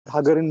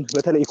ሀገርን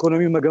በተለይ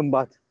ኢኮኖሚ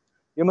መገንባት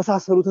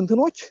የመሳሰሉት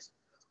እንትኖች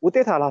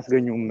ውጤት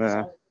አላስገኙም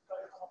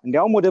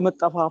እንዲያውም ወደ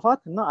መጣፋፋት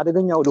እና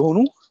አደገኛ ወደ ሆኑ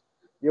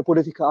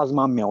የፖለቲካ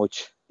አዝማሚያዎች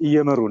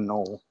እየመሩን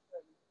ነው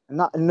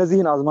እና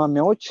እነዚህን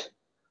አዝማሚያዎች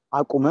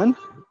አቁመን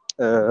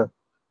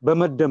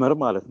በመደመር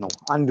ማለት ነው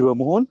አንድ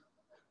በመሆን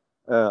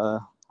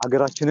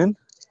ሀገራችንን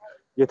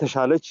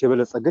የተሻለች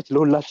የበለጸገች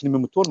ለሁላችንም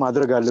የምትሆን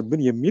ማድረግ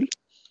አለብን የሚል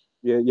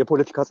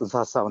የፖለቲካ ጽንሰ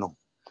ሐሳብ ነው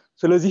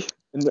ስለዚህ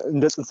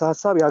እንደ ጽንሰ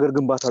ሐሳብ የሀገር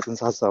ግንባታ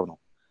ጽንሰ ሐሳብ ነው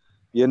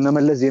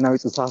የነመለስ ዜናዊ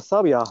ጽንሰ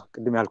ሐሳብ ያ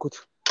ቅድም ያልኩት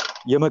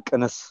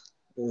የመቀነስ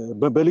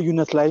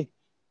በልዩነት ላይ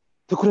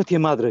ትኩረት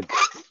የማድረግ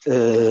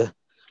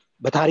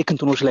በታሪክ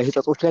እንትኖች ላይ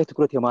ህጸጾች ላይ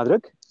ትኩረት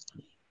የማድረግ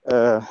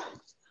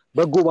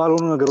በጎ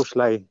ባልሆኑ ነገሮች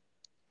ላይ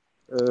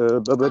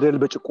በበደል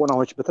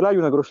በጭቆናዎች በተለያዩ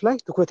ነገሮች ላይ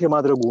ትኩረት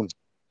የማድረጉን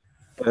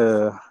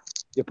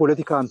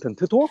የፖለቲካ እንትን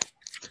ትቶ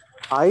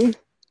አይ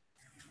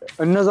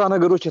እነዛ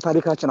ነገሮች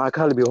የታሪካችን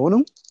አካል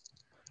ቢሆኑም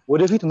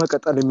ወደፊት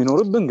መቀጠል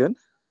የሚኖርብን ግን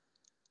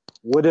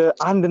ወደ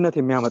አንድነት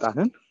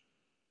የሚያመጣንን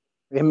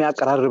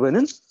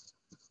የሚያቀራርበንን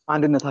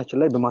አንድነታችን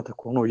ላይ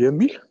በማተኮር ነው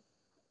የሚል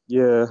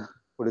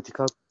የፖለቲካ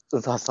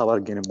ጽንሰ ሐሳብ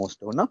አድርገን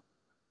የምወስደውና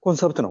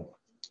ኮንሰፕት ነው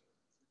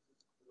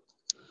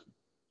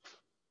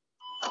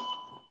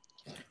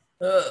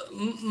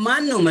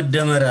ማን ነው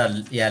መደመር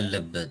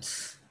ያለበት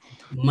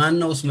ማን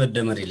ነውስ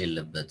መደመር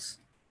የሌለበት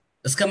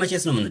እስከ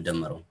መቼስ ነው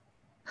የምንደመረው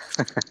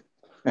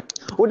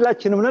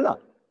ሁላችንም ነና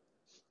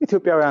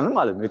ኢትዮጵያውያንን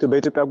ማለት ነው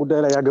በኢትዮጵያ ጉዳይ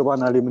ላይ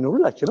ያገባናል የምንሉ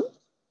ሁላችንም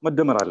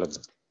መደመር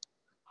አለበት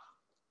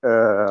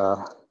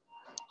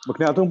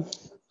ምክንያቱም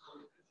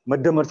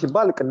መደመር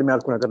ሲባል ቅድም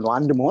ያልኩ ነገር ነው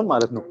አንድ መሆን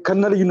ማለት ነው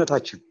ከነ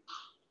ልዩነታችን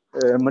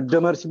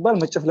መደመር ሲባል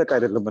መጨፍለቅ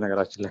አይደለም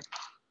በነገራችን ላይ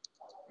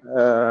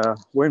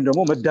ወይም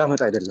ደግሞ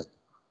መዳመጥ አይደለም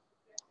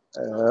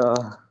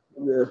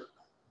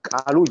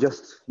ቃሉ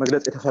just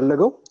መግለጽ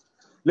የተፈለገው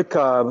ልክ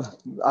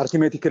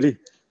አርቲሜቲካሊ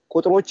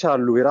ቁጥሮች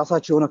አሉ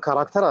የራሳቸው የሆነ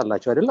ካራክተር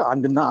አላቸው አይደለ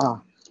አንድና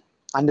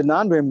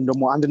አንድ ወይም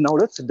ደግሞ አንድና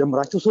ሁለት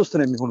ሲደምራቸው ሶስት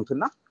ነው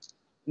የሚሆኑትና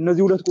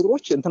እነዚህ ሁለት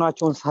ቁጥሮች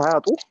እንትናቸውን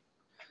ሳያጡ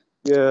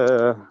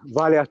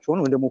የቫልያቸውን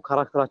ወይ ደግሞ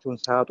ካራክተራቸውን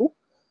ሳያጡ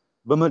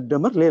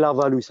በመደመር ሌላ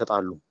ቫልዩ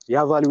ይሰጣሉ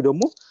ያ ቫልዩ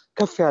ደግሞ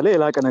ከፍ ያለ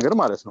የላቀ ነገር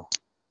ማለት ነው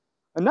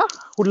እና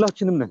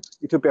ሁላችንም ነን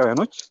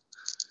ኢትዮጵያውያኖች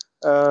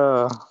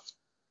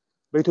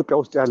በኢትዮጵያ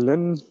ውስጥ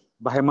ያለን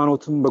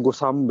በሃይማኖትም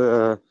በጎሳም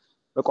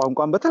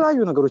በቋንቋም በተለያዩ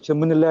ነገሮች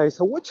የምንለያይ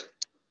ሰዎች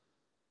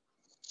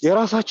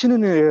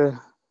የራሳችንን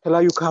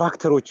የተለያዩ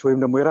ካራክተሮች ወይም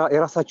ደግሞ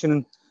የራሳችንን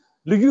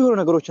ልዩ የሆኑ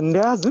ነገሮች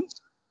እንደያዝን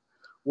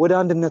ወደ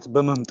አንድነት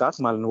በመምጣት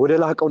ማለት ነው ወደ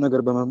ላቀው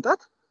ነገር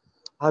በመምጣት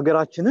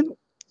ሀገራችንን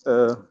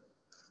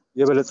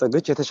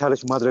የበለጸገች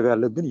የተሻለች ማድረግ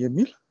አለብን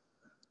የሚል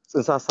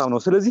ጽንሰ ሐሳብ ነው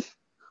ስለዚህ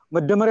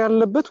መደመር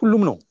ያለበት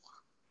ሁሉም ነው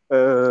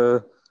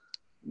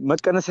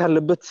መቀነስ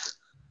ያለበት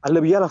አለ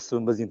ብዬ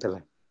አላስብም በዚህ እንትን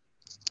ላይ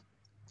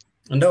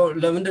እንደው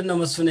ለምንድን ነው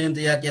መስፍኔን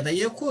ጥያቄ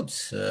ጠየቁት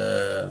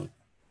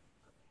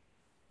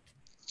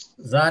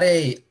ዛሬ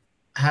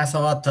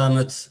 27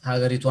 አመት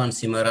ሀገሪቷን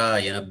ሲመራ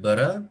የነበረ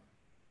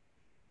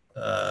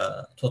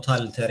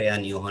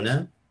ቶታሊታሪያን የሆነ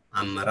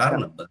አመራር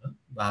ነበር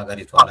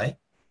በሀገሪቷ ላይ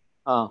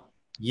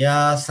ያ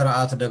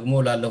ስርዓት ደግሞ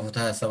ላለፉት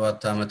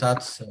 27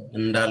 አመታት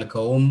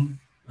እንዳልከውም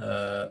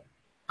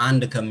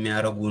አንድ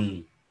ከሚያረጉን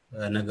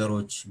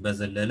ነገሮች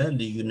በዘለለ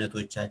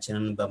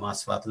ልዩነቶቻችንን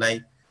በማስፋት ላይ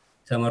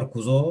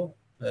ተመርኩዞ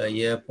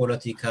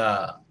የፖለቲካ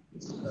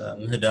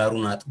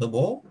ምህዳሩን አጥብቦ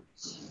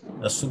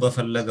እሱ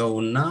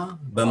በፈለገውና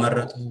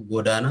በመረጠው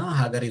ጎዳና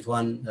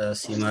ሀገሪቷን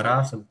ሲመራ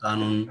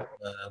ስልጣኑን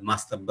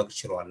ማስጠበቅ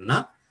ችሏልና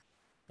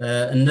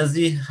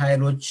እነዚህ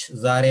ኃይሎች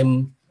ዛሬም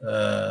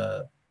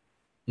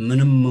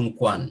ምንም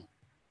እንኳን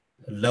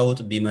ለውጥ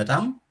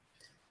ቢመጣም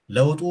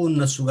ለውጡ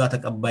እነሱ ጋር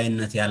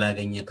ተቀባይነት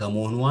ያላገኘ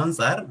ከመሆኑ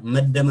አንፃር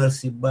መደመር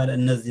ሲባል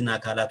እነዚህን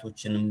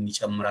አካላቶችንም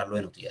ይጨምራል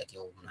ወይ ነው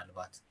ጥያቄው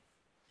ምናልባት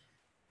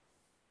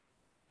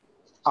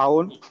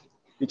አሁን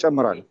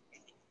ይጨምራል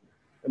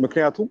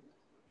ምክንያቱም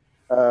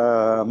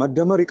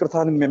መደመር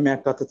ይቅርታንም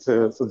የሚያካትት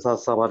ጽንሰ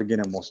ሐሳብ አድርጌ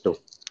ነው የምወስደው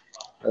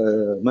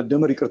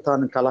መደመር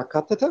ይቅርታን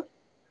ካላካተተ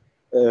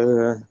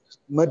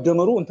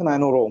መደመሩ እንትን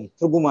አይኖረውም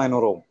ትርጉም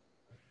አይኖረውም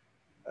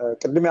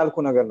ቅድም ያልኩ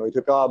ነገር ነው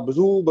ኢትዮጵያ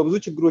በብዙ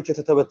ችግሮች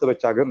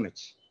የተተበተበች ሀገር ነች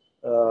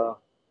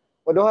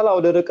ወደ ኋላ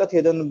ወደ ርቀት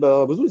ሄደን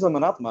በብዙ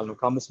ዘመናት ማለት ነው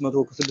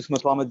ከ500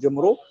 ከ600 አመት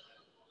ጀምሮ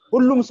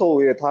ሁሉም ሰው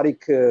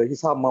የታሪክ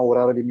ሂሳብ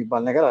ማወራረድ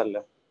የሚባል ነገር አለ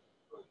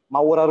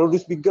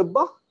ማወራረዱስ ቢገባ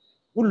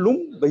ሁሉም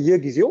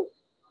በየጊዜው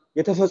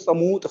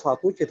የተፈጸሙ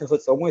ጥፋቶች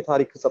የተፈጸሙ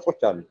የታሪክ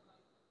ህጸጾች አሉ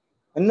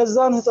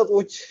እነዛን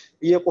ህጸጾች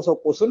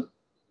እየቆሰቆስን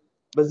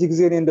በዚህ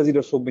ጊዜ እኔ እንደዚህ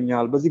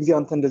ደርሶብኛል በዚህ ጊዜ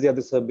አንተ እንደዚህ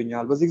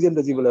ያደረሰብኛል በዚህ ጊዜ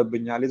እንደዚህ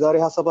ብለብኛል የዛሬ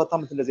 27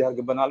 አመት እንደዚህ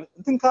አድርገናል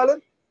እንትን ካለን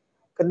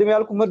ቅድም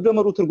ያልኩ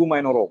መደመሩ ትርጉም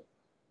አይኖረው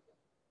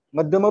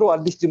መደመሩ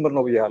አዲስ ጅምር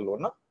ነው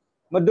ብያለሁና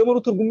መደመሩ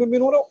ትርጉም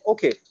የሚኖረው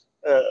ኦኬ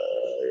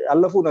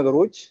ያለፉ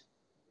ነገሮች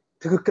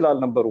ትክክል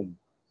አልነበሩም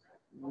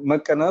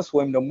መቀነስ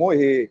ወይም ደግሞ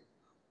ይሄ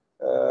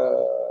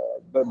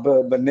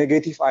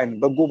በኔጌቲቭ አይን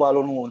በጎ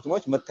ባልሆኑ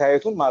እንትኖች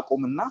መታየቱን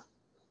ማቆምና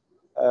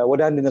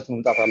ወደ አንድነት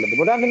መምጣት አለብን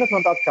ወደ አንድነት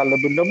መምጣት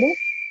ካለብን ደግሞ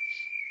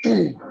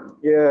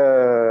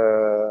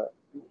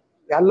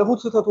ያለፉት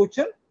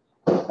ስህተቶችን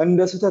እንደ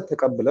ስህተት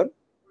ተቀብለን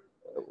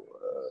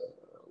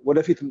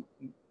ወደፊት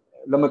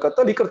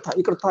ለመቀጠል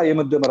ይቅርታ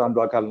የመደመር አንዱ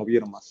አካል ነው ብዬ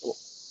ነው ማስበው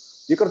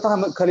ይቅርታ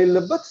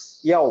ከሌለበት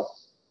ያው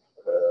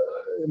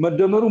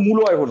መደመሩ ሙሉ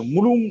አይሆንም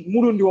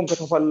ሙሉ እንዲሆን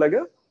ከተፈለገ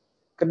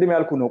ቅድም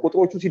ያልኩ ነው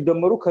ቁጥሮቹ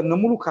ሲደመሩ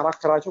ከነሙሉ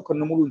ካራክተራቸው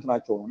ከነሙሉ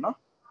እንትናቸው ነውና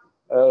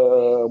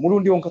ሙሉ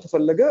እንዲሆን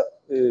ከተፈለገ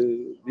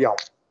ያው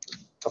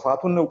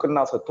ጥፋቱን እውቅና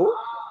ሰጥቶ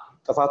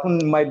ጥፋቱን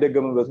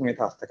የማይደገምበት ሁኔታ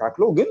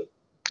አስተካክሎ ግን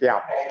ያው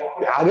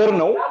ሀገር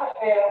ነው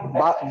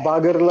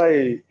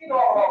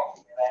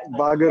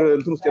በሀገር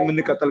እንትን ውስጥ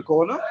የምንቀጥል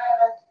ከሆነ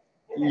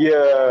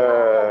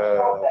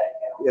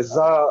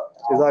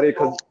የዛሬ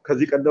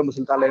ከዚህ ቀደም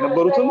ስልጣን ላይ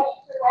ነበሩትም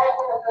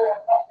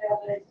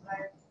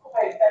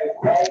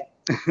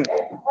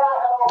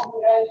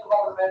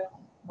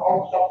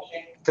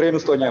ትሬን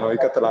ውስጥ ሆኜ ነው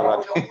ይቀጥላል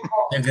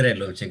ችግር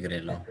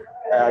የለውም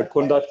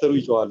ኮንዳክተሩ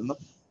ይጮሃልና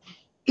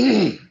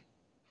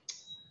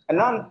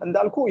እና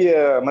እንዳልኩ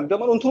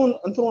የመደመሩ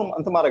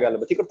እንትን ማድረግ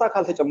አለበት ይቅርታ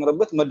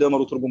ካልተጨመረበት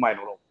መደመሩ ትርጉም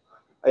አይኖረው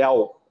ያው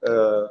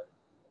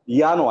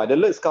ያ ነው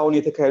አይደለ እስካሁን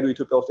የተካሄዱ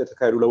ኢትዮጵያ ውስጥ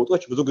የተካሄዱ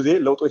ለውጦች ብዙ ጊዜ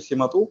ለውጦች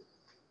ሲመጡ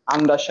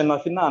አንድ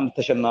አሸናፊና አንድ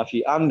ተሸናፊ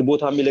አንድ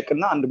ቦታ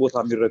የሚለቅና አንድ ቦታ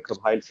የሚረከብ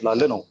ኃይል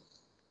ስላለ ነው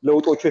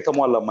ለውጦቹ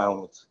የተሟላ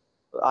የማይሆኑት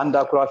አንድ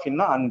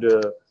አኩራፊና አንድ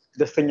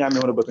ደስተኛ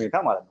የሚሆንበት ሁኔታ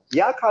ማለት ነው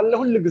ያ ካለ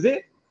ሁሉ ጊዜ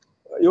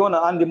የሆነ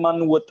አንድ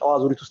የማንወጣው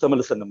አዙሪት ውስጥ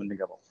ተመልሰን ነው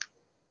የምንገባው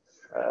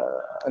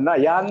እና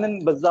ያንን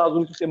በዛ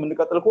አዙሪት ውስጥ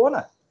የምንቀጥል ከሆነ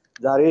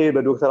ዛሬ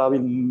በዶክተር አብይ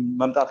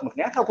መምጣት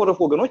ምክንያት አኮረፉ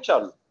ወገኖች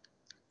አሉ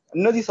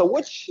እነዚህ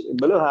ሰዎች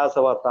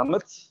በ27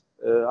 አመት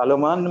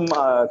አለማንም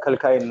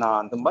ከልካይና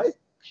እንትን ባይ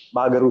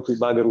ባገሩት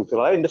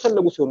ላይ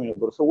እንደፈለጉ ሲሆኑ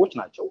የነበሩ ሰዎች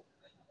ናቸው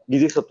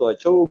ጊዜ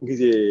ሰጥቷቸው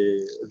ጊዜ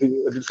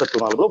እድል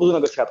ሰጥቶናል ብለው ብዙ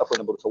ነገር ሲያጠፉ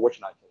የነበሩ ሰዎች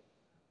ናቸው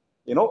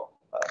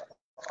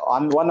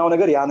ዋናው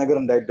ነገር ያ ነገር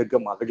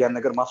እንዳይደገም ማድረግ ያ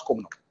ነገር ማስቆም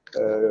ነው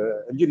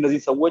እንጂ እነዚህ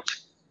ሰዎች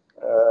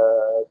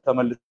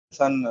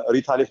ተመልሰን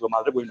ሪታሊት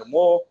በማድረግ ወይ ደግሞ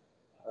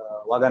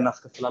ዋጋ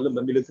እናስከፍላለን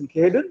በሚል እንትን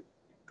ከሄድን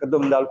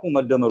ቀደም እንዳልኩ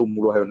መደመሩ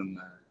ሙሉ አይሆንም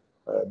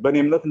በኔ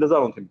እምነት እንደዛ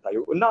ነው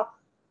የሚታየው እና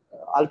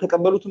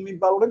አልተቀበሉትም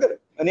የሚባለው ነገር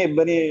እኔ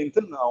በኔ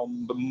እንትን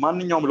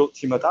ማንኛውም ለውጥ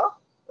ሲመጣ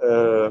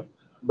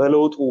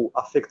በለውጡ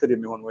አፌክትድ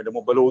የሚሆን ወይ ደግሞ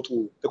በለውጡ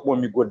ጥቅሙ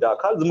የሚጎዳ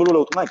አካል ዝም ብሎ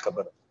ለውጡን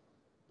አይቀበልም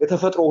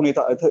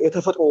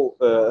የተፈጥሮ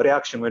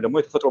ሪአክሽን ወይ ደግሞ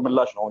የተፈጥሮ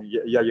ምላሽ ነው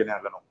እያየን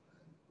ያለ ነው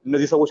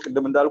እነዚህ ሰዎች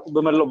ቀደም እንዳልኩ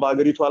በመላው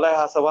በአገሪቷ ላይ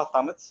 27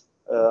 አመት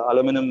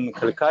ዓለምንም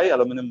ከልካይ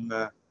ዓለምንም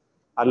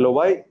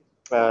አለባይ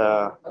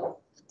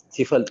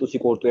ሲፈልጡ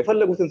ሲቆርጡ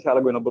የፈለጉትን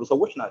ሲያደርጉ የነበሩ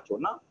ሰዎች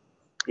ናቸውና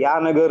ያ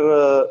ነገር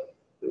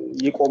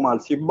ይቆማል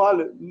ሲባል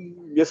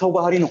የሰው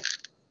ባህሪ ነው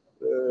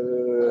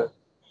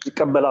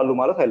ይቀበላሉ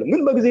ማለት አይደለም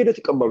ግን በጊዜ ሂደት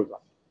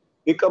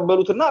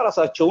ይቀበሉትና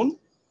ራሳቸውን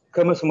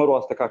ከመስመሩ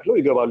አስተካክለው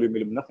ይገባሉ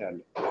የሚል እምነት ነው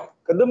ያለው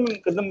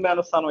ቅድም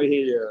ያነሳ ነው ይሄ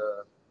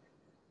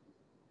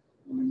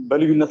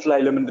በልዩነት ላይ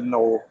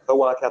ለምንድነው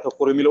ህዋት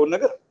ያተኮረ የሚለው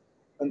ነገር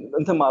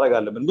እንትን ማድረግ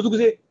አለብን ብዙ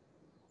ጊዜ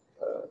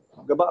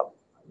ገባ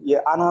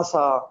የአናሳ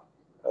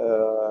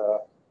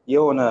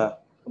የሆነ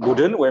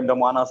ቡድን ወይም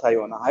ደግሞ አናሳ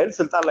የሆነ ኃይል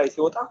ስልጣን ላይ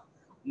ሲወጣ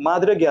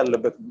ማድረግ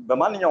ያለበት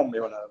በማንኛውም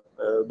የሆነ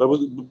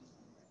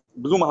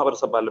ብዙ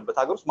ማህበረሰብ ባለበት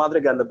ሀገር ውስጥ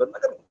ማድረግ ያለበት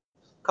ነገር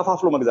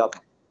ከፋፍሎ መግዛት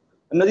ነው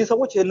እነዚህ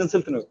ሰዎች ይሄንን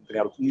ስልት ነው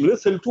ያሉት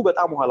ስልቱ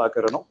በጣም ኋላ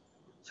ቀር ነው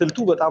ስልቱ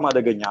በጣም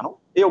አደገኛ ነው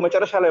ይሄው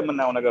መጨረሻ ላይ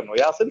የምናየው ነገር ነው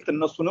ያ ስልት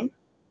እነሱንም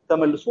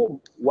ተመልሶ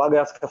ዋጋ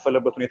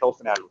ያስከፈለበት ሁኔታ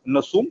ውስጥ ነው ያሉት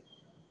እነሱም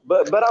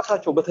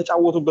በራሳቸው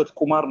በተጫወቱበት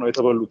ቁማር ነው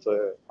የተበሉት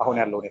አሁን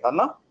ያለው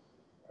ሁኔታና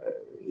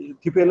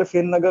ቲፒኤልኤፍ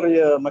ይሄን ነገር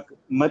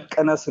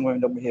የመቀነስን ወይም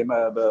ደግሞ ይሄ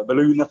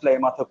በልዩነት ላይ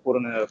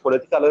ማተኮርን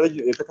ፖለቲካ ለረጅ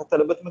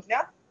የተከተለበት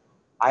ምክንያት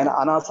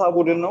አናሳ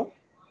ቡድን ነው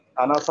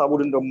አናሳ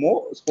ቡድን ደግሞ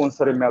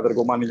ስፖንሰር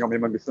የሚያደርገው ማንኛውም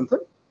የመንግስት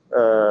እንትን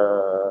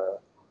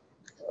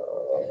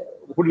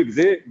ሁሉ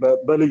ጊዜ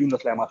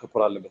በልዩነት ላይ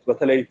ማተኮር አለበት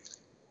በተለይ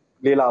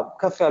ሌላ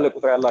ከፍ ያለ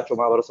ቁጥር ያላቸው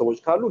ማህበረሰቦች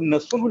ካሉ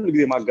እነሱን ሁሉ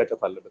ጊዜ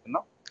ማጋጨት አለበትና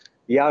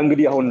ያ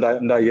እንግዲህ አሁን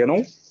እንዳየነው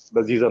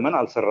በዚህ ዘመን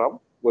አልሰራም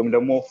ወይም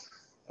ደግሞ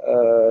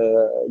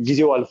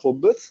ጊዜው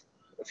አልፎበት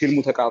ፊልሙ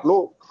ተቃጥሎ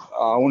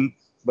አሁን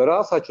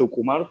በራሳቸው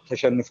ቁማር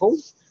ተሸንፈው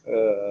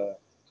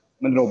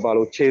ምንድነው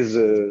ባለው ቼዝ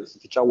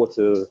ሲጫወት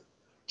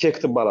ቼክ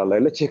ተባላላ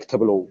አይደል ቼክ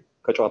ተብለው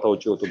ከጨዋታው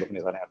ውጪ ወጡበት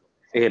ሁኔታ ነው ያለው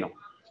ይሄ ነው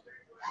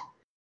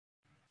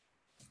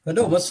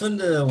እንደው መስፍን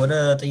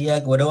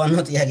ወደ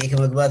ዋናው ጥያቄ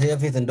ከመግባት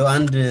በፊት እንደው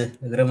አንድ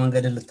እግረ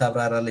መንገድ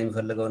ልታብራራልኝ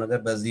የሚፈልገው ነገር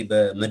በዚህ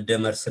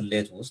በመደመር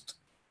ስሌት ውስጥ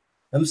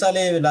ለምሳሌ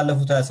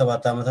ላለፉት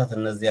 27 አመታት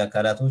እነዚህ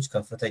አካላቶች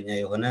ከፍተኛ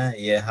የሆነ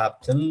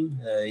የሀብትም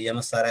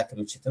የመሳሪያ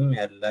ክምችትም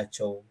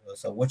ያላቸው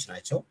ሰዎች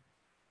ናቸው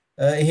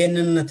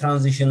ይሄንን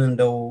ትራንዚሽን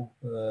እንደው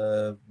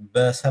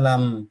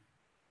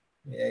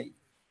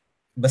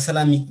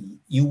በሰላም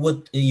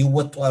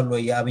ይወጣሉ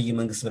የአብይ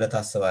መንግስት ብለህ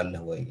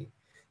ታስባለህ ወይ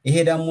ይሄ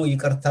ደግሞ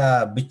ይቅርታ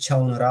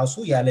ብቻውን ራሱ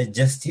ያለ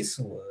ጀስቲስ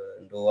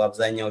እንደው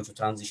አብዛኛዎቹ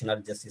ትራንዚሽናል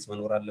ጀስቲስ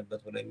መኖር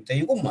አለበት ብለው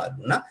የሚጠይቁም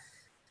አሉና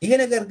ይሄ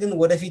ነገር ግን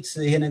ወደፊት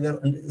ይሄ ነገር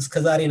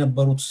እስከዛሬ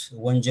የነበሩት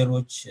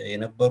ወንጀሎች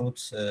የነበሩት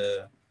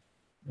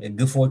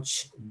ግፎች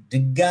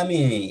ድጋሚ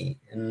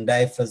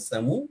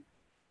እንዳይፈጸሙ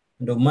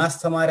እንደው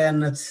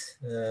ማስተማሪያነት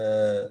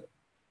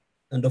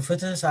እንደው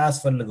ፍትህ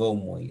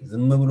ሳያስፈልገውም ወይ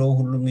ዝም ብሎ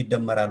ሁሉም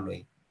ይደመራል ወይ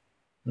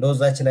እንደው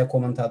ዛች ላይ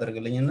ኮሜንት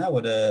አድርግልኝና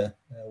ወደ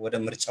ወደ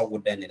ምርጫው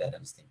ጉዳይ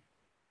እንላለን እስቲ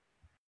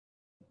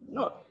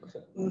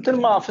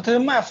እንትንማ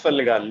ፍትህማ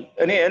ያስፈልጋል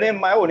እኔ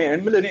ማየው እኔ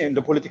እንደ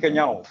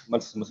ፖለቲከኛው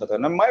መልስ መስጠት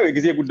ነው ማየው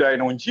የጊዜ ጉዳይ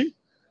ነው እንጂ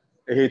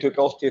ይሄ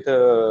ኢትዮጵያ ውስጥ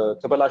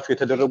የተበላሹ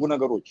የተደረጉ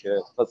ነገሮች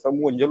የተፈጸሙ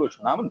ወንጀሎች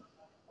ምናምን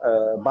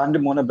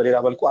ባንድም ሆነ በሌላ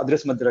መልኩ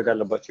አድሬስ መደረግ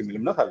አለባቸው የሚል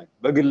እምነት አለኝ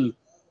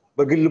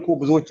በግል እኮ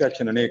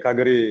ብዙዎቻችን እኔ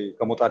ካገሬ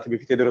ከመውጣት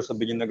በፊት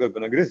የደረሰብኝ ነገር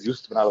በነገር እዚህ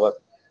ውስጥ ምናልባት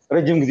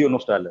ረጅም ጊዜ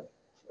እንወስዳለን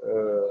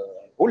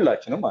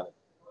ሁላችንም ማለት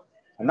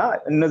እና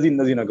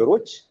እነዚህ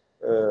ነገሮች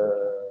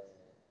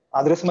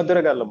አድሬስ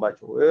መደረግ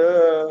አለባቸው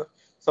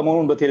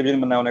ሰሞኑን በቴሌቪዥን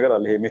የምናየው ነገር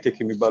አለ ይሄ ሜቴክ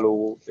የሚባለው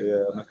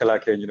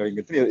መከላከያ ኢንጂነሪንግ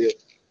እንትን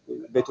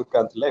በኢትዮጵያ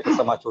እንትን ላይ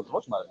ተሰማቸው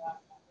እንትኖች ማለት ነው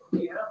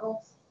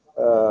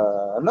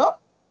እና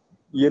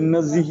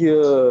የነዚህ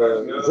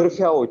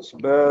ዝርፊያዎች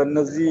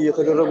በእነዚህ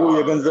የተደረጉ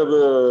የገንዘብ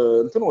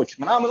እንትኖች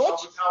ምናምኖች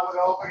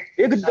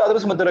የግድ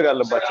አድሬስ መደረግ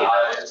አለባቸው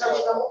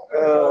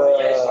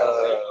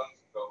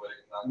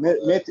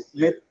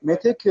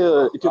ሜቴክ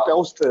ኢትዮጵያ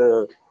ውስጥ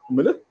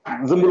ማለት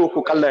ዝም ብሎ እኮ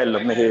ቀላ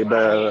አይደለም ይሄ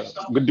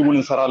በግድቡን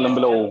እንሰራለን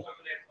ብለው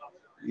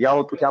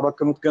ያወጡት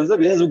ያበከኑት ገንዘብ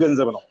የህዝብ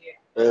ገንዘብ ነው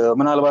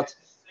ምናልባት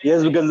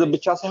የህዝብ ገንዘብ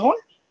ብቻ ሳይሆን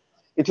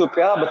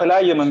ኢትዮጵያ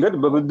በተለያየ መንገድ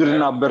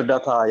በብድርና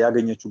በእርዳታ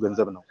ያገኘችው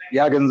ገንዘብ ነው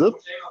ያ ገንዘብ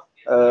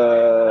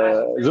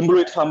ዝም ብሎ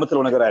ይጥፋ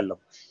የምትለው ነገር አይደለም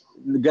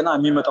ገና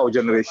የሚመጣው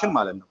ጄነሬሽን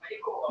ማለት ነው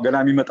ገና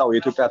የሚመጣው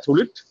የኢትዮጵያ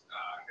ትውልድ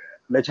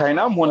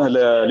ለቻይናም ሆነ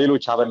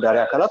ለሌሎች አበዳሪ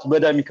አካላት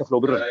በዳ የሚከፍለው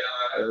ብር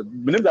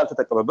ምንም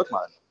ያልተጠቀመበት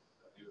ማለት ነው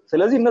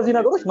ስለዚህ እነዚህ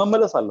ነገሮች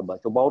መመለስ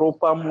አለባቸው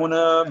በአውሮፓም ሆነ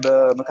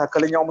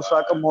በመካከለኛው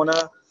ምስራቅም ሆነ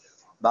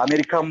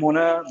በአሜሪካም ሆነ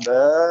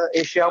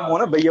በኤሽያም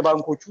ሆነ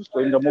በየባንኮች ውስጥ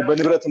ወይም ደግሞ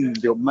በንብረትም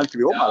መልክ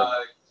ቢሆን ማለት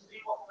ነው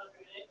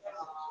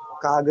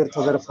ከሀገር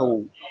ተዘርፈው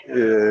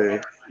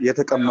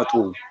የተቀመጡ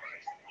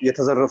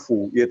የተዘረፉ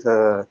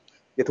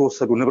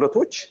የተወሰዱ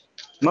ንብረቶች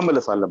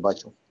መመለስ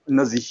አለባቸው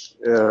እነዚህ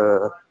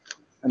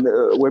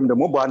ወይም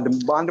ደግሞ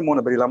በአንድም ሆነ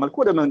በሌላ መልኩ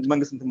ወደ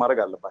መንግስት እንትን ማድረግ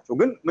አለባቸው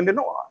ግን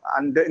ምንድነው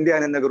እንዲህ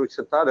አይነት ነገሮች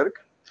ስታደርግ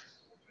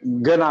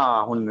ገና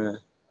አሁን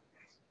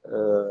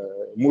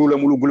ሙሉ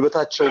ለሙሉ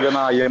ጉልበታቸው ገና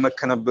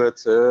የመከነበት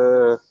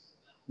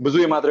ብዙ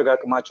የማድረግ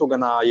አቅማቸው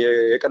ገና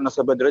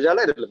የቀነሰበት ደረጃ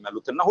ላይ አይደለም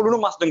ያሉትና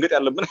ሁሉንም ማስደንገጥ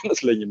ያለብን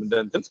አይመስለኝም እንደ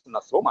እንትን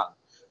ስናስበው ማለት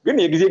ግን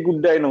የጊዜ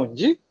ጉዳይ ነው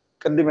እንጂ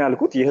ቅድም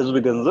ያልኩት የህዝብ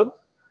ገንዘብ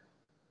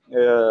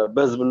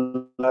በህዝብ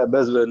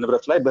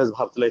ንብረት ላይ በህዝብ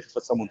ሀብት ላይ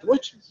የተፈጸሙ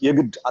እንትኖች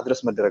የግድ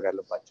አድረስ መደረግ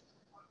አለባቸው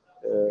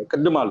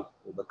ቅድም አልኩ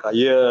በቃ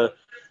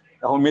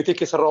አሁን ሜቴክ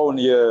የሰራውን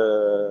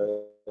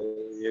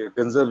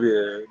የገንዘብ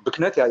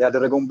ብክነት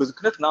ያደረገውን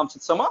ብክነት ናም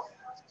ስትሰማ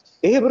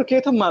ይሄ ብር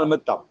ከየትም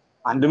አልመጣም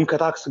አንድም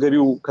ከታክስ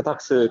ገቢው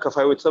ከታክስ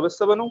ከፋዩ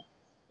የተሰበሰበ ነው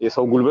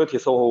የሰው ጉልበት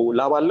የሰው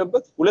ላብ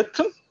አለበት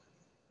ሁለትም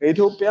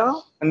ኢትዮጵያ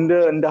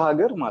እንደ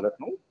ሀገር ማለት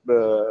ነው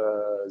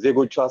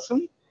በዜጎቿ ስም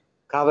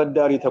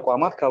ካበዳሪ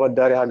ተቋማት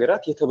ካበዳሪ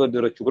ሀገራት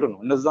የተበደረችው ብር ነው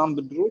እነዛም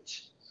ብድሮች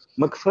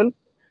መክፈል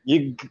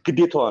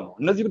ግዴታዋ ነው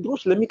እነዚህ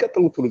ብድሮች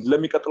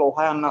ለሚቀጥለው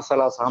 20 እና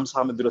 30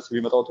 50 ዓመት ድረስ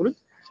ቢመጣው ትውልድ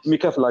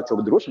የሚከፍላቸው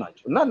ብድሮች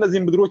ናቸው እና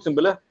እነዚህም ብድሮች ዝም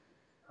ብለህ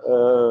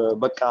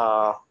በቃ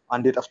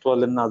አንዴ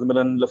ጠፍቷልና ዝም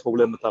ብለን ለፈው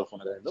ብለን የምታልፈው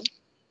ነገር አይደለም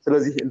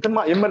ስለዚህ እንትን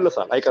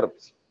ይመለሳል አይቀርም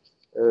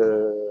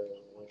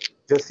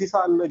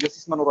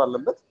ጀስቲስ መኖር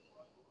አለበት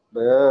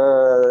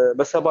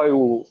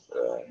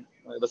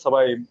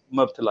በሰባዊ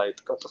መብት ላይ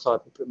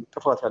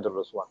ጥፋት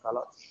ያደረሱ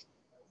አካላት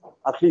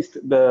አትሊስት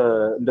እንደ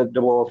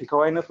ደቡብ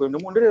አፍሪካው አይነት ወይም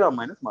ደግሞ እንደሌላም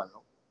አይነት ማለት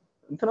ነው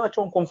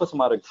እንትናቸውን ኮንፈስ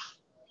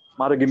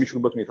ማድረግ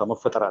የሚችሉበት ሁኔታ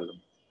መፈጠር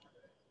አለበት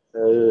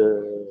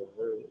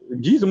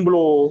እንጂ ዝም ብሎ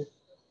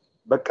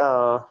በቃ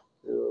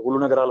ሁሉ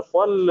ነገር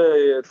አልፏል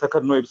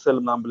ተከድኖ ይብሰል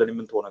ምናምን ብለን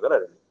የምንተው ነገር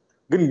አይደለም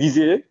ግን ጊዜ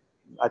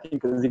አይ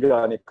ቲንክ እዚህ ጋር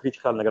እኔ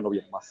ክሪቲካል ነገር ነው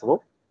የማስበው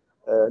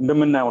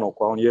እንደምናየው ነው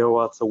አሁን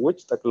የህዋት ሰዎች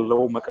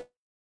ተቀልለው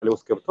መቀሌ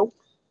ውስጥ ገብተው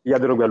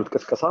ያደረጉ ያሉት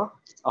ቅስቀሳ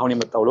አሁን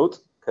የመጣው ለውጥ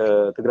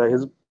ከትግራይ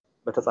ህዝብ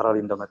በተጻራሪ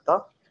እንደመጣ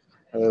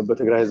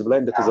በትግራይ ህዝብ ላይ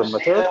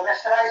እንደተዘመተ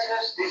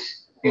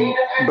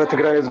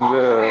በትግራይ ህዝብ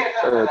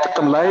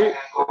ጥቅም ላይ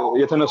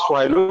የተነሱ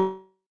ኃይሎች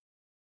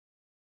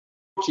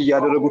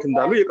ያደረጉት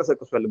እንዳሉ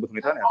የቀሰቀሱ ያለበት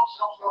ሁኔታ ነው ያለው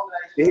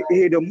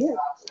ይሄ ደግሞ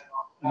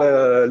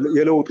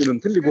የለውጡን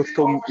እንትን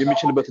ሊጎትተው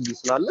የሚችልበት እድል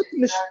ስላለ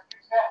ትንሽ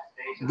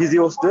ጊዜ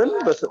ወስደን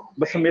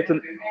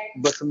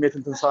በስሜት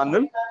እንትን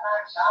ሳንል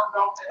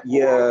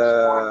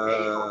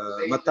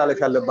የመታለፍ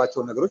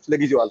ያለባቸው ነገሮች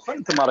ለጊዜው አልፈን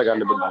እንትን ማድረግ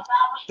አለብን ማለት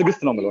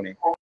ትግስት ነው ማለት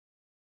ነው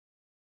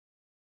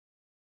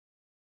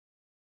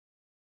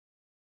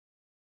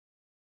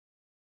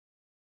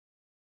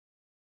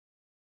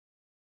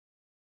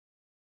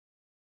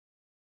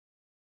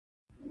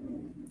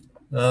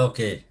ኦኬ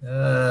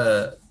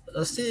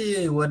እስቲ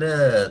ወደ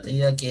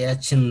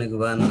ጥያቄያችን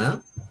ንግባና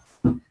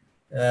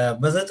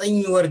በ9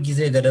 ወር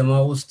ጊዜ ገደማ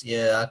ውስጥ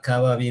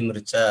የአካባቢ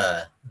ምርጫ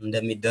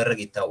እንደሚደረግ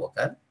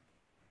ይታወቃል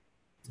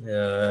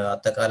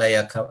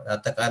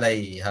አጠቃላይ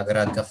ሀገር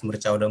አቀፍ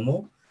ምርጫው ደግሞ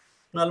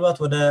ምናልባት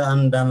ወደ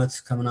 1 አመት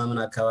ከምናምን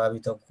አካባቢ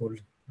ተኩል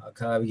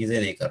አካባቢ ጊዜ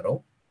ነው የቀረው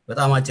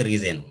በጣም አጭር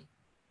ጊዜ ነው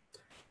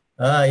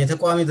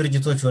የተቋሚ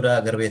ድርጅቶች ወደ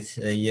ሀገር ቤት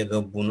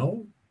እየገቡ ነው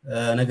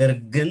ነገር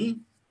ግን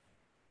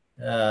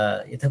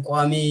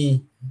የተቋሚ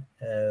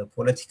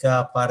ፖለቲካ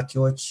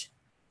ፓርቲዎች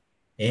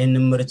ይሄን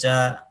ምርጫ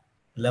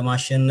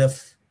ለማሸነፍ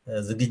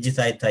ዝግጅት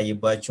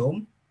አይታይባቸውም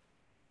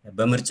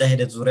በምርጫ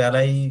ሂደት ዙሪያ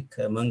ላይ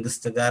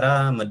ከመንግስት ጋራ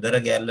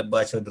መደረግ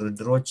ያለባቸው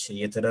ድርድሮች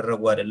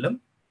እየተደረጉ አይደለም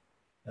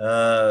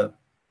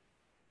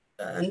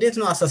እንዴት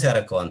ነው አሳስ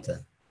ያረከው አንተ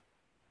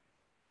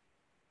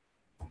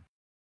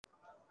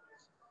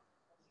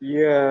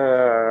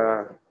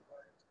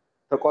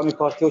የተቋሚ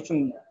ፓርቲዎችን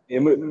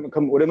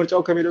ወደ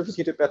ምርጫው ከመሄዱት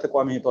የኢትዮጵያ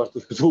ተቋሚ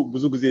ፓርቲዎች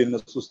ብዙ ጊዜ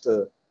እነሱ ውስጥ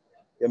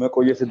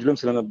የመቆየት እድልም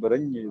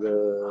ስለነበረኝ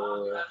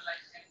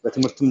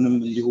በትምህርትም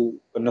እንዲሁ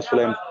እነሱ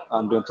ላይ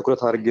አንድ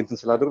ትኩረት አድርጌ እንትን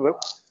ስላደረኩ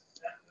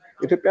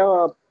ኢትዮጵያ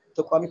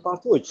ተቋሚ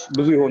ፓርቲዎች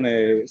ብዙ የሆነ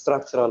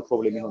ስትራክቸራል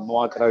ፕሮብሌም ነው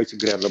መዋቅራዊ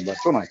ችግር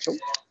ያለባቸው ናቸው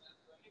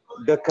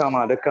ደካማ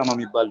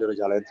የሚባል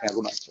ደረጃ ላይ ያሉ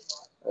ናቸው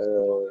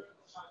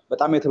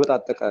በጣም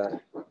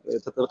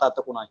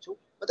የተበጣጠቁ ናቸው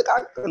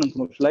በጥቃቅን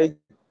እንትኖች ላይ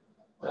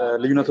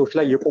ልዩነቶች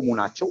ላይ የቆሙ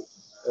ናቸው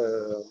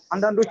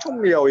አንዳንዶቹም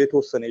ያው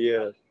የተወሰነ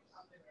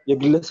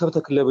የግለሰብ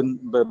ተክለብን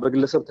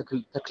በግለሰብ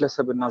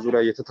ተክለሰብና ዙሪያ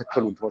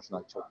የተተከሉ እንትኖች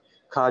ናቸው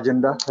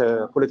ከአጀንዳ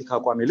ከፖለቲካ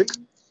አቋም ይልቅ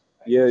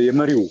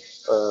የመሪው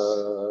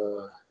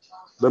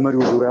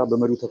በመሪው ዙሪያ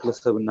በመሪው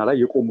ተክለሰብና ላይ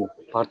የቆሙ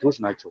ፓርቲዎች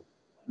ናቸው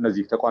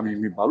እነዚህ ተቋሚ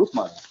የሚባሉት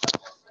ማለት ነው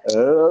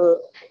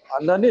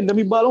አንዳንዴ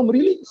እንደሚባለው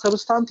ሪሊ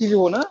ሰብስታንቲቭ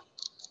የሆነ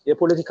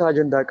የፖለቲካ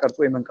አጀንዳ ቀርጾ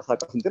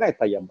የመንቀሳቀስ እንትን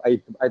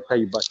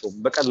አይታይባቸውም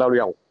በቀላሉ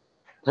ያው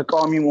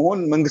ተቃዋሚ መሆን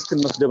መንግስትን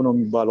መስደብ ነው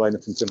የሚባለው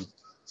አይነት እንትን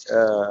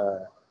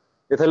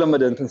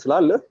የተለመደ እንትን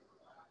ስላለ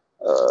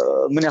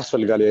ምን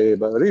ያስፈልጋል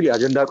ሪሊ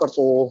አጀንዳ ቀርጾ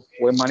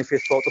ወይ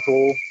ማኒፌስቶ አውጥቶ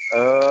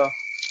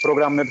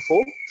ፕሮግራም ነድፎ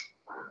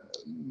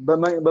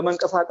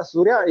በመንቀሳቀስ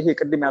ዙሪያ ይሄ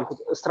ቅድም ያልኩት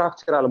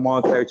ስትራክቸራል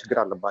መዋቅራዊ ችግር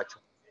አለባቸው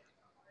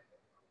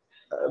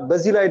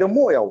በዚህ ላይ ደግሞ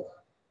ያው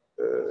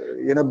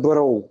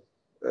የነበረው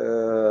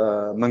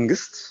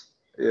መንግስት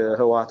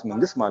የህወሓት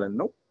መንግስት ማለት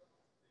ነው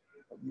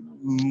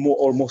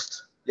ኦልሞስት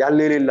ያለ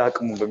የሌላ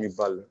አቅሙ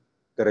በሚባል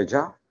ደረጃ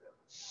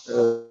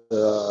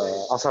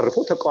አሳርፎ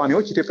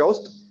ተቃዋሚዎች ኢትዮጵያ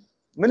ውስጥ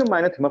ምንም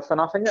አይነት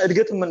መፈናፈኛ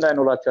እድገትም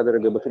እንዳይኖራቸው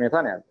ያደረገበት ሁኔታ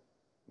ነው ያለው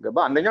ገባ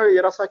አንደኛው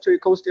የራሳቸው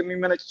ከውስጥ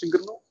የሚመነጭ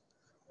ችግር ነው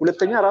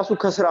ሁለተኛ ራሱ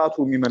ከስርዓቱ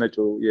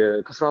የሚመነጨው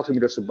ከስርዓቱ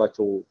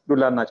የሚደርስባቸው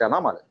ዱላና ጫና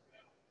ማለት ነው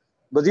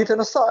በዚህ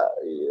የተነሳ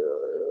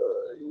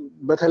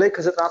በተለይ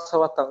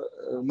ከ97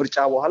 ምርጫ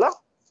በኋላ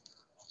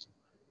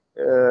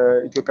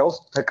ኢትዮጵያ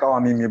ውስጥ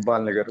ተቃዋሚ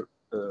የሚባል ነገር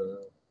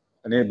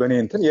እኔ በኔ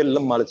እንትን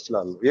የለም ማለት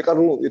ይችላል የቀሩ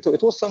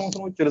የተወሰኑ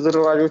እንትኖች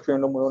ዝርዝራጆች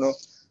ወይም ደግሞ የሆነ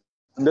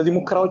እንደዚህ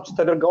ሙከራዎች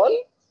ተደርገዋል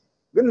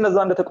ግን እነዛ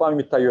እንደ ተቋሚ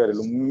የሚታዩ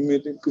አይደሉም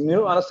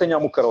አነስተኛ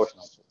ሙከራዎች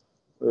ናቸው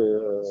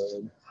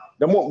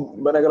ደግሞ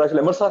በነገራችን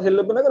ላይ መርሳት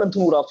የለብን ነገር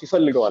እንትኑ ራሱ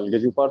ይፈልገዋል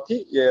ገዢው ፓርቲ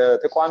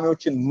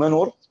የተቋሚዎችን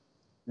መኖር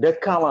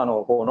ደካማ ነው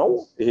ሆነው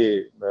ይሄ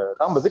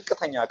በጣም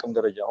በዝቅተኛ አቅም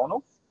ደረጃ ሆነው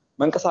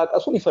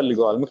መንቀሳቀሱን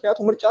ይፈልገዋል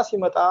ምክንያቱም ምርጫ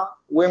ሲመጣ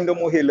ወይም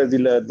ደግሞ ይሄ ለዚህ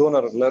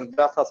ለዶነር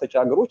ለእርዳታ ሰጪ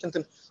ሀገሮች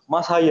እንትን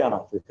ማሳያ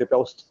ናቸው ኢትዮጵያ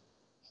ውስጥ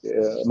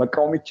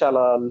መቃወም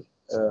ይቻላል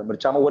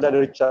ምርጫ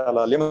መወዳደር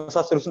ይቻላል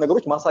የመሳሰሉት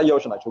ነገሮች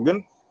ማሳያዎች ናቸው ግን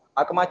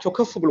አቅማቸው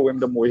ከፍ ብሎ ወይም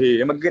ደግሞ ይሄ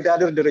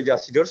የመገዳደር ደረጃ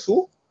ሲደርሱ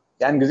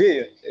ያን ጊዜ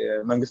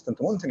መንግስት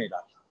እንትን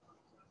ይላል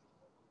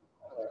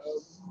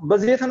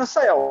በዚህ የተነሳ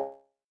ያው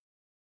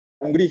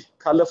እንግዲህ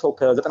ካለፈው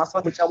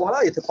ከ97 ምርጫ በኋላ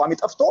የተቋሚ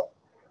ጠፍቶ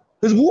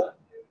ህዝቡ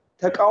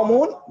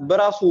ተቃውሞውን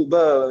በራሱ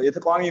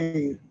የተቋሚ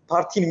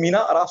ፓርቲን ሚና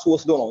ራሱ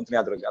ወስዶ ነው እንትን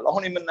ያደርጋል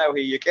አሁን የምናየው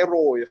ይሄ የቄሮ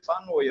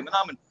የፋኖ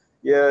የምናምን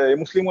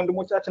የሙስሊም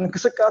ወንድሞቻችን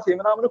እንቅስቃሴ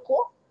ምናምን እኮ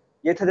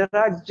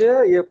የተደራጀ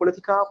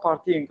የፖለቲካ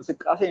ፓርቲ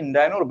እንቅስቃሴ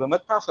እንዳይኖር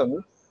በመታፈኑ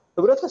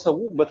ህብረተሰቡ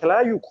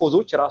በተለያዩ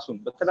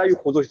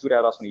ኮዞች ዙሪያ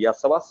ራሱን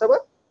ያሰባሰበ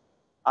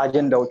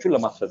አጀንዳዎችን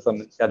ለማስፈጸም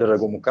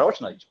ያደረገው ሙከራዎች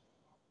ናቸው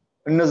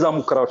እነዛ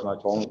ሙከራዎች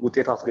ናቸው አሁን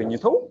ውጤት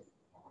አስገኝተው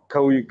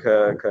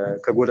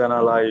ከጎዳና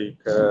ላይ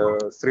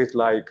ከስትሪት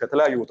ላይ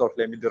ከተለያዩ ቦታዎች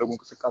ላይ የሚደረጉ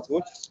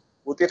እንቅስቃሴዎች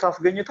ውጤት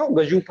አስገኝተው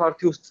ገዢው ፓርቲ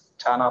ውስጥ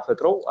ጫና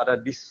ፈጥረው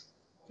አዳዲስ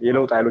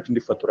የለውጥ ኃይሎች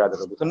እንዲፈጠሩ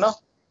ያደረጉትና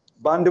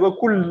በአንድ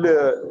በኩል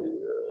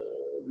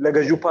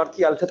ለገዢው ፓርቲ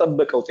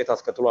ያልተጠበቀ ውጤት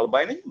አስከትሏል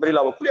ባይነኝ በሌላ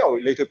በኩል ያው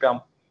ለኢትዮጵያ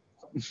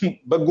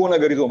በጎ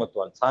ነገር ይዞ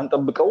መጥቷል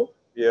ሳንጠብቀው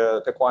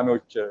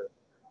የተቋሚዎች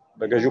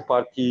በገዢው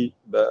ፓርቲ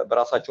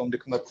በራሳቸው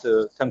ድክመት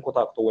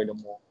ተንኮታክቶ ወይ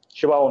ደግሞ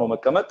ሽባው ነው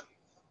መቀመጥ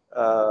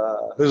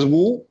ህዝቡ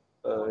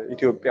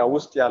ኢትዮጵያ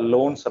ውስጥ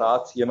ያለውን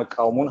ስርዓት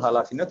የመቃወሙን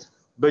ኃላፊነት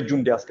በእጁ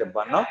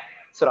እንዲያስገባና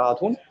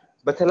ስርዓቱን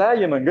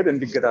በተለያየ መንገድ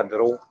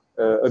እንዲገዳደረው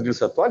እድል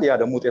ሰጥቷል ያ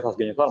ደግሞ ውጤት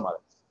አስገኝቷል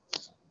ማለት ነው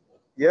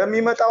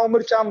የሚመጣው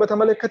ምርጫን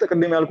በተመለከተ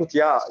ቅድም ያልኩት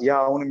ያ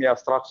አሁንም ያ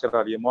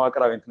ስትራክቸራል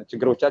የመዋቅራዊ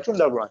ችግሮቻቸው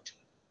እንዳሉ ናቸው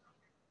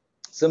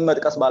ስም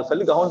መጥቀስ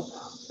ባልፈልግ አሁን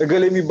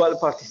እገሌ የሚባል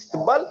ፓርቲ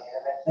ስትባል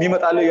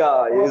የሚመጣው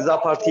የዛ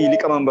ፓርቲ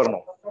ሊቀመንበር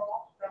ነው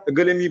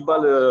እገሌ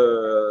የሚባል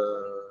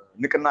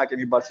ንቅናቄ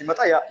የሚባል ሲመጣ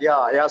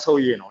ያ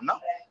ሰውዬ ነውና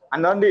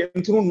አንዳንዴ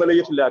እንትኑን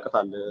መለየቱን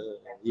ሊያቀታል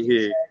ይሄ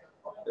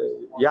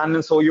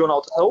ያንን ሰውዬውን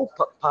አውጥተው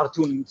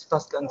ፓርቲውን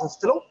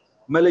ስትለው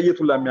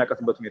መለየቱን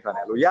ለሚያቀትበት ሁኔታ ነው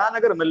ያለው ያ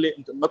ነገር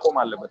መቆም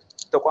አለበት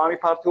ተቋሚ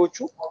ፓርቲዎቹ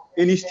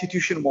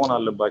ኢንስቲትዩሽን መሆን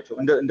አለባቸው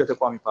እንደ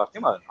ተቋሚ ፓርቲ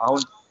ማለት ነው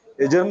አሁን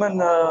የጀርመን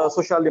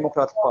ሶሻል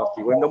ዲሞክራቲክ ፓርቲ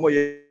ወይም ደግሞ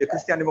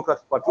የክርስቲያን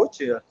ዲሞክራቲክ ፓርቲዎች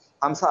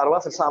 50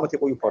 40 60 ዓመት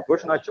የቆዩ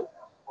ፓርቲዎች ናቸው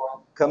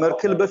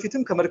ከመርክል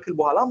በፊትም ከመርክል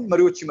በኋላም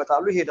መሪዎች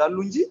ይመጣሉ ይሄዳሉ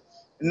እንጂ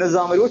እነዛ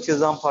መሪዎች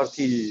የዛን ፓርቲ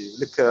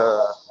ልክ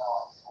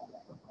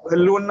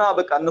ህልውና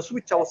በቃ እነሱ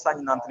ብቻ ወሳኝ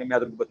እናንተን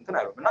የሚያደርጉበት እንትን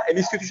አይደለም እና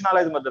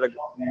ኢንስቲትዩሽናላይዝ መደረግ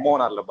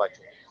መሆን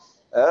አለባቸው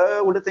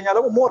ሁለተኛ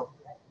ደግሞ ሞር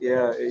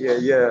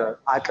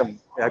የአቅም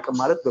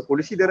ማለት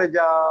በፖሊሲ ደረጃ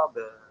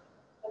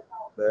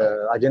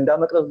በአጀንዳ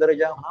መቅረጽ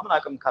ደረጃ ምናምን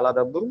አቅም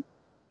ካላዳበሩ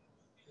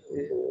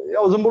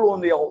ያው ዝም ብሎ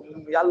ያው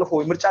ያለፈው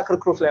ምርጫ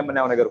ክርክሮች ላይ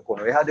የምናየው ነገር እኮ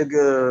ነው ኢህአዴግ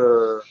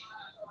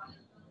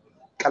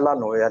ቀላል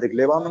ነው ኢህአዴግ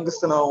ሌባ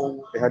መንግስት ነው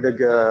ኢህአዴግ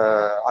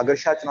አገር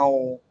ሻጭ ነው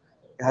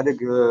ኢህአዴግ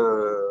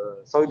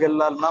ሰው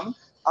ይገላል ምናምን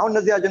አሁን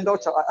እነዚህ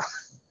አጀንዳዎች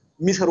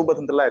የሚሰሩበት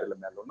እንትን ላይ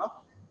አይደለም ያለውና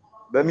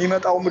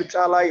በሚመጣው ምርጫ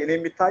ላይ እኔ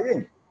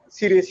የሚታየኝ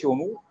ሲሪየስ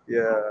የሆኑ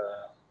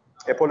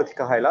የፖለቲካ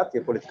ኃይላት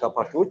የፖለቲካ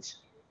ፓርቲዎች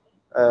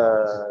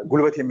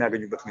ጉልበት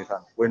የሚያገኙበት ሁኔታ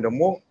ነው ወይም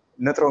ደግሞ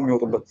ነጥረው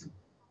የሚወጡበት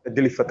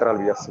እድል ይፈጠራል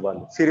ብዬ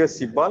አስባለሁ ሲሪየስ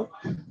ሲባል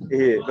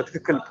ይሄ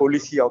በትክክል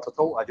ፖሊሲ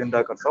ያውጥተው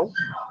አጀንዳ ቀርጸው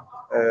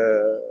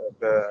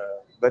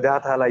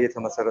በዳታ ላይ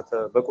የተመሰረተ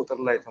በቁጥር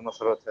ላይ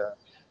የተመሰረተ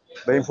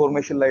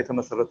በኢንፎርሜሽን ላይ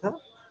የተመሰረተ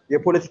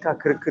የፖለቲካ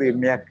ክርክር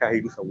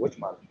የሚያካሂዱ ሰዎች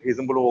ማለት ነው ይሄ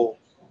ዝም ብሎ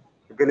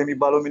ገለ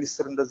የሚባለው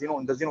ሚኒስትር እንደዚህ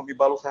ነው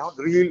የሚባለው ሳይሆን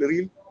ሪል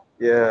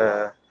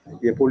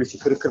የፖሊሲ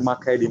ክርክር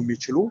ማካሄድ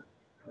የሚችሉ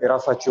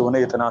የራሳቸው የሆነ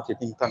የጥናት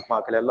የቲንክ ታንክ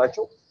ማዕከል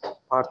ያላቸው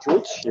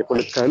ፓርቲዎች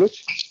የፖለቲካ ኃይሎች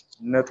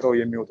ነጥረው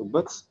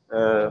የሚወጡበት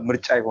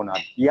ምርጫ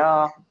ይሆናል ያ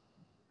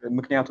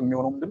ምክንያቱም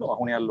የሚሆነው ምንድነው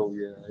አሁን ያለው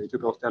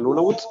የኢትዮጵያ ውስጥ ያለው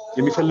ለውጥ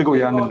የሚፈልገው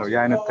ያንን ነው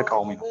የአይነት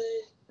ተቃዋሚ ነው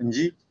እንጂ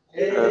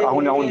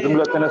አሁን ዝም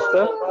ብለ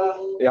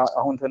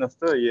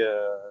ተነስተ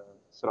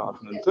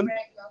የስርዓቱን እንትን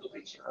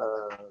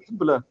ዝም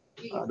ብለ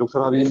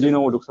ዶክተር አብይ እንዲህ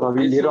ነው ዶክተር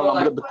አብይ ሄዳው ነው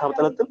ብለ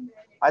ብታብጠለጥል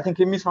I think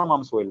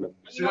የሚሰማም ሰው የለም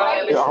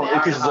አሁን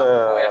it is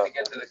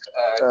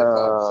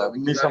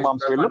የሚሰማም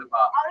ሰው የለም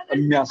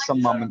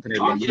የሚያሰማም እንትን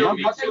የለም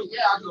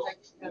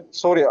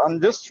sorry I'm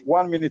just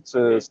 1 minute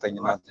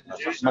ስጠኝና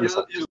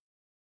መልሰው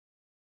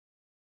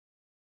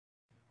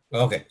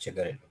ኦኬ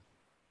ችግር የለም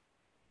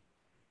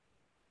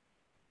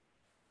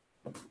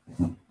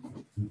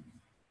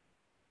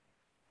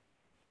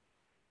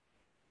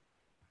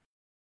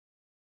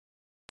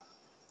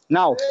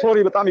now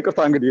sorry በጣም ይቅርታ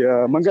እንግዲህ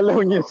መንገድ ላይ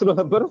ሆኜ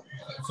ስለነበር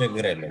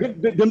ችግር የለም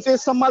ድምጼ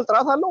ይሰማል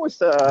ጥራት አለው ወይስ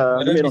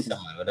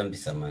በደንብ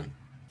ይሰማል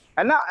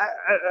እና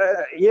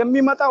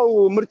የሚመጣው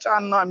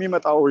ምርጫና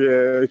የሚመጣው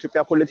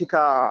የኢትዮጵያ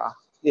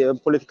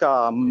ፖለቲካ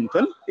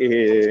እንትን ይሄ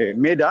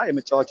ሜዳ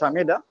የመጫወቻ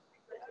ሜዳ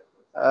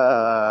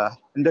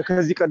እንደ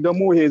ከዚህ ቀደሙ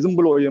ይሄ ዝም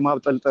ብሎ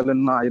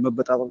የማብጠልጠልና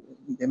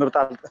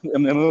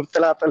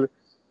የመብጠላጠል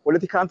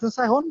ፖለቲካ እንትን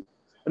ሳይሆን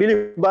ሪሊ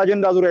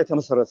በአጀንዳ ዙሪያ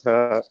የተመሰረተ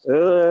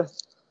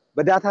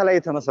በዳታ ላይ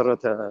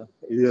የተመሰረተ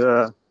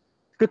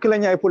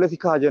ትክክለኛ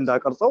የፖለቲካ አጀንዳ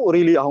ቀርጸው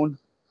ሪሊ አሁን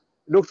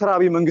ዶክተር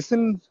አብይ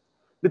መንግስትን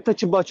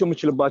ልተችባቸው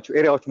የምችልባቸው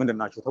ኤሪያዎች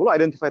ምንድናቸው ተብሎ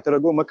አይደንቲፋይ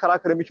ተደርገው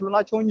መከራከር የሚችሉ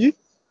ናቸው እንጂ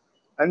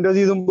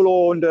እንደዚህ ዝም ብሎ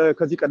እንደ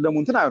ከዚህ ቀደሙ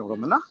እንትን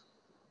አይኖርምና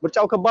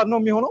ምርጫው ከባድ ነው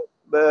የሚሆነው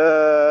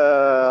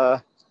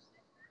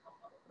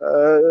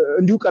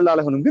እንዲሁ ቀላል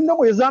አይሆንም ግን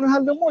ደግሞ የዛን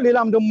ያህል ደግሞ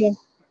ሌላም ደግሞ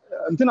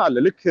እንትን አለ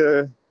ልክ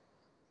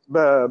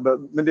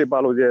በምንድነው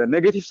ባለው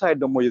ኔጌቲቭ ሳይድ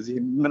ደግሞ የዚህ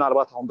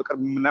ምናልባት አሁን በቅርብ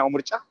የምናየው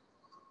ምርጫ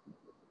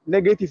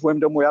ኔጌቲቭ ወይም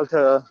ደግሞ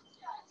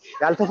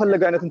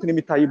ያልተፈለገ አይነት እንትን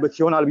የሚታይበት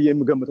ይሆናል ብዬ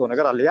የምገምተው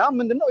ነገር አለ ያ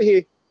ምንድነው ይሄ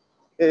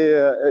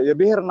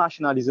የብሔር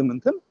ናሽናሊዝም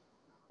እንትን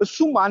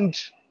እሱም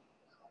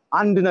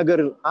አንድ ነገር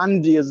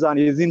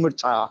የዚህን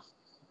ምርጫ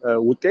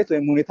ውጤት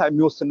ወይም ሁኔታ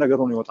የሚወስን ነገር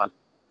ሆኖ ይወጣል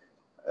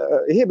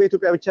ይሄ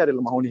በኢትዮጵያ ብቻ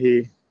አይደለም አሁን ይሄ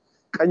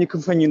ቀኝ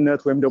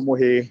ክንፈኝነት ወይም ደግሞ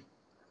ይሄ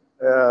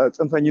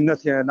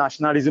ጽንፈኝነት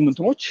የናሽናሊዝም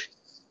እንትኖች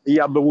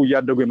እያደጉ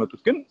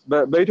የመጡት ግን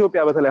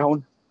በኢትዮጵያ በተለይ አሁን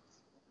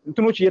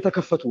እንትኖች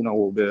እየተከፈቱ ነው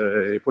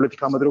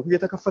በፖለቲካ መድረኩ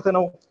እየተከፈተ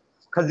ነው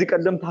ከዚህ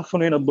ቀደም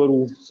ታፈኑ የነበሩ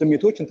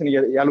ስሜቶች እንትን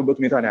ያሉበት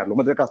ሁኔታ ነው ያለው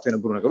መድረካቸው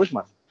የነበሩ ነገሮች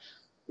ማለት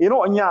ነው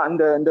እኛ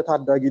እንደ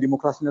ታዳጊ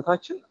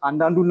ዲሞክራሲነታችን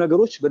አንዳንዱን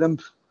ነገሮች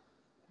በደንብ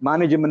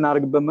ማኔጅ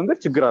የምናደርግበት መንገድ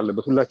ችግር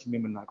አለበት ሁላችንም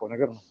የምናውቀው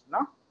ነገር ነውና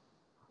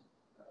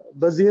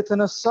በዚህ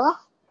የተነሳ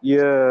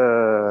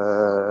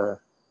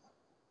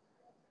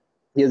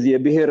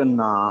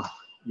የብሔርና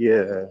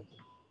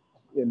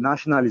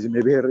የናሽናሊዝም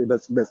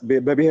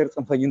በብሔር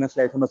ጽንፈኝነት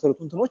ላይ የተመሰረቱ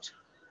እንትኖች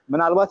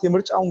ምናልባት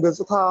የምርጫውን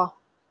ገጽታ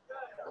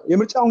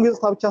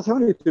ብቻ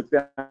ሳይሆን የኢትዮጵያ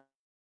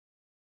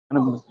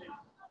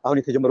አሁን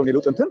የተጀመረው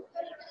የለውጥ እንትን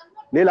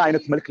ሌላ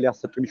አይነት መልክ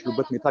ሊያሰጡ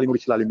የሚችሉበት ሁኔታ ሊኖር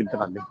ይችላል የሚል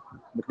እንትን አለ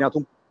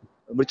ምክንያቱም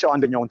ምርጫው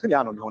አንደኛው እንትን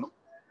ያ ነው የሚሆነው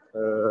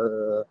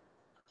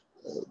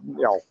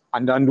ያው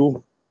አንዳንዱ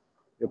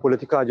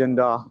የፖለቲካ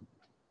አጀንዳ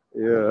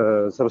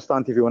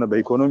የሰብስታንቲቭ የሆነ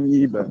በኢኮኖሚ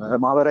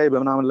በማህበራዊ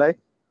በመናምን ላይ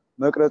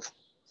መቅረጽ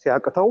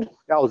ሲያቅተው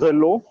ያው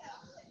ዘሎ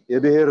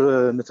የብሔር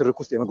ንትርክ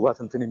ውስጥ የመግባት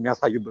እንትን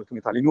የሚያሳይበት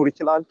ሁኔታ ሊኖር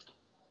ይችላል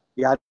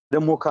ያ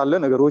ደግሞ ካለ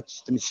ነገሮች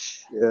ትንሽ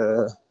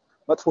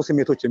መጥፎ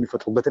ስሜቶች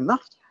የሚፈጥሩበትና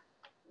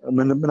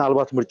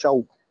ምናልባት ምርጫው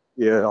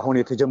አሁን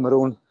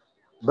የተጀመረውን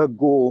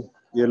በጎ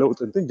የለውጥ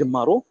እንትን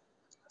ጅማሮ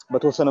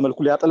በተወሰነ መልኩ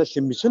ሊያጠለሽ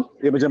የሚችል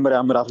የመጀመሪያ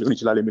ምዕራፍ ሊሆን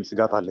ይችላል የሚል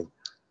ስጋት አለኝ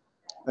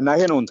እና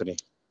ይሄ ነው እንትኔ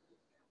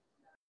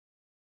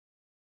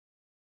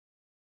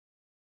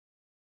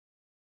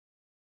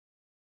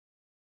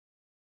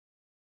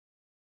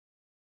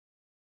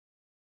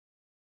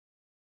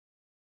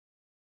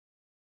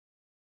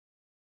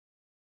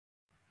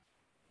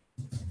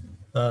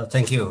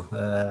Thank you,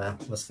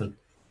 Wasfin.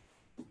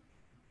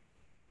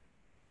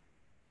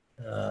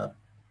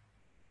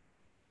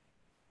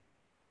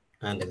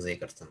 አንድ ጊዜ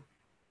ይቅርታ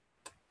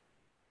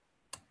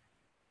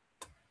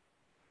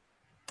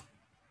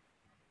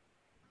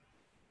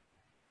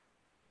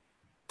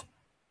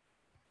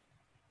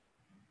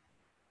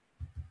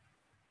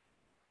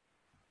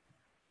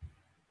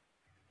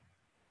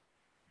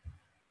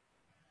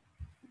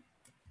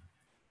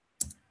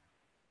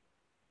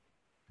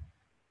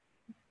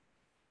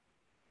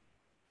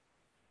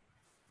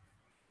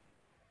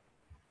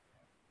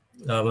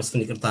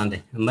መስፍን ይቅርታ አንዴ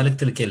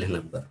መልእክት ልኬልህ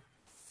ነበር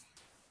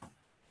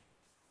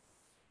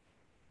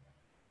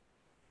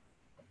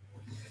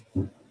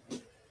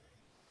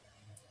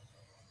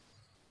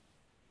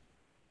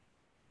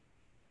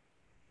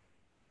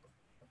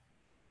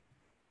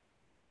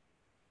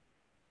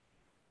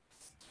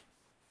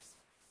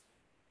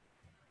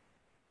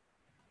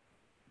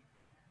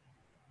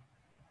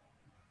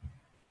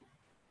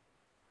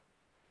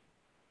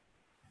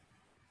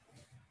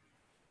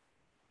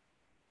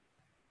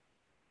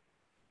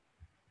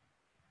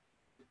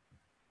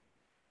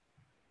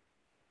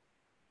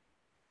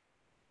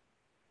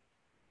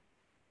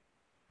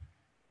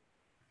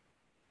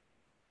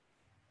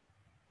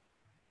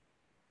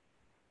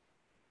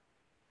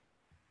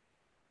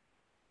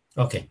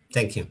Okay,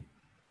 thank you.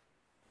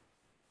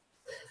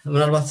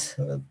 ምናልባት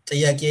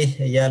ጥያቄ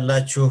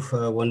ያላችሁ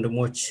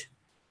ወንድሞች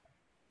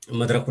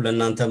መድረኩ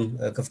ለእናንተም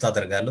ክፍት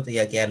አደርጋለሁ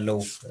ጥያቄ ያለው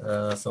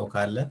ሰው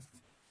ካለ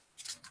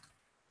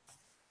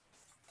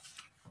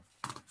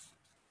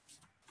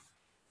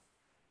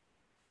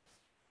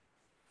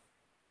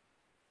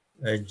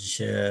እጅ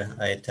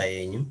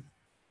አይታየኝም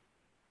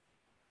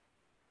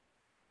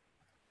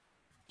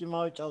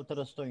ጅማውጫው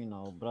ተረስቶኝ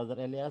ነው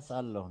ብራዘር ኤልያስ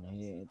አለው ነው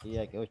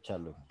ጥያቄዎች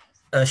አሉ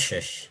እሺ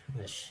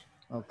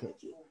ኦኬ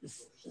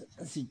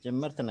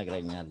ሲጀመር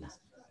ተነግረኛለህ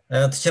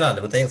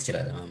ትችላለህ መጠየቅ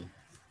ትችላለህ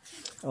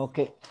ኦኬ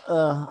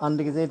አንድ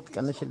ጊዜ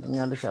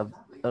ትቀንሽልኛለሽ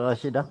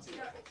ራሺዳ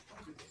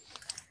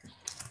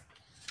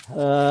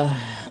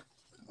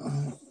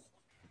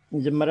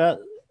ጅመራ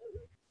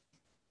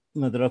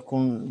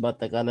መድረኩን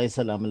በአጠቃላይ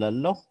ሰላም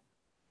ላለው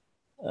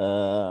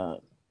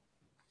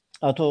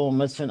አቶ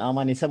መስፍን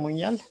አማን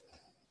ይሰሙኛል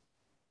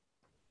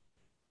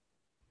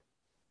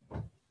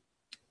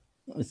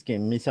እስኪ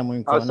የሚሰሙኝ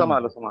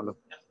ከሆነ ሰማለሁ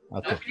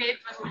ኦኬ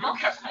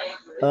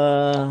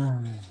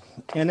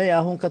እኔ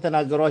አሁን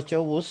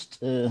ከተናገሯቸው ውስጥ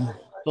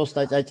ሶስት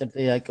አጫጭር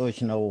ጥያቄዎች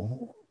ነው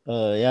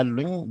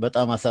ያሉኝ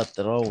በጣም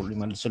አሳጥረው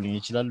ሊመልሱልኝ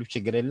ይችላሉ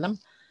ችግር የለም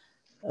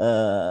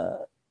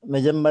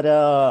መጀመሪያ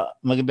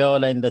መግቢያው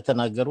ላይ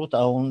እንደተናገሩት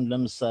አሁን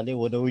ለምሳሌ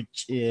ወደ ውጭ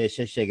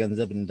የሸሸ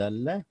ገንዘብ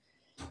እንዳለ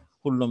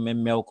ሁሉም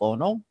የሚያውቀው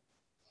ነው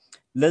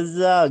ለዛ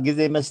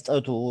ጊዜ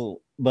መስጠቱ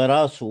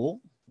በራሱ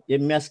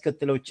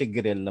የሚያስከትለው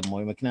ችግር የለም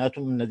ወይ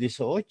ምክንያቱም እነዚህ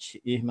ሰዎች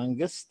ይህ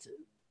መንግስት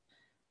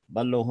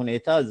ባለው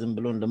ሁኔታ ዝም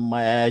ብሎ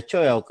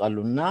እንደማያያቸው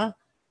ያውቃሉና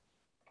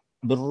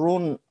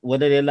ብሩን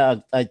ወደ ሌላ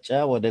አቅጣጫ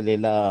ወደ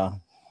ሌላ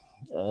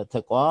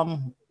ተቋም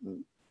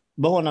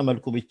በሆነ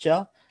መልኩ ብቻ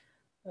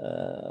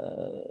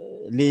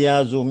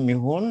ሊያዙም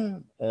ይሁን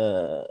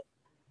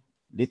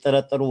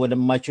ሊጠረጠሩ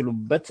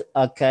ወደማይችሉበት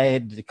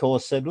አካሄድ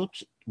ከወሰዱት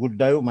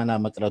ጉዳዩ መና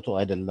መቅረቱ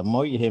አይደለም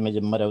ወይ ይሄ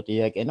መጀመሪያው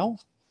ጥያቄ ነው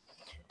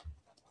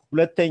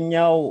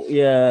ሁለተኛው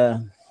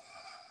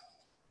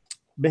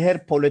የብሔር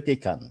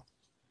ፖለቲካ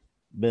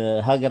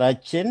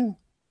በሀገራችን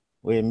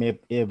ወይም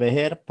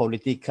የብሔር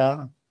ፖለቲካ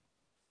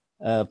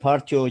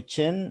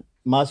ፓርቲዎችን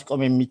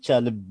ማስቆም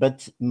የሚቻልበት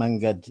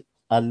መንገድ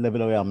አለ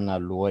ብለው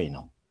ያምናሉ ወይ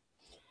ነው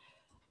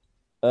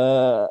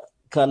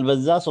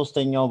ካልበዛ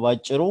ሶስተኛው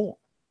ባጭሩ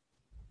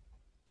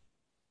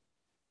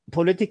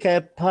ፖለቲካ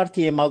ፓርቲ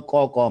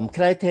የማቋቋም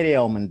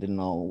ክራይቴሪያው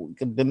ምንድነው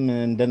ቅድም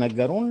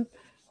እንደነገሩን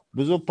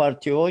ብዙ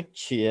ፓርቲዎች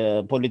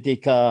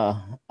የፖለቲካ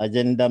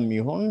አጀንዳም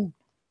ይሁን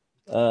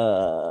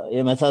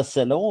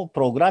የመሳሰለው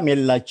ፕሮግራም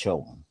የላቸው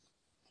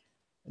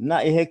እና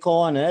ይሄ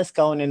ከሆነ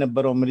እስካሁን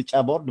የነበረው ምርጫ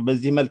ቦርድ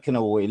በዚህ መልክ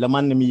ነው ወይ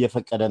ለማንም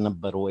እየፈቀደ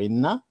ነበር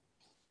ወይና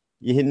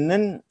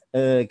ይህንን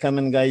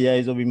ከምን ጋር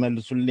ያይዘው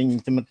ቢመልሱልኝ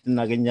ትምርት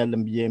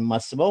እናገኛለን ብዬ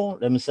የማስበው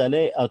ለምሳሌ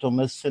አቶ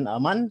መስፍን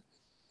አማን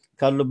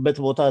ካሉበት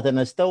ቦታ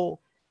ተነስተው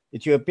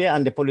ኢትዮጵያ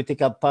አንድ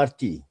ፖለቲካ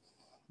ፓርቲ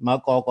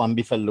ማቋቋም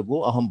ቢፈልጉ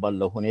አሁን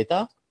ባለው ሁኔታ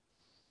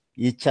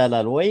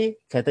ይቻላል ወይ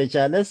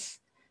ከተቻለስ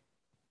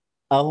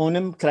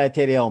አሁንም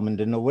ክራይቴሪያው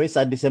ምንድነው ወይስ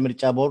አዲስ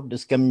ምርጫ ቦርድ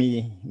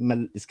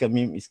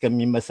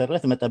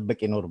እስከሚመሰረት መጠበቅ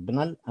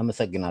ይኖርብናል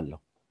አመሰግናለሁ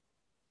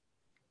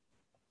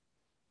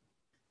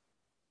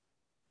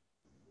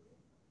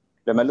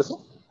ለመልሱ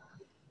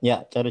ያ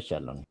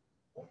ጨርሻለሁ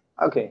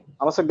ኦኬ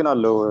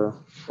አመሰግናለሁ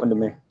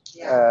ወንድሜ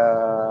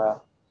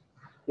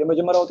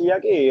የመጀመሪያው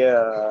ጥያቄ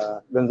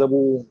ገንዘቡ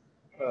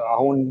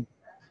አሁን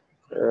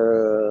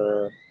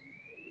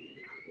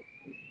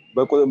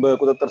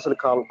በቁጥጥር ስር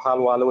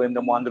ካልዋለ ወይም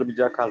ደግሞ አንድ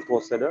እርምጃ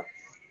ካልተወሰደ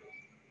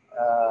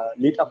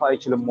ሊጠፋ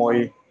አይችልም ወይ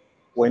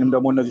ወይንም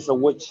ደግሞ እነዚህ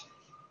ሰዎች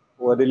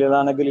ወደ ሌላ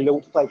ነገር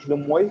ሊለውጡት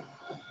አይችልም ወይ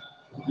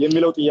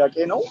የሚለው ጥያቄ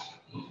ነው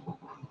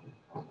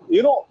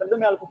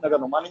ቅድም ያልኩት ነገር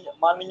ነው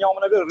ማንኛውም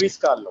ነገር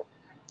ሪስክ አለው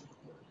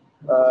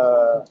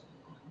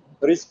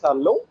ሪስክ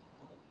አለው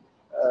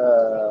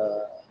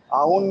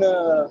አሁን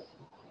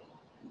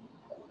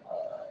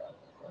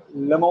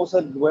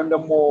ለመውሰድ ወይም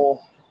ደግሞ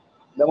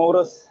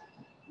ለመውረስ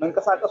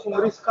መንቀሳቀሱም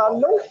ሪስክ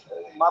አለው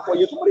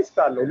ማቆየቱም ሪስክ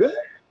አለው ግን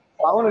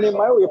አሁን እኔ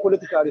ማየው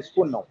የፖለቲካ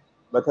ሪስኩን ነው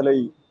በተለይ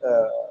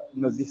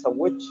እነዚህ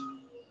ሰዎች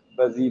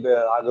በዚህ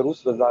በአገር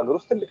ውስጥ በዛ ሀገር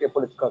ውስጥ ትልቅ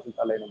የፖለቲካ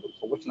ስልጣን ላይ የነበሩ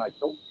ሰዎች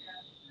ናቸው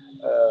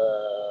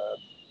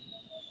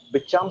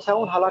ብቻም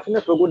ሳይሆን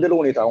ኃላፊነት በጎደለው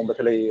ሁኔታ አሁን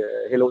በተለይ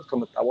ሄለውት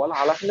ከመጣ በኋላ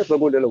ኃላፊነት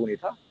በጎደለው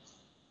ሁኔታ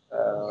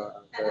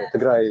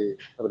ትግራይ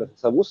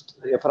ህብረተሰብ ውስጥ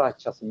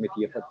የፍራቻ ስሜት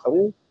እየፈጠሩ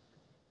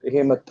ይሄ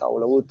መጣው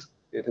ለውጥ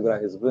የትግራይ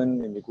ህዝብን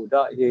የሚጎዳ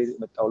ይሄ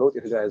መጣው ለውጥ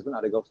የትግራይ ህዝብን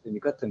አደጋ ውስጥ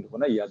የሚከት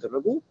እንደሆነ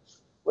ያያደረጉ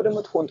ወደ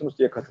መጥፎ እንትን ውስጥ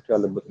የከተቱ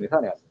ያለበት ሁኔታ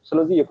ነው ያለው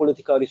ስለዚህ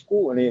የፖለቲካ ሪስኩ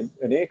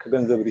እኔ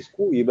ከገንዘብ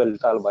ሪስኩ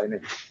ይበልጣል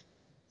ባይነኝ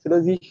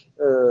ስለዚህ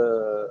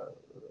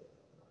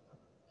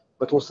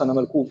በተወሰነ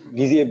መልኩ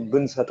ጊዜ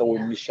ብንሰጠው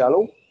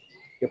የሚሻለው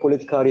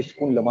የፖለቲካ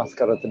ሪስኩን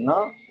ለማስቀረትና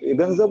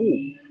የገንዘቡ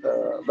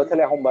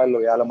በተለይ አሁን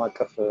ባለው የዓለም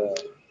አቀፍ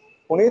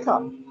ሁኔታ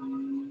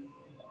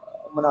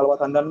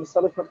ምናልባት አንዳንድ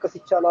ምሳሌዎች መጥቀስ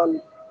ይቻላል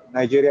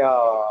ናይጄሪያ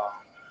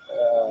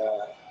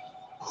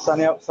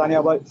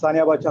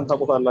ሳኒያ ባቻን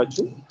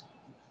ታውቁታላችሁ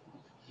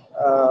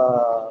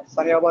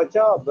ሳኒያ ባቻ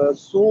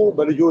በሱ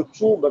በልጆቹ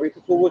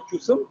በቤተሰቦቹ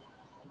ስም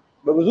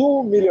በብዙ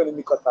ሚሊዮን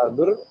የሚቆጠር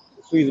ብር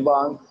ስዊዝ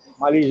ባንክ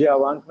ማሌዥያ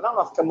ባንክ ምናምን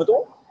አስቀምጦ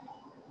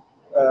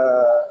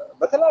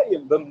በተለያየ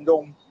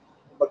እንደውም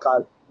በቃ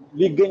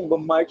ሊገኝ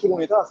በማይችል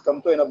ሁኔታ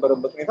አስቀምጦ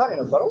የነበረበት ሁኔታ ነው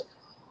የነበረው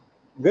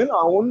ግን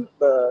አሁን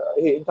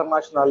ይሄ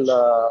ኢንተርናሽናል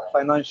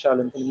ፋይናንሻል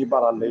እንትን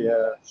ይባላል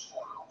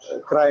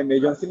የክራይም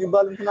ኤጀንሲ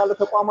የሚባል እንትን አለ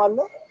ተቋም አለ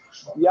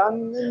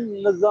ያንን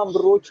እነዛን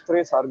ብሮች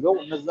ትሬስ አድርገው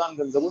እነዛን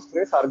ገንዘቦች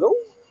ትሬስ አድርገው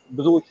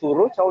ብዙዎቹ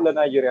ብሮች አሁን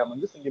ለናይጄሪያ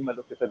መንግስት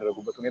እንዲመለሱ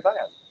የተደረጉበት ሁኔታ ነው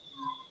ያለው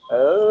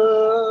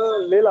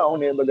ሌላ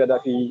አሁን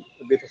በጋዳፊ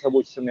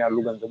ቤተሰቦች ስም ያሉ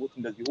ገንዘቦች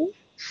እንደዚሁ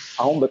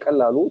አሁን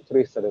በቀላሉ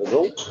ትሬስ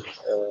ተደርገው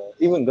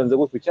ኢቭን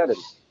ገንዘቦች ብቻ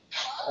አይደለም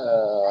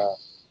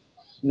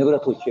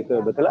ንብረቶች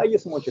በተለያየ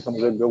ስሞች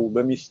የተመዘገቡ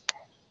በሚስት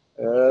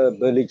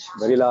በልጅ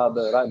በሌላ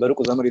በርቁ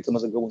ዘመድ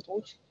የተመዘገቡ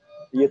ሰዎች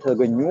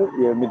እየተገኙ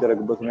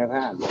የሚደረግበት ሁኔታ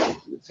ያለው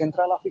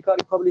ሴንትራል አፍሪካ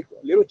ሪፐብሊክ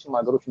ሌሎችም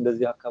ሀገሮች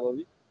እንደዚህ አካባቢ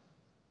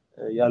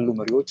ያሉ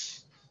መሪዎች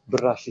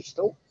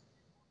ብራሽሽተው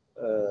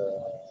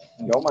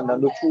እንደውም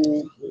አንዳንዶቹ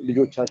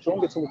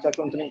ልጆቻቸውን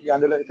ቤተሰቦቻቸውን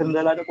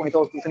ተንደላደቁ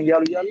ሁኔታዎች እንትን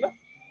እያሉ ያለ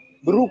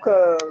ብሩ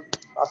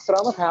ከ10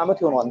 አመት 20 አመት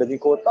ይሆናል እንደዚህ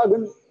ከወጣ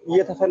ግን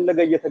እየተፈለገ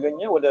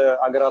እየተገኘ ወደ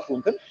አገራቱ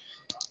እንትን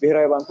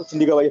ብሔራዊ ባንኮች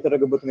እንዲገባ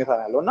እየተደረገበት ሁኔታ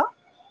ያለውና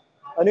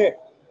እኔ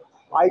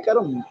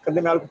አይቀርም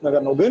ቅድም ያልኩት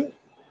ነገር ነው ግን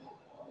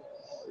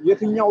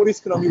የትኛው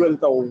ሪስክ ነው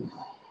የሚበልጠው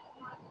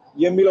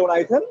የሚለውን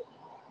አይተን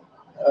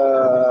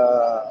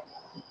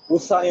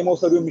ውሳኔ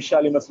መውሰዱ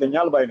የሚሻል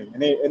ይመስለኛል ባይነኝ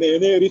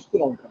እኔ ሪስኩ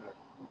ነው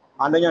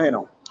አንደኛ ይሄ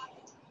ነው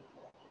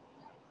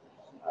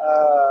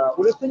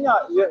ሁለተኛ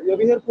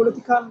የብሔር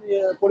ፖለቲካን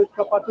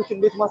የፖለቲካ ፓርቲዎች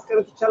እንዴት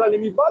ማስቀረት ይቻላል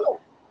የሚባለው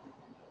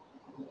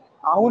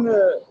አሁን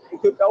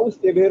ኢትዮጵያ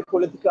ውስጥ የብሔር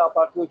ፖለቲካ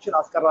ፓርቲዎችን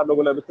አስቀራለሁ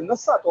ብለ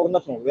ብትነሳ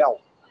ጦርነት ነው ያው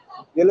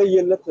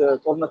የለየለት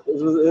ጦርነት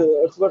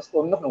እርስ በርስ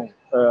ጦርነት ነው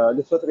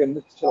ልትፈጥር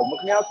የምትችለው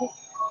ምክንያቱም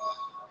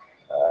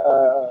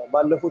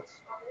ባለፉት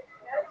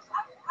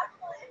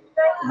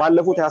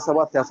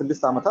 27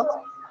 26 አመታት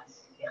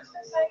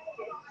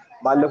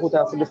ባለፉት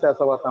 26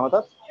 27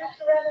 አመታት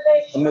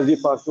እነዚህ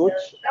ፓርቲዎች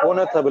ሆነ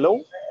ተብለው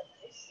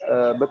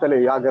በተለይ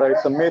የሀገራዊ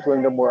ስሜት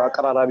ወይም ደግሞ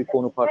አቀራራቢ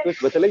ከሆኑ ፓርቲዎች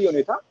በተለየ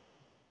ሁኔታ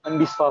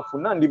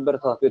እንዲስፋፉና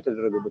እንዲበረታቱ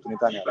የተደረገበት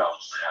ሁኔታ ነው ያለው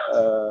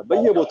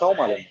በየቦታው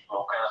ማለት ነው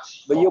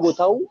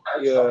በየቦታው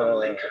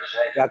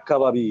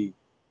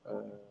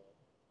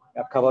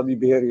የአካባቢ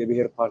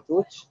የብሔር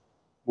ፓርቲዎች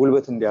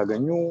ጉልበት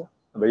እንዲያገኙ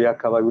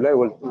በየአካባቢው ላይ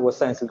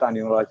ወሳኝ ስልጣን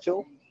ይኖራቸው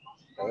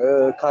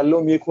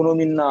ካለውም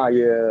የኢኮኖሚና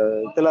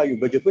የተለያዩ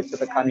በጀቶች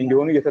ተጠቃሚ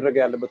እንዲሆኑ እየተደረገ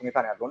ያለበት ሁኔታ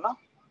ነው ያለውና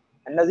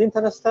እነዚህን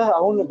ተነስተህ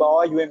አሁን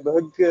በአዋጅ ወይም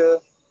በህግ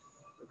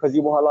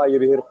ከዚህ በኋላ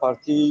የብሔር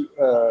ፓርቲ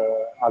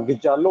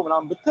አግጃለሁ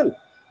ምናምን ብትል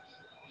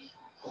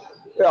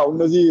ያው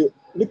እነዚህ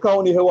ልክ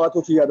አሁን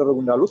የህዋቶች እያደረጉ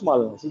እንዳሉት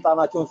ማለት ነው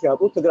ስልጣናቸውን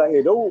ሲያጡ ትግራይ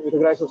ሄደው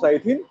የትግራይ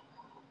ሶሳይቲን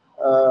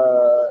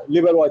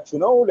ሊበሏችሁ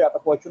ነው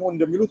ሊያጠፏችሁ ነው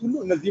እንደሚሉት ሁሉ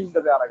እነዚህም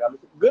እንደዛ ያደርጋሉ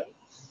ግን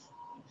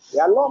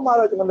ያለው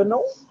አማራጭ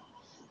ምንድነው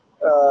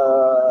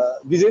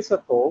ጊዜ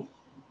ሰጥቶ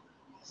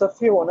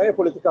ሰፊ ሆነ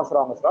የፖለቲካ ስራ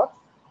መስራት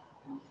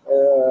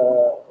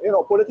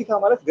ፖለቲካ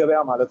ማለት ገበያ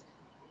ማለት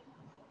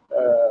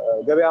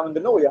ገበያ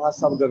ምንድነው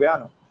የሐሳብ ገበያ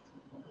ነው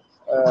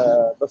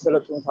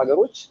በሰለጠኑት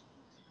ሀገሮች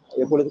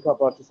የፖለቲካ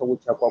ፓርቲ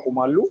ሰዎች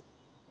ያቋቁማሉ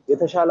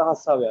የተሻለ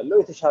ሐሳብ ያለው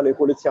የተሻለ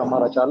የፖለቲካ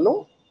አማራጭ አለው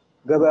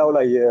ገበያው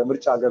ላይ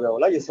የምርጫ ገበያው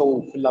ላይ የሰው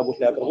ፍላጎት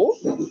ላይ አቅርቦ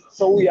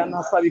ሰው ያን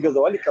ሐሳብ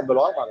ይገዛዋል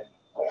ይቀበለዋል ማለት ነው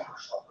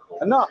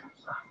እና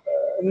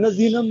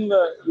እነዚህንም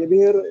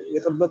የብሔር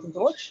የጥበት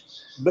እንትኖች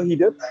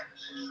በሂደት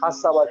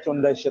ሐሳባቸው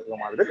እንዳይሸጥ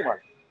በማድረግ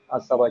ማለት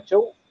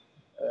ሐሳባቸው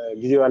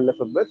ጊዜው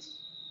ያለፈበት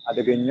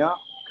አደገኛ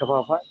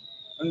ከፋፋይ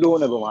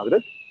እንደሆነ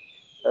በማድረግ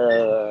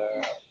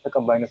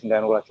ተቀባይነት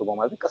እንዳይኖራቸው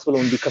በማድረግ ቀስ ብለው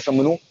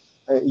እንዲከሰምኑ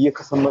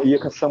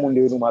እየከሰሙ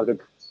እንዲሄዱ ማድረግ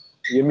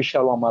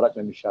የሚሻለው አማራጭ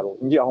ነው የሚሻለው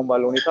እንጂ አሁን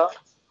ባለው ሁኔታ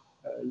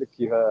ልክ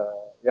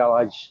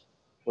ያዋጅ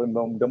ወይም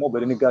ደግሞ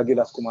በድንጋጌ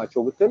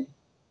ላስቆማቸው ብትል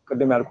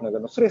ቅድም ያልኩ ነገር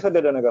ነው ስር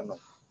የሰደደ ነገር ነው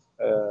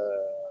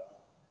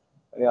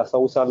እኔ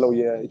አሳውሳለሁ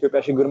የኢትዮጵያ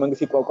ሽግግር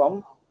መንግስት ይቋቋም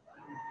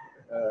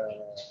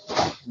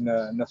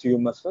ነስዩ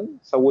መስፍን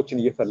ሰዎችን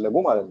እየፈለጉ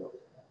ማለት ነው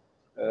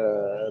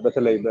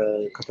በተለይ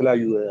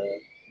ከተለያዩ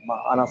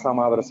አናሳ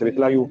ማህበረሰብ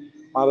የተለያዩ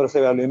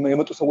ማህበረሰብ ያለው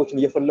የመጡ ሰዎችን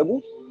እየፈለጉ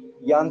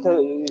ያንተ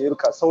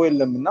በቃ ሰው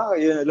የለምና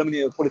ለምን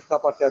የፖለቲካ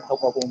ፓርቲ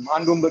አታቋቁም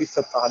አንድ ወንበር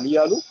ይሰጣል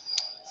ይያሉ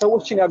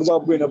ሰዎችን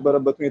ያግባቡ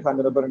የነበረበት ሁኔታ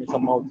እንደነበር ነው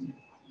የሰማሁት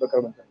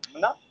በቅርብ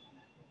እና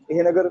ይሄ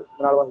ነገር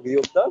ምናልባት ጊዜ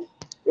ወስዳል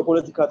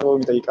የፖለቲካ ጥበብ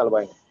ይጠይቃል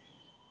ባይ ነው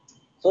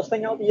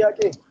ሶስተኛው ጥያቄ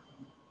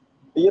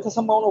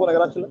እየተሰማው ነው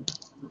በነገራችን ላይ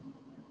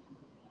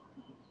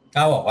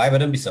አዎ አይ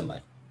በደንብ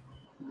ይሰማል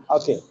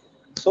ኦኬ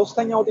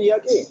ሶስተኛው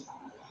ጥያቄ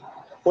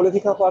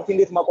ፖለቲካ ፓርቲ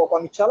እንዴት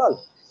ማቋቋም ይቻላል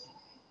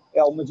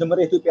ያው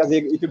መጀመሪያ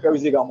ኢትዮጵያዊ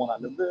ዜጋ መሆን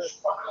አለበት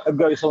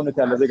ህጋዊ ሰውነት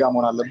ያለ ዜጋ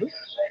መሆን አለበት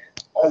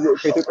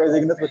ከኢትዮጵያዊ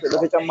ዜግነት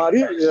በተጨማሪ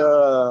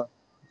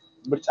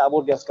ምርጫ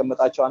ቦርድ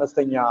ያስቀመጣቸው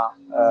አነስተኛ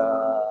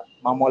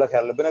ማሟላት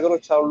ያለበት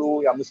ነገሮች አሉ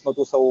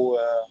የ500 ሰው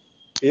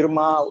ፊርማ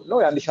ነው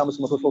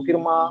የ1500 ሰው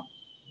ፊርማ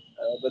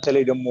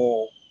በተለይ ደግሞ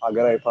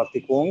ሀገራዊ ፓርቲ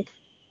ኮንክ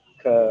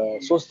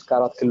ከ3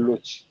 ከ4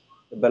 ክልሎች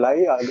በላይ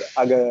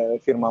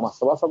ፊርማ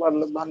ማሰባሰብ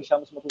አለበት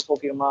 1500 ሰው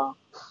ፊርማ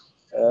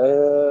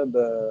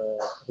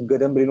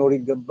በገደም ሊኖር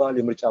ይገባል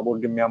የምርጫ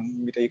ቦርድ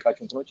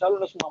የሚጠይቃቸው እንትኖች አሉ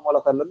እነሱ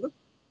ማሟላት አለበት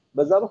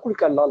በዛ በኩል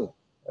ቀላል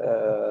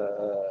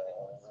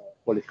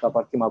ፖለቲካ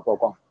ፓርቲ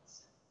ማቋቋም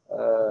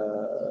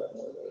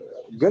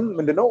ግን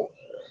ምንድነው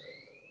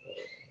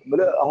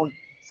አሁን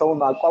ሰው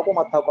ማቋቋም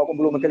አታቋቋም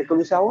ብሎ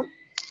መከለከሉ ሳይሆን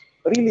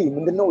ሪሊ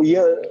ምንድነው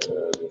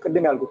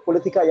የቅድም ያልኩት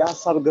ፖለቲካ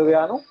የሐሳብ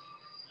ገበያ ነው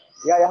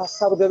ያ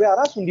የሐሳብ ገበያ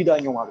ራሱ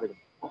እንዲዳኘው ማድረግ ነው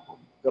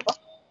ገባ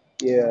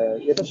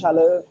የተሻለ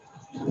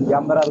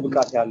ያመራር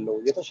ብቃት ያለው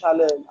የተሻለ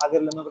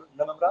አገር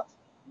ለመምራት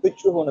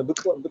ብቻ ሆነ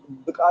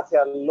ብቃት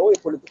ያለው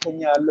የፖለቲከኛ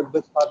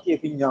ያለበት ፓርቲ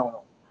የትኛው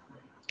ነው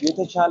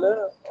የተሻለ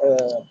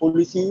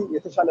ፖሊሲ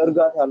የተሻለ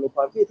እርጋታ ያለው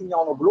ፓርቲ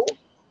የትኛው ነው ብሎ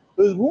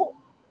ህዝቡ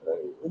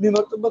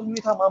የሚመርጥበት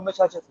ሁኔታ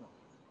ማመቻቸት ነው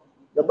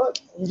ገባ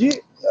እንጂ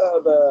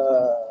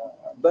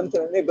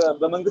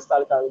በመንግስት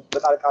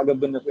ጣልቃ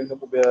ገብነት ወይም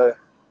ደግሞ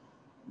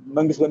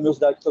በመንግስት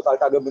በሚወስዳቸው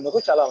ጣልቃ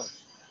ገብነቶች አላም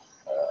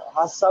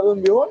ሐሳብም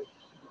ቢሆን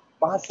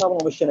በሐሳብ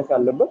ነው መሸነፍ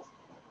ያለበት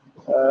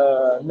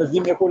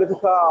እነዚህም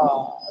የፖለቲካ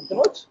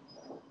እንትኖች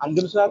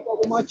አንድም ሰው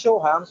ያቋቁማቸው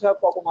 20 ሰው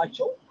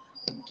ያቋቁማቸው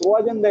ጥሩ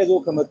አጀንዳ ይዘው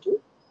ከመጡ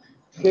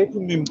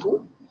ከየትም ይምጡ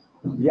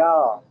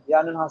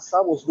ያንን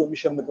ሐሳብ ወስዶ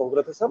የሚሸምተው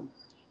ህብረተሰብ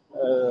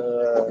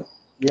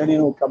የኔ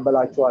ነው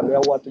ቀበላቸዋለሁ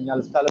ያዋጡኛል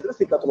እስካለ ድረስ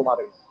ይቀጥሉ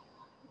ማለት ነው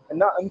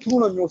እና እንትኑ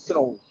ነው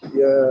የሚወስነው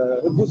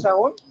የህጉ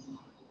ሳይሆን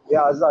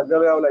ያዛ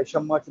ገበያው ላይ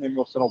ሸማቹ ነው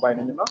የሚወስነው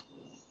ባይነኝና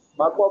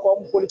ማቋቋሙ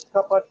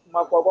ፖለቲካ ፓርቲ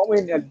ማቋቋሙ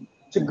ይሄን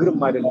ችግርም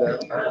አይደለም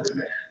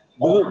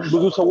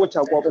ብዙ ሰዎች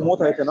አቋቁመው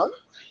ታይተናል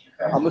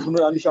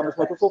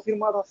 1500 ሰው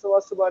ፊርማ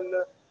ታሰባስባለ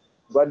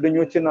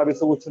ጓደኞችና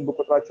ቤተሰቦችን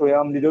በቁጥራቸው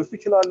ያም ሊደርሱ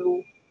ይችላሉ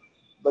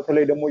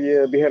በተለይ ደግሞ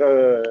የብሔር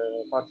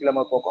ፓርቲ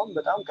ለማቋቋም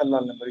በጣም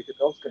ቀላል ነበር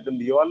ኢትዮጵያ ውስጥ ቀደም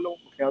ብየዋለሁ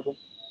ምክንያቱም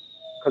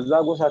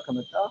ከዛ ጎሳ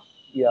ከመጣ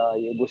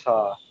የጎሳ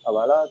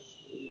አባላት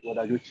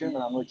ወዳጆችን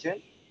ምናምኖችን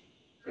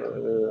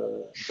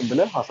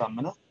ብለህ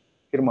አሳምነ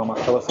ፊርማ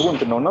ማሰባሰቡ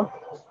እንትነውና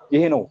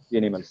ይሄ ነው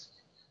የኔ መልስ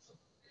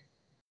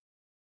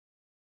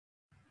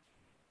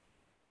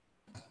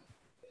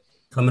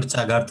ከምርጫ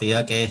ጋር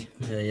ጥያቄ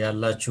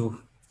ያላችሁ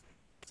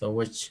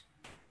ሰዎች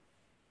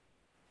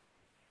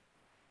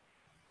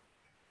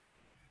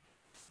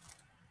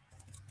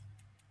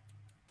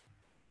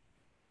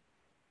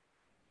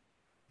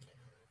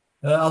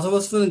አቶ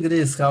መስፍን እንግዲህ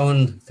እስካሁን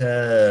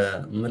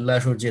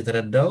ከምላሾች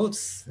የተረዳሁት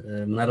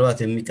ምናልባት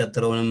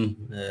የሚቀጥለውንም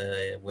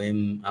ወይም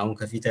አሁን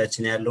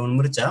ከፊታችን ያለውን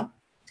ምርጫ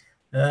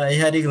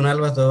ኢህአዴግ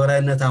ምናልባት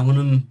በበላይነት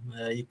አሁንም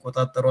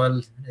ይቆጣጠራል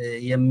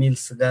የሚል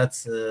ስጋት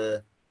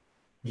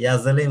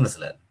ያዘለ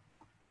ይመስላል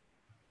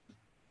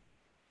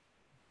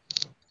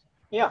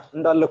ያ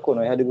እንዳለኮ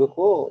ነው ኢህአዴግ እኮ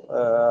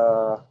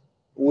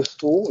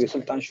ውስጡ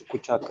የስልጣን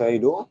ሽኩቻ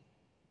አካሂዶ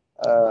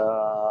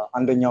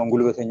አንደኛውን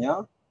ጉልበተኛ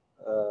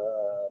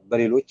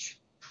በሌሎች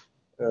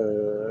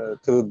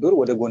ትብብር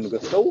ወደ ጎን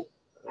ገፍተው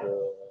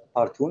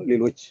ፓርቲውን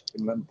ሌሎች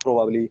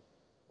ፕሮባብሊ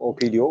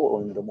ኦፒዲዮ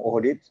ወይም ደግሞ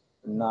ኦህዴድ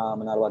እና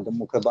ምናልባት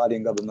ደግሞ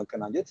ከባዴን ጋር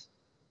በመቀናጀት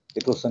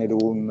የተወሰነ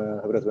ደቡብ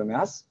ህብረት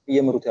በመያዝ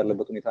እየመሩት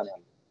ያለበት ሁኔታ ነው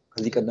ያለው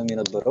ከዚህ ቀደም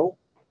የነበረው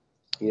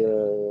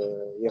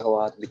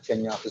የህወሓት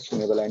ብቸኛ ፍጹም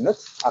የበላይነት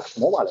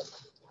አክስሞ ማለት ነው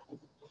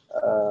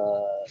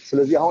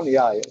ስለዚህ አሁን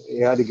ያ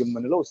ኢህአዴግ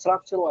የምንለው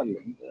ስትራክቸሩ አለ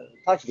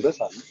ታች ድረስ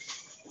አለ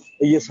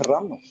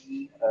እየሰራም ነው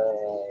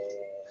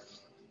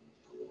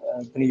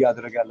እንትን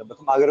ያደረገ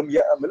ያለበትም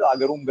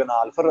አገሩም ገና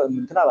አልፈረም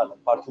እንትን አላለም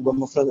ፓርቲው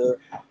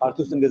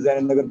ውስጥ እንደዚህ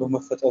አይነት ነገር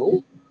በመፈጠሩ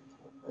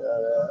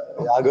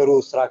የአገሩ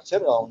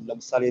ስትራክቸር አሁን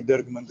ለምሳሌ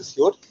ደርግ መንግስት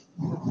ሲወድቅ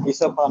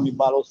ኢሰፓ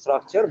የሚባለው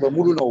ስትራክቸር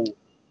በሙሉ ነው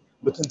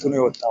በትንትኑ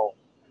የወጣው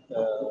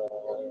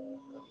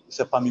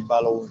ኢሰፓ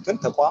የሚባለው እንትን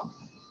ተቋም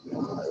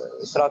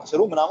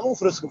ስትራክቸሩ ምናምኑ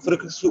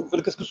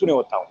ፍርክስክሱ ነው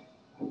የወጣው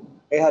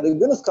ኢህአዴግ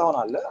ግን እስካሁን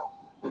አለ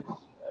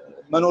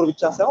መኖር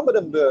ብቻ ሳይሆን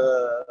በደንብ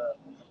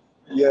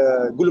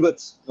የጉልበት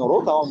ኖሮ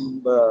ታውን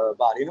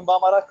በባህሪንም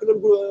በአማራ ክልል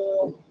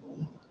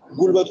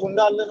ጉልበቱ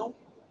እንዳለ ነው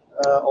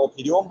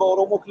ኦፒዲዮም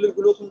በኦሮሞ ክልል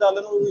ጉሎቱ እንዳለ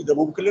ነው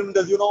ደቡብ ክልል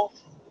እንደዚሁ ነው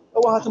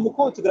ህወሓትም እኮ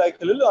ትግራይ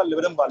ክልል አለ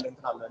በደንብ አለ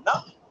እንትን አለና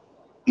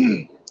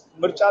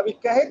ምርጫ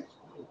ቢካሄድ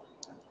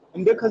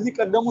እንደ ከዚህ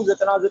ቀደሙ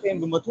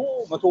 99%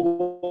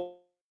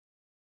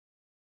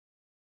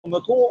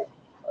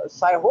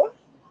 ሳይሆን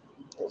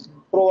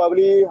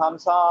probably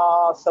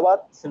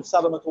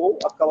 57-60%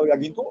 አካባቢ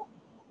አግኝቶ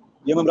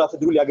የመምራት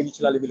እድሉ ሊያገኝ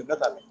ይችላል የሚል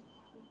እምነት አለ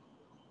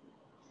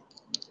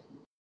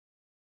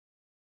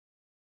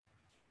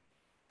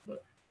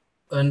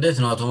እንዴት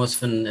ነው አቶ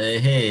መስፍን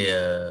ይሄ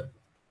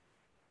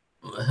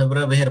ህብረ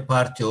ብሔር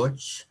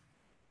ፓርቲዎች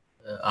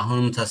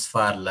አሁንም ተስፋ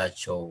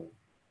አላቸው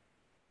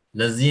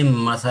ለዚህም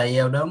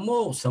ማሳያው ደግሞ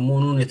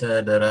ሰሞኑን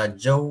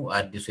የተደራጀው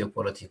አዲሱ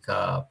የፖለቲካ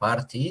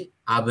ፓርቲ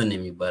አብን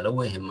የሚባለው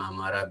ወይም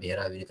አማራ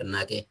ብሔራዊ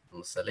ንቅናቄ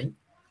መሰለኝ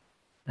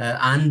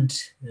አንድ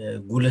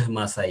ጉልህ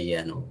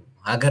ማሳያ ነው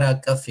ሀገር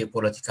አቀፍ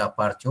የፖለቲካ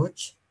ፓርቲዎች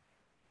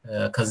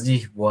ከዚህ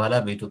በኋላ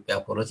በኢትዮጵያ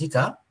ፖለቲካ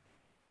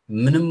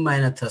ምንም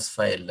አይነት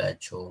ተስፋ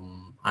የላቸውም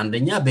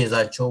አንደኛ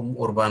ቤዛቸውም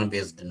ኡርባን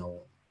ቤዝድ ነው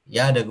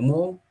ያ ደግሞ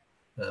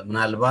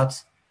ምናልባት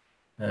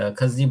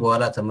ከዚህ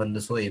በኋላ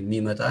ተመልሶ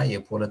የሚመጣ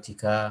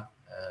የፖለቲካ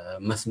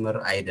መስመር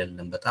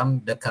አይደለም በጣም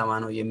ደካማ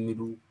ነው የሚሉ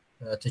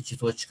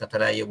ትችቶች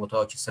ከተለያየ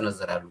ቦታዎች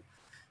ይሰነዘራሉ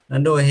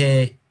እንደው ይሄ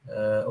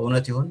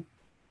እውነት ይሁን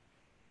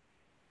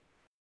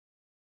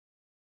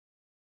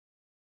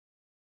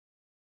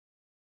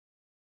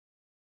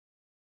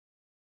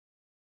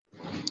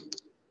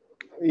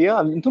ያ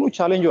እንትኑ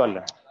ቻሌንጅ አለ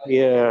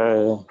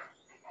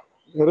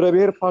የህብረ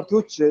ብሔር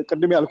ፓርቲዎች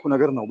ቅድም ያልኩ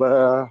ነገር ነው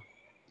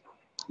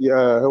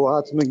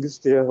የህወሓት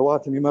መንግስት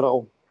የህወሓት የሚመራው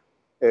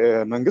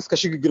መንግስት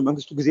ከሽግግር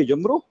መንግስቱ ጊዜ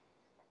ጀምሮ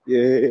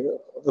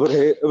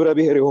ህብረ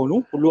ብሔር የሆኑ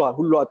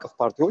ሁሉ አቀፍ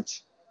ፓርቲዎች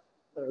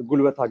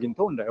ጉልበት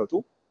አግኝተው እንዳይወጡ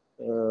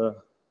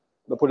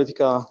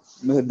በፖለቲካ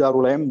ምህዳሩ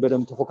ላይም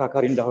በደም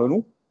ተፎካካሪ እንዳይሆኑ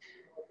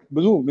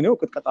ብዙ ምንው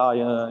ቅጥቀጣ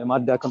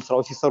የማዳከም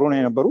ስራዎች ሲሰሩ ነው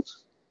የነበሩት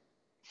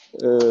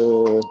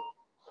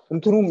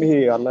እንትኑም ይሄ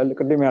አላለ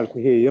ቅድም ያልኩ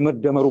ይሄ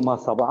የመደመሩ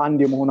ሐሳብ አንድ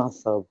የመሆን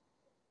ሐሳብ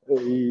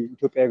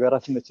ኢትዮጵያ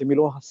የጋራችነት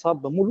የሚለው ሐሳብ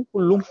በሙሉ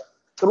ሁሉም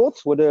ጥሎት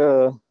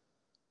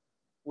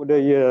ወደ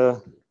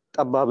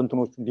የጠባብ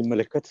እንትኖች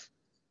እንዲመለከት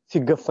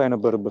ሲገፋ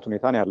የነበረበት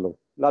ሁኔታ ነው ያለው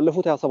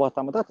ላለፉት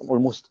 27 ዓመታት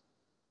ኦልሞስት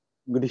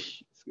እንግዲህ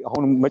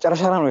አሁን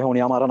መጨረሻ ላይ ነው ይሁን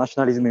የአማራ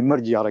ናሽናሊዝም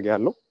ኢመርጅ ያደረገ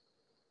ያለው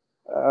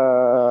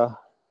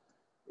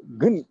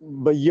ግን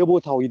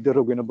በየቦታው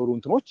ይደረጉ የነበሩ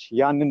እንትኖች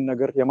ያንን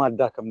ነገር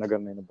የማዳከም ነገር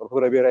ነው የነበረው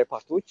ህብረ ብሔራዊ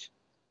ፓርቲዎች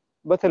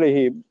በተለይ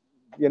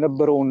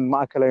የነበረውን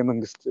ማዕከላዊ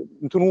መንግስት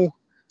እንትኑ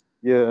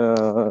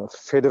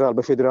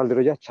በፌደራል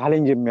ደረጃ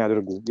ቻሌንጅ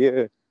የሚያደርጉ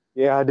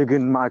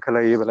የኢህአዴግን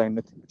ማዕከላዊ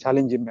የበላይነት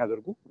ቻሌንጅ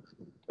የሚያደርጉ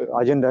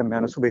አጀንዳ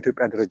የሚያነሱ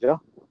በኢትዮጵያ ደረጃ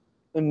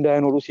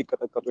እንዳይኖሩ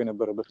ሲቀጠቀጡ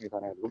የነበረበት ሁኔታ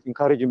ነው ያለው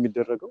ኢንካሬጅ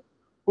የሚደረገው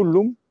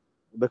ሁሉም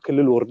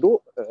በክልል ወርዶ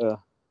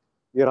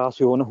የራሱ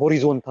የሆነ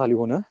ሆሪዞንታል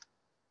የሆነ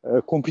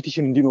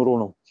ኮምፒቲሽን እንዲኖረው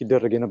ነው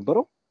ሲደረግ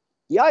የነበረው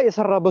ያ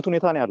የሰራበት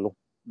ሁኔታ ነው ያለው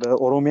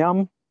በኦሮሚያም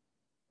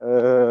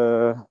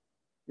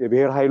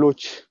የብሔር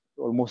ኃይሎች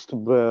ኦልሞስት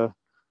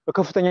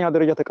በከፍተኛ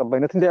ደረጃ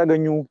ተቀባይነት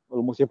እንዲያገኙ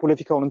ኦልሞስት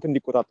የፖለቲካውን እንትን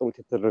እንዲቆጣጠሩት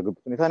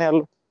የተደረገበት ሁኔታ ነው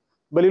ያለው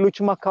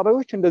በሌሎችም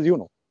አካባቢዎች እንደዚሁ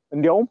ነው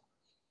እንዲያውም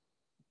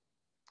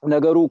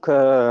ነገሩ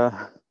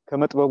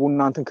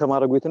ከመጥበቡና እንትን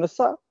ከማድረጉ የተነሳ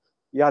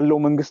ያለው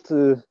መንግስት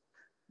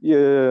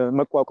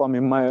የመቋቋም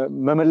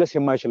መመለስ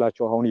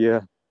የማይችላቸው አሁን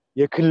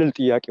የክልል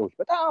ጥያቄዎች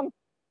በጣም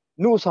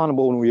ንኡሳን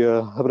በሆኑ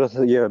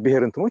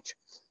የብሔር እንትኖች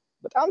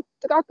በጣም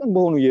ጥቃቅን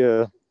በሆኑ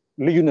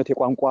የልዩነት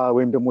የቋንቋ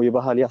ወይም ደግሞ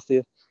የባህል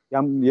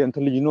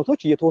የእንትን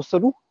ልዩነቶች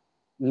እየተወሰዱ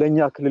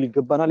ለኛ ክልል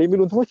ይገባናል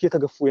የሚሉ እንትኖች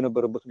እየተገፉ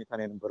የነበረበት ሁኔታ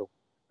ነው የነበረው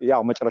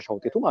ያው መጨረሻ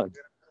ውጤቱ ማለት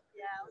ነው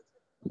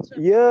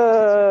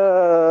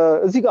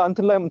እዚህ ጋር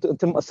እንትን ላይ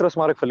ስትረስ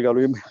ማድረግ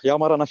ፈልጋለሁ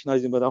የአማራ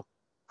ናሽናሊዝም በጣም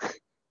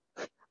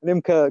እኔም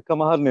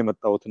ከመሃል ነው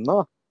የመጣሁትና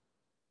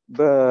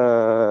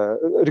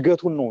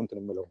በእድገቱን ነው እንትን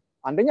የምለው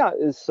አንደኛ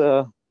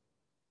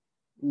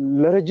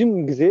ለረጅም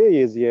ጊዜ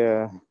የዚህ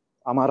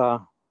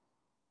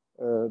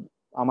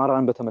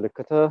አማራን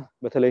በተመለከተ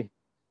በተለይ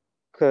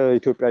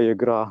ከኢትዮጵያ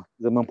የግራ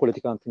ዘመን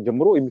ፖለቲካ እንትን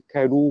ጀምሮ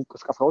የሚካሄዱ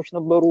ቅስቀሳዎች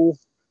ነበሩ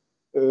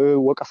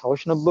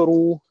ወቀሳዎች ነበሩ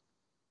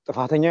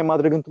ጥፋተኛ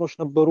የማድረግ እንትኖች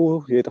ነበሩ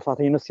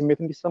የጥፋተኝነት ስሜት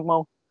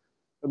እንዲሰማው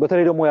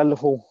በተለይ ደግሞ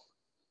ያለፈው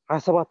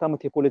 27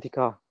 ዓመት የፖለቲካ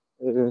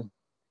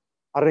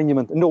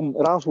አሬንጅመንት እንደውም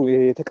ራሱ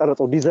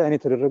የተቀረጸው ዲዛይን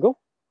የተደረገው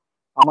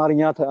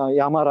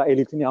የአማራ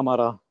ኤሊትን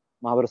የአማራ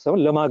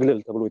ማህበረሰብን ለማግለል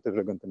ተብሎ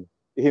የተደረገ እንትን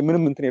ይሄ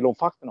ምንም እንትን የለውም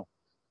ፋክት ነው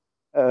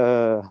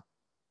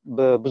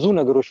በብዙ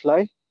ነገሮች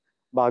ላይ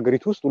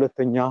በአገሪቱ ውስጥ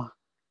ሁለተኛ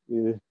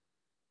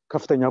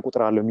ከፍተኛ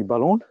ቁጥር አለ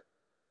የሚባለውን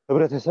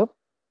ህብረተሰብ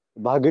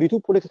በአገሪቱ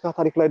ፖለቲካ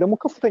ታሪክ ላይ ደግሞ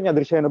ከፍተኛ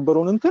ድርሻ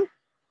የነበረውን እንትን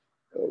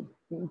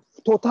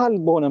ቶታል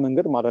በሆነ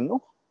መንገድ ማለት ነው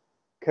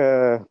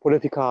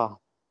ከፖለቲካ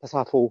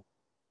ተሳትፎ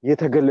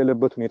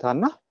የተገለለበት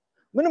ሁኔታና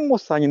ምንም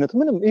ወሳኝነት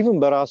ምንም ኢቭን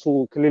በራሱ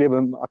ክልል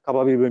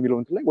አካባቢ በሚለው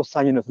እንትን ላይ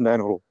ወሳኝነት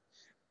እንዳይኖረው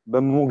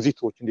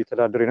በሞግዚቶች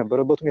እንዲተዳደር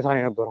የነበረበት ሁኔታ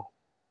ነው የነበረው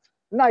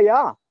እና ያ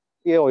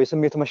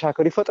የስሜት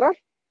መሻከር ይፈጥራል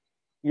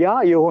ያ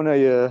የሆነ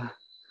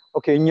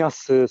ኦኬ እኛስ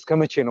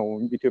እስከመቼ ነው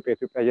ኢትዮጵያ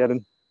ያለን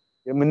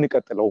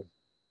የምንቀጥለው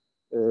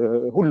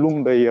ሁሉም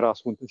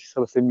በየራሱ እንትን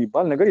ሲሰበሰብ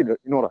የሚባል ነገር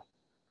ይኖራል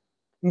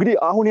እንግዲህ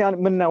አሁን ያን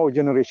ምናየው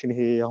ጄነሬሽን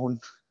ይሄ አሁን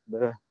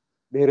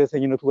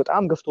በብሔረተኝነቱ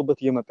በጣም ገፍቶበት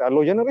እየመጣ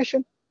ያለው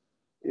ጄነሬሽን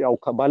ያው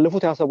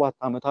ባለፉት 27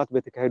 ዓመታት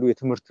በተካሄዱ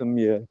የትምህርትም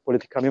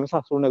የፖለቲካም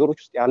የመሳሰሉ ነገሮች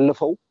ውስጥ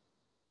ያለፈው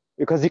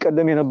ከዚህ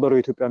ቀደም የነበረው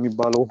ኢትዮጵያ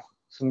የሚባለው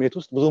ስሜት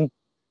ውስጥ ብዙም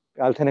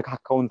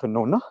ያልተነካካው እንትን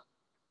ነውና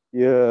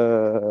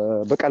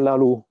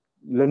በቀላሉ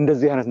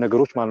ለእንደዚህ አይነት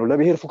ነገሮች ማለት ነው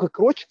ለብሔር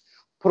ፉክክሮች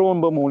ፕሮን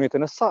በመሆኑ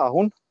የተነሳ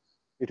አሁን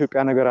ኢትዮጵያ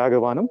ነገር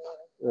አያገባንም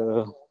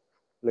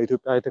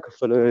ለኢትዮጵያ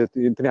የተከፈለ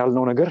እንትን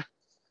ያልነው ነገር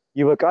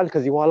ይበቃል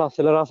ከዚህ በኋላ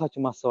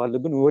ስለራሳችን ማሰብ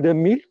አለብን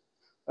ወደሚል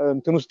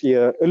እንትን ውስጥ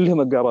የእልህ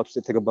መጋባት ውስጥ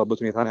የተገባበት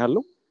ሁኔታ ነው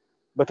ያለው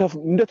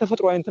እንደ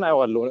ተፈጥሯዊ እንትን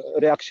አይዋለው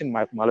ሪአክሽን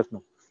ማለት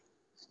ነው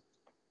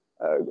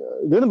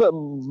ግን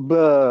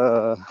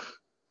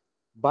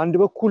በአንድ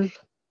በኩል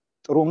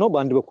ጥሩም ነው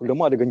በአንድ በኩል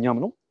ደግሞ አደገኛም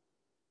ነው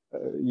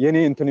የኔ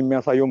እንትን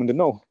የሚያሳየው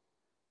ምንድነው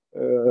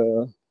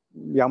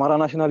የአማራ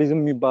ናሽናሊዝም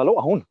የሚባለው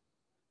አሁን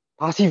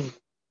ፓሲቭ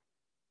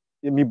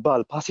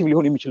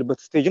ሊሆን የሚችልበት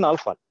ስቴጅን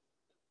አልፏል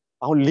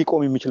አሁን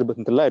ሊቆም የሚችልበት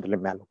እንትን ላይ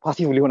አይደለም ያለው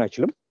ፓሲቭ ሊሆን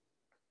አይችልም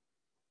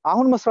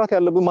አሁን መስራት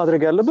ያለብን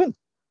ማድረግ ያለብን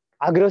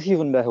አግሬሲቭ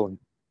እንዳይሆን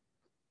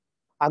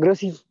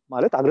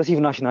አግሬሲቭ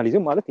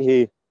ናሽናሊዝም ማለት ይሄ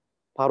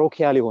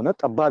ፓሮኪያል የሆነ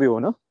ጠባብ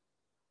የሆነ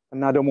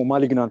እና ደግሞ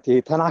ማሊግናንት ይሄ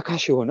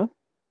ተናካሽ የሆነ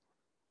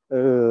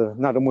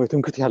እና ደግሞ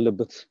የትምክት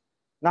ያለበት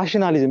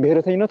ናሽናሊዝም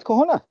ብሔረተኝነት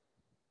ከሆነ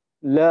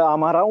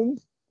ለአማራውም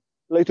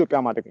ለኢትዮጵያ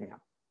ማደገኛ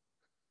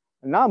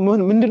እና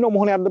ምንድነው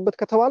መሆን ያለበት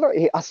ከተባለ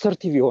ይሄ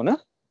አሰርቲቭ የሆነ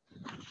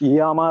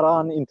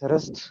የአማራን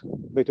ኢንተረስት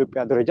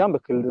በኢትዮጵያ ደረጃም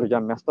በክልል ደረጃ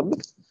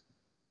የሚያስጠብቅ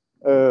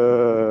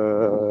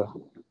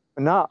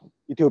እና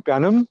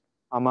ኢትዮጵያንም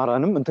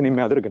አማራንም እንትን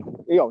የሚያደርግ ነው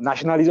ያው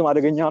ናሽናሊዝም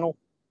አደገኛ ነው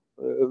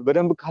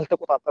በደንብ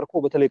ካልተቆጣጠርከው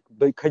በተለይ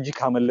ከጂ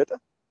ካመለጠ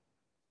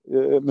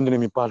ምንድነው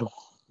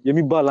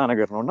የሚባላ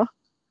ነገር ነውና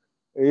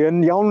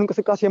ያውን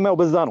እንቅስቃሴ የማየው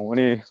በዛ ነው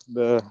እኔ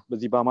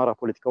በዚህ በአማራ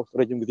ፖለቲካ ውስጥ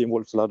ረጅም ጊዜ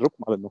ኢንቮልቭ ስላደረኩ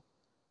ማለት ነው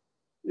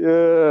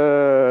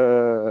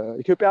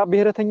ኢትዮጵያ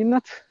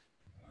ብሔረተኝነት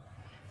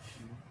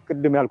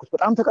ቅድም ያልኩት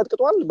በጣም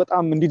ተቀጥቅጧል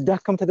በጣም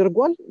እንዲዳከም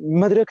ተደርጓል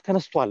መድረክ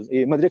ተነስቷል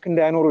መድረክ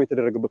እንዳይኖረው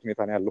የተደረገበት ሁኔታ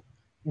ነው ያለው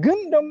ግን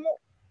ደግሞ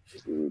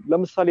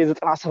ለምሳሌ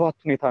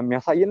 97 ሁኔታ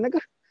የሚያሳየን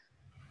ነገር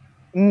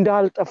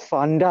እንዳልጠፋ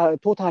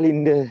ቶታሊ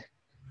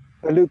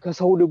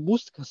ከሰው ልብ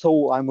ውስጥ ከሰው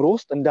አእምሮ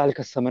ውስጥ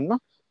እንዳልከሰመና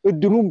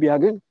እድሉን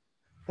ቢያገኝ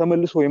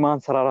ተመልሶ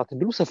የማንሰራራት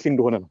እድሉ ሰፊ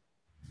እንደሆነ ነው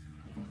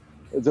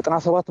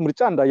 97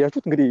 ምርጫ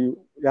እንዳያችሁት እንግዲህ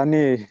ያኔ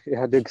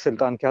ኢህአዴግ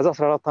ስልጣን ከያዘ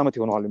 14 ዓመት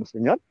ይሆነዋል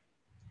ይመስለኛል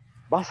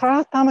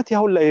በ14 ዓመት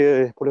ያው ላይ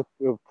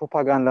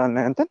ፕሮፓጋንዳ እና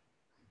እንትን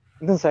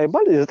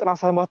ሳይባል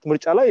 97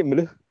 ምርጫ ላይ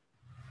ምልህ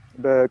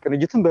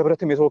በቅንጅትም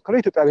በህብረትም የተወከለ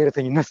ኢትዮጵያ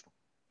ብሔረተኝነት ነው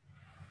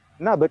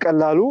እና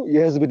በቀላሉ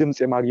የህዝብ ድምጽ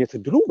የማግኘት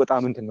እድሉ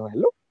በጣም እንትን ነው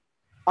ያለው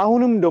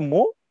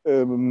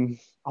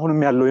አሁንም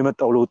ያለው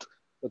የመጣው ለውጥ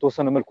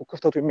በተወሰነ መልኩ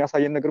ክፍተቱ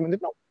የሚያሳየን ነገር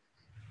ምንድነው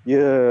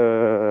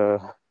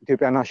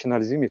የኢትዮጵያ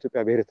ናሽናሊዝም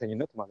የኢትዮጵያ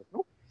ብሔረተኝነት ማለት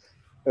ነው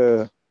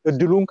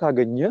እድሉን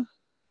ካገኘ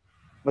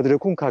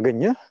መድረኩን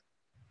ካገኘ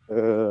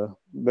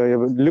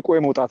ልቆ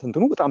የመውጣት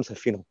እንትኑ በጣም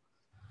ሰፊ ነው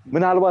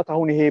ምናልባት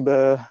አሁን ይሄ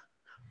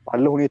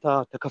ባለው ሁኔታ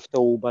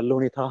ተከፍተው ባለው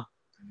ሁኔታ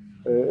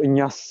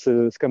እኛስ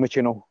እስከመቼ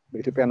ነው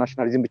በኢትዮጵያ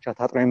ናሽናሊዝም ብቻ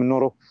ታጥረን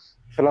የምንኖረው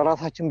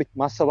ስለራሳችን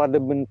ማሰብ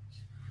አለብን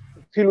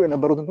ሲሉ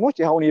የነበሩት እንትኖች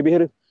አሁን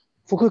የብሔር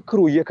ፉክክሩ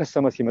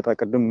እየከሰመ ሲመጣ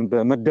ቀደም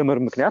በመደመር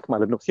ምክንያት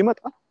ማለት ነው ሲመጣ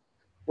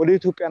ወደ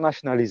ኢትዮጵያ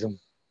ናሽናሊዝም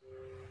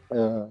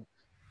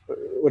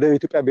ወደ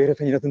ኢትዮጵያ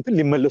ብሔረተኝነት እንትን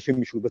ሊመለሱ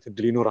የሚችሉበት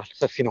እድል ይኖራል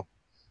ሰፊ ነው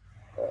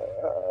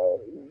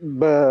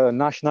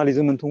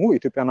በናሽናሊዝም እንትኑ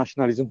ኢትዮጵያ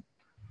ናሽናሊዝም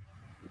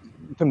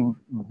እንትን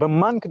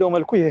በማንክደው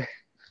መልኩ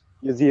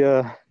የዚህ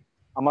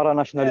የአማራ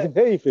ናሽናሊዝም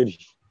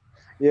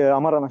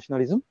የአማራ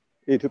ናሽናሊዝም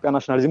የኢትዮጵያ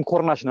ናሽናሊዝም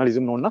ኮር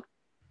ናሽናሊዝም ነውና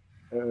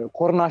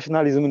ኮር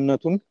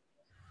ናሽናሊዝምነቱን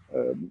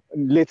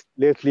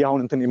ሌትሊ አሁን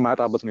እንትን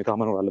የማያጣበት ሁኔታ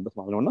መኖር አለበት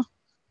ማለት ነውና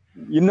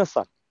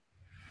ይነሳል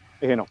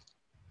ይሄ ነው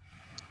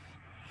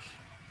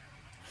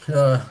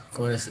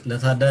ኮርስ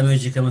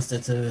ለታዳሚዎች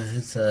ከመስጠት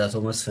አቶ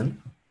መስፍን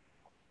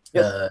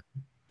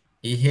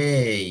ይሄ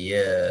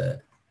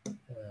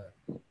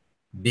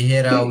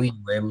የብሔራዊ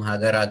ወይም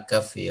ሀገር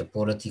አቀፍ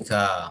የፖለቲካ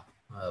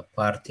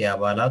ፓርቲ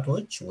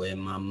አባላቶች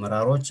ወይም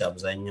አመራሮች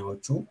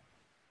አብዛኛዎቹ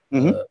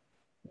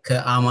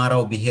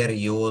ከአማራው ብሔር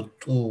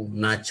የወጡ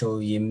ናቸው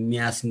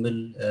የሚያስምል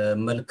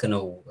መልክ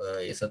ነው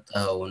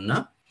የሰጠውና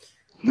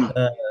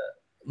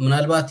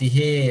ምናልባት ይሄ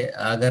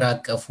ሀገር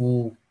አቀፉ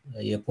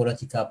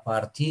የፖለቲካ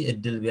ፓርቲ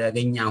እድል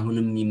ቢያገኝ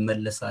አሁንም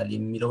ይመለሳል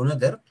የሚለው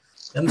ነገር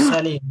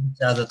ለምሳሌ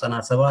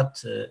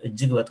 97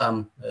 እጅግ በጣም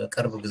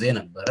ቅርብ ጊዜ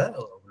ነበረ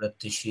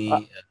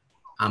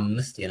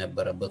 2005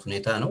 የነበረበት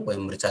ሁኔታ ነው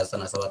ወይም ምርጫ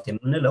 97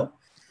 የምንለው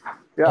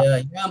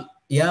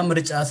ያ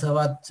ምርጫ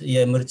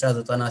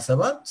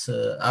 97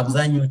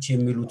 አብዛኞቹ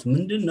የሚሉት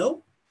ምንድነው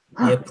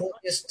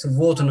የፕሮቴስት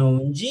ቮት ነው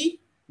እንጂ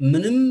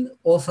ምንም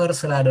ኦፈር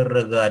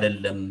ስላደረገ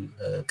አይደለም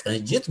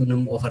ቅንጅት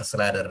ምንም ኦፈር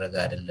ስላደረገ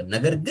አይደለም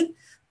ነገር ግን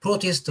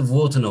ፕሮቴስት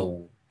ቮት ነው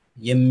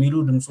የሚሉ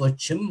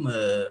ድምጾችም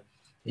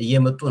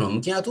እየመጡ ነው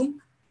ምክንያቱም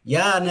ያ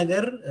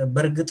ነገር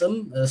በርግጥም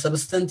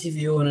ሰብስታንቲቭ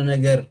የሆነ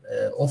ነገር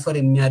ኦፈር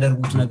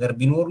የሚያደርጉት ነገር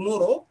ቢኖር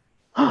ኖሮ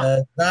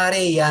ዛሬ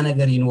ያ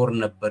ነገር ይኖር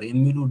ነበር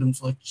የሚሉ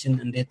ድምጾችን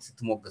እንዴት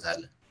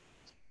ትሞግታለህ?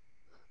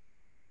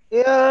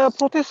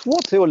 የፕሮቴስት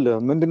ቮት ይኸውልህ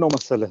ምንድነው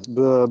መሰለህ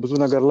በብዙ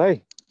ነገር ላይ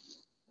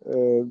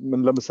ምን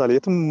ለምሳሌ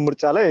የትም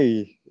ምርጫ ላይ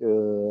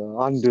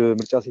አንድ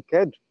ምርጫ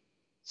ሲካሄድ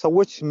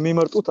ሰዎች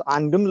የሚመርጡት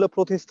አንድም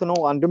ለፕሮቴስት ነው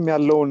አንድም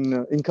ያለውን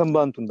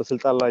ኢንከምባንቱን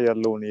በስልጣን ላይ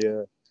ያለውን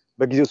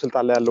በጊዜው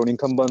ስልጣን ላይ ያለውን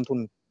ኢንከምባንቱን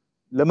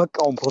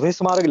ለመቃወም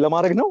ፕሮቴስት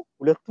ለማድረግ ነው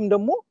ሁለቱም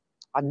ደግሞ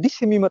አዲስ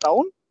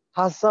የሚመጣውን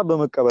ሐሳብ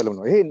በመቀበል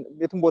ነው ይሄ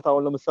የትም ቦታው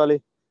ለምሳሌ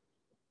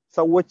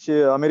ሰዎች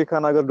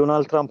አሜሪካን ሀገር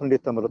ዶናልድ ትራምፕ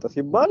እንዴት ተመረጠ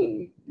ሲባል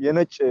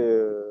የነጭ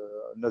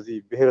እነዚህ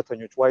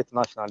ብሔረተኞች ዋይት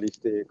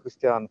ናሽናሊስት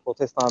ክርስቲያን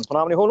ፕሮቴስታንት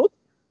ምናምን የሆኑት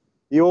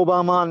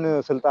የኦባማን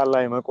ስልጣን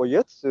ላይ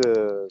መቆየት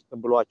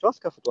ብሏቸው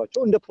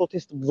አስከፍቷቸው እንደ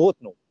ፕሮቴስት ቮት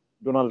ነው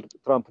ዶናልድ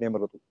ትራምፕን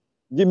የመረጡት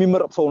እንጂ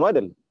የሚመረጥ ሰው ነው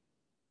አይደለም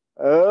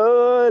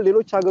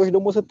ሌሎች ሀገሮች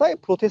ደግሞ ስታይ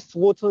ፕሮቴስት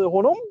ቮት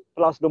ሆኖም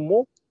ፕላስ ደግሞ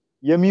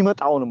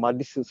የሚመጣውንም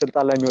አዲስ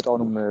ስልጣን ላይ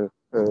የሚወጣውንም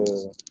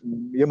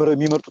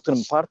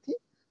የሚመርጡትንም ፓርቲ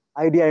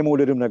አይዲያ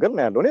የመውለድም ነገር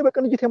ነው ያለው እኔ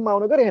በቅንጅት የማየው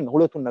ነገር ይሄን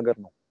ሁለቱን ነገር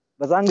ነው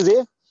በዛን ጊዜ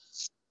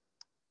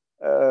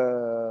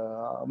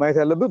ማየት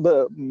ያለበት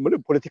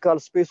ፖለቲካል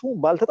ስፔሱ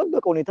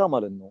ባልተጠበቀ ሁኔታ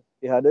ማለት ነው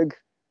ኢህአዴግ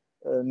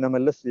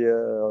እነመለስ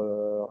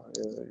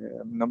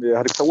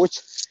የኢህአዴግ ሰዎች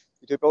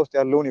ኢትዮጵያ ውስጥ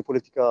ያለውን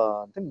የፖለቲካ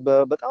እንትን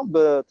በጣም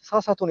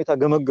በተሳሳተ ሁኔታ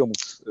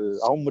ገመገሙት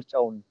አሁን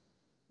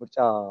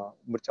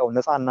ምርጫው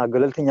ነፃና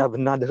ገለልተኛ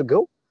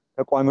ብናደርገው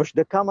ተቋሚዎች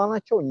ደካማ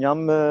ናቸው እኛም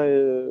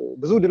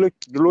ብዙ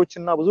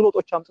ድሎችና ብዙ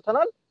ለውጦች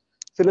አምጥተናል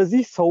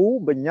ስለዚህ ሰው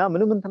በእኛ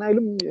ምንም እንትን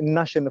አይልም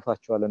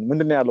እናሸንፋቸዋለን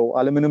ምንድነው ያለው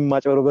አለምንም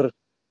ማጭበርበር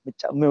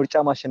ምርጫ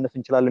ማሸነፍ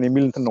እንችላለን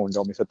የሚል እንትን ነው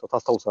እንደውም የሰጠው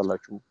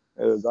ታስታውሳላችሁ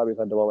ዛቤት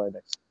አደባባይ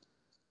ላይ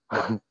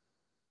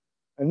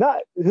እና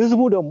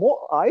ህዝቡ ደግሞ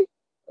አይ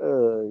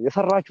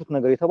የሰራችሁት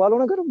ነገር የተባለው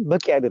ነገር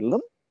በቂ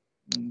አይደለም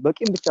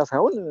በቂም ብቻ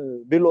ሳይሆን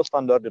ቢሎ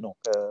ስታንዳርድ ነው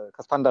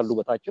ከስታንዳርዱ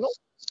በታች ነው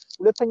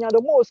ሁለተኛ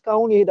ደግሞ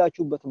እስካሁን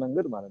የሄዳችሁበት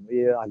መንገድ ማለት ነው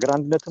የአገር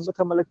አንድነትን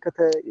በተመለከተ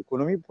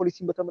ኢኮኖሚ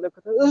ፖሊሲን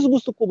በተመለከተ ህዝቡ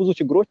ውስጥ እኮ ብዙ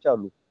ችግሮች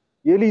አሉ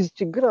የሊዝ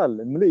ችግር አለ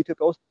ምን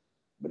ኢትዮጵያ ውስጥ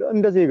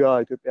እንደ ዜጋ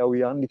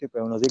ኢትዮጵያውያን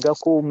ኢትዮጵያውያን ዜጋ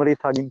እኮ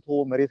መሬት አግኝቶ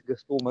መሬት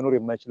ገዝቶ መኖር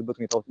የማይችልበት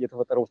ሁኔታ ውስጥ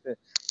እየተፈጠረ ውስጥ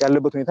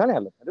ያለበት ሁኔታ ነው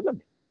ያለው አይደል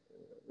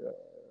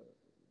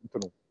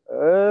እንትኑ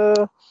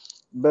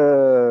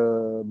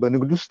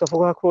በንግድ ውስጥ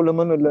ተፎካክሮ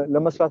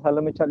ለመስራት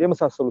አለመቻል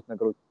የመሳሰሉት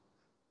ነገሮች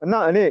እና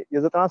እኔ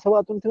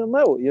የ97 እንትን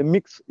የማየው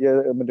የሚክስ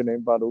ምንድነው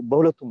የሚባለው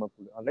በሁለቱም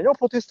በኩል አንደኛው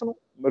ፕሮቴስት ነው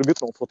እርግጥ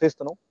ነው ፕሮቴስት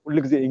ነው ሁሉ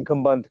ጊዜ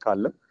ኢንከምባንት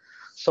ካለ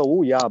ሰው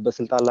ያ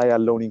በስልጣን ላይ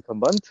ያለውን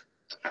ኢንከምባንት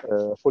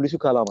ፖሊሱ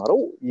ካላማረው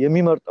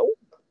የሚመርጠው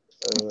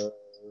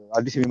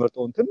አዲስ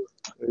የሚመርጠው እንትን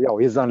ያው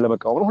የዛን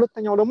ለመቃወም ነው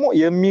ሁለተኛው ደግሞ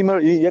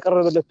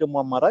የቀረበለት ደግሞ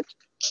አማራጭ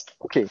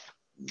ኦኬ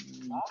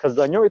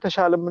ከዛኛው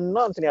የተሻለምና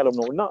እንትን ያለም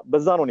ነውና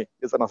በዛ ነው እኔ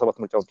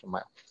የ97 ምርጫዎች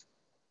የማየው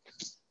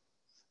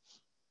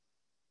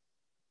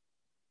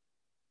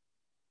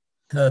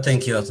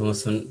ታንክ ዩ አቶ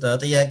መስፍን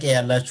ጥያቄ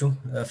ያላችሁ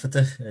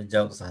ፍትህ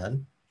ጃውሳል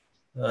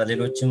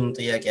ሌሎችም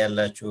ጥያቄ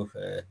ያላችሁ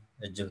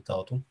እጅ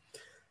ብታውጡ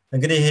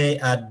እንግዲህ ይሄ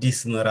አዲስ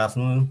ምዕራፍ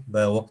ነው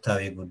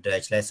በወቅታዊ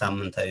ጉዳዮች ላይ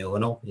ሳምንታዊ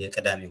የሆነው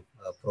የቀዳሚው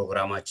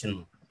ፕሮግራማችን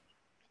ነው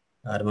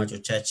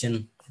አድማጮቻችን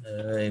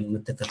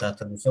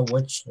የምትከታተሉ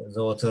ሰዎች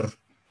ዘወትር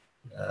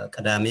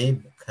ቀዳሜ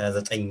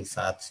ከ9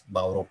 ሰዓት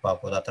በአውሮፓ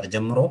አቆጣጠር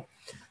ጀምሮ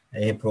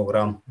ይሄ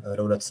ፕሮግራም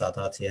ለ2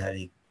 ሰዓታት ያህል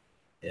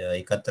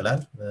ይቀጥላል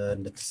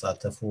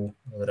እንድትሳተፉ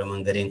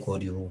ረመንገዴን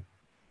ኮዲሁ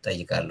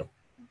ጠይቃለሁ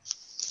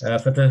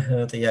ፍትህ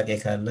ጥያቄ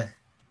ካለ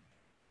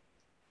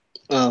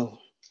አዎ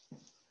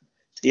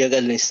ጥያቄ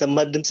አለ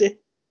ይሰማል ድምጼ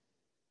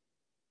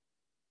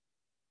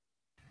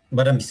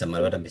በደንብ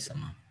ይሰማል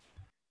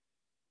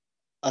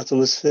አቶ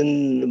መስፍን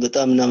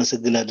በጣም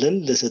እናመሰግናለን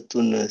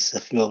ለሰጡን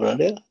ሰፊ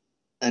ማብራሪያ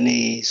እኔ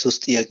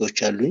 3 ጥያቄዎች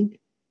አሉኝ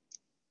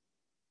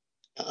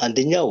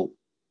አንደኛው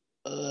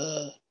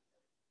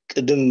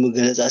ቅድም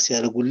ገለጻ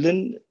ሲያደርጉልን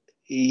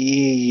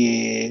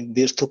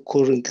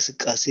የብሔርተኮር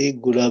እንቅስቃሴ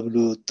ጎላ ብሎ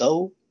ወጣው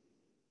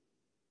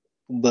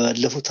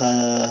ባለፉት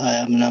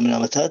 20 ምናምን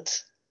ዓመታት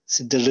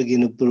ሲደረግ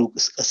የነበረው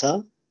ቅስቀሳ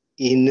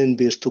ይህንን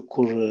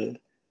ብሔርተኮር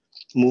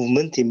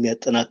ሙቭመንት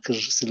የሚያጠናክር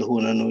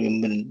ስለሆነ ነው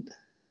የሚል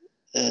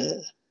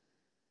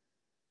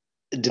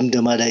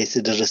ድምደማ ላይ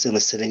የተደረሰ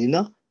መሰለኝና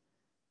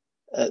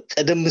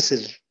ቀደም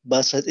ሲል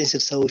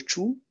በ1960ዎቹ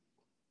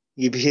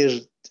የብሔር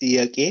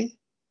ጥያቄ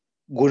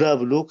ጎላ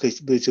ብሎ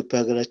በኢትዮጵያ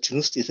ሀገራችን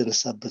ውስጥ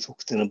የተነሳበት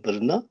ወቅት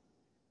ነበርና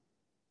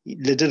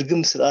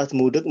ለደርግም ስርዓት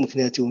መውደቅ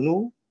ምክንያት የሆነው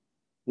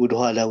ወደ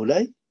ኋላው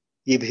ላይ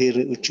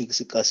የብሔሮች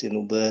እንቅስቃሴ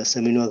ነው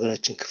በሰሜኑ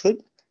ሀገራችን ክፍል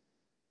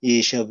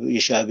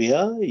የሻዕቢያ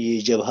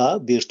የጀብሃ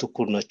ብሔር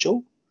ተኮር ናቸው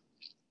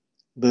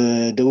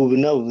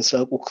በደቡብና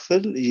በምስራቁ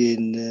ክፍል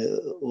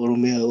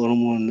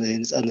የኦሮሞን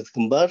የነጻነት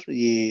ግንባር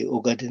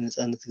የኦጋዴን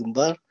ነጻነት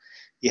ግንባር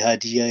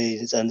የሃዲያ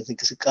የነጻነት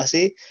እንቅስቃሴ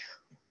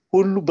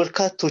ሁሉ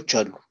በርካቶች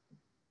አሉ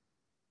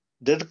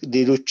ደርግ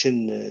ሌሎችን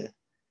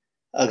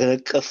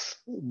አገረቀፍ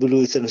ብሎ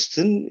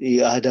የተነሱትን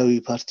የአህዳዊ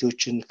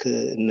ፓርቲዎችን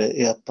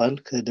ከኢያፓን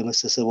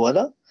ከደመሰሰ በኋላ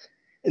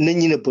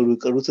እነኚህ ነበሩ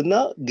የቀሩትና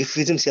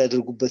ግፊትም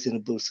ሲያደርጉበት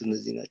የነበሩት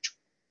እነዚህ ናቸው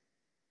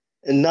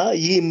እና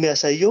ይህ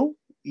የሚያሳየው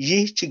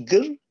ይህ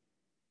ችግር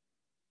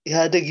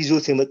ኢህአደግ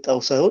ይዞት የመጣው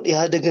ሳይሆን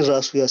ኢህአደግን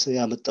ራሱ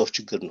ያመጣው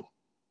ችግር ነው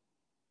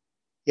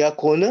ያ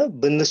ከሆነ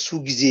በእነሱ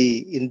ጊዜ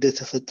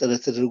እንደተፈጠረ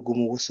ተደርጎ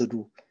መወሰዱ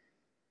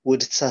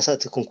ወደ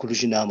ተሳሳተ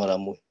ኮንክሉዥን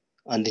አመራም ወይ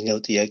አንደኛው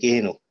ጥያቄ ይሄ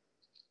ነው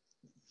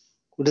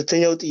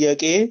ሁለተኛው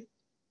ጥያቄ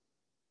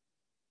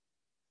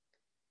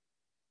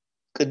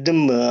ቅድም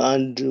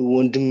አንድ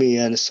ወንድሜ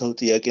ያነሳው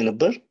ጥያቄ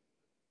ነበር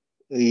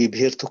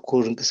የብሔር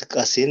ተኮር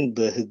እንቅስቃሴን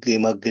በህግ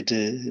የማገድ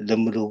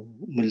ለምለው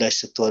ምላሽ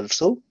ሰጥተዋል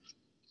ሰው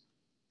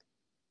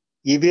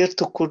የብሔር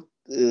ተኮር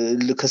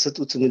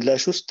ከሰጡት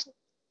ምላሽ ውስጥ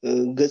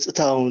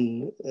ገጽታውን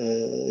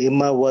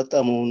የማዋጣ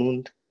መሆኑን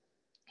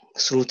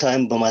ስሩ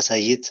ታይም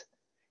በማሳየት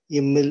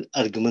የሚል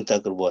አርጉመንት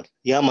አቅርበዋል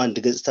ያም አንድ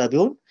ገጽታ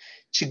ቢሆን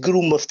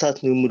ችግሩን መፍታት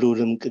ነው የሚለው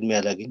ለምን ቅድሚያ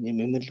ያላገኘም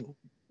የሚለው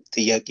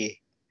ጥያቄ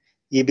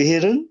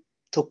የብሔርን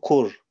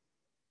ተኮር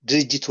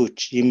ድርጅቶች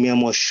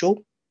የሚያሟሸው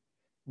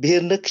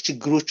ብሔር ነክ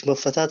ችግሮች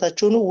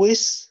መፈታታቸው ነው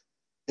ወይስ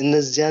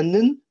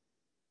እነዚያንን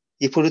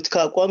የፖለቲካ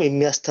አቋም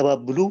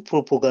የሚያስተባብሉ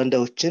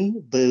ፕሮፓጋንዳዎችን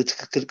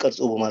በትክክል ቀርጾ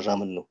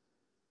በማራመድ ነው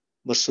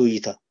በርሶ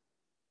ይታ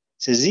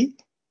ስለዚህ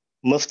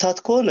መፍታት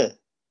ከሆነ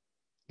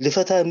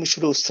ለፈታ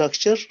የሚችለው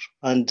ስትራክቸር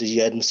አንድ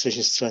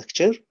የአድሚኒስትሬሽን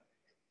ስትራክቸር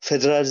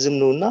ፌደራሊዝም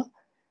ነውና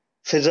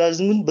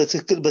ፌደራሊዝምን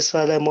በትክክል በስራ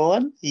ላይ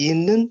ማዋል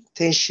ይህንን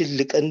ቴንሽን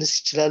ሊቀንስ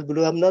ይችላል ብሎ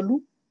ያምናሉ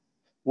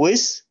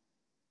ወይስ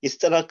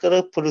የተጠናከረ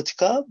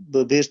ፖለቲካ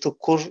በብሔር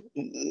ተኮር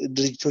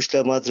ድርጅቶች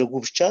ለማድረጉ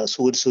ብቻ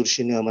ወደ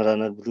ሶሉሽን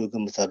ያመራናል ብሎ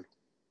ይገምታሉ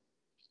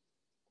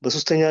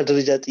በሶስተኛ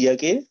ደረጃ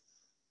ጥያቄ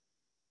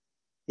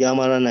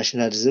የአማራ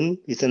ናሽናሊዝም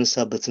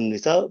የተነሳበትን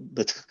ሁኔታ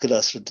በትክክል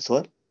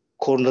አስረድተዋል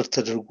ኮርነር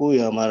ተደርጎ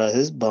የአማራ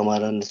ህዝብ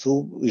በአማራነቱ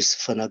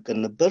ይስፈናቀል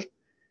ነበር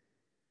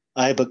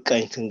አይ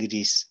በቃኝ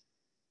ከእንግዲህ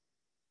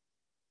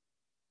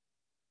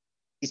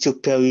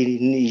ኢትዮጵያዊ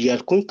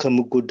ያልኩኝ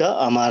ከመጎዳ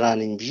አማራ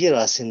ነኝ ብዬ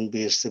ራስን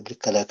በእርሰብ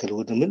ልከላከል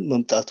ወደምን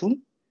መምጣቱን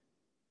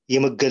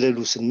የመገለሉ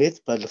ስሜት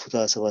ባለፉት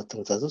 27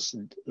 ዓመታት ውስጥ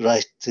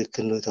ራይት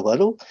ትክክል ነው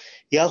የተባለው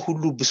ያ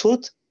ሁሉ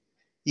ብሶት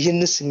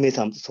ይህን ስሜት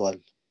አምጥተዋል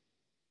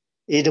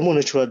ይሄ ደግሞ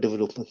ናቹራል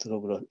ዴቨሎፕመንት ነው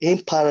ብለዋል ይሄን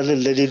ፓራሌል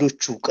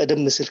ለሌሎቹ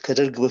ቀደም ሲል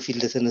ከደርግ በፊት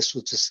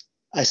ለተነሱትስ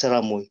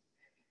አይሰራም ወይ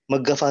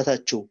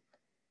መገፋታቸው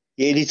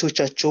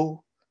የኤሊቶቻቸው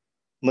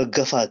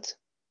መገፋት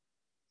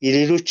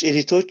የሌሎች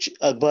ኤሊቶች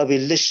አግባብ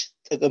የለሽ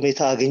ጠቀሜታ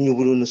አገኙ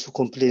ብሎ እነሱ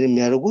ኮምፕሌን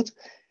የሚያደርጉት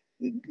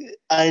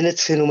አይነት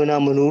ፌኖሜና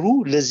መኖሩ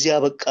ለዚያ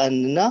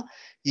በቃንና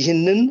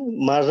ይህንን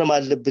ማረም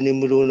አለብን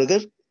የሚለው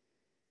ነገር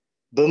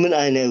በምን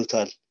አይነ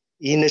ያዩታል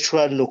ይህ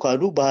ናቹራል ነው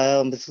ካሉ በ20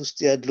 ዓመት ውስጥ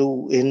ያለው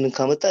ይሄንን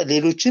ካመጣ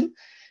ሌሎችን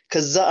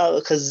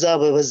ከዛ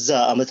በበዛ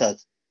አመታት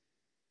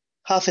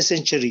half a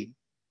century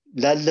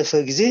ላለፈ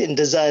ጊዜ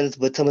እንደዛ አይነት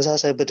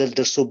በተመሳሳይ በደል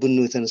ደርሶብን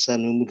ነው የተነሳ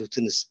ነው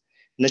የሚሉትንስ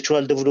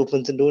ናቹራል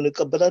ዴቨሎፕመንት እንደሆነ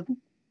ይቀበላሉ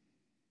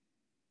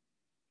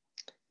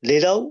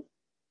ሌላው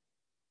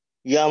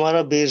የአማራ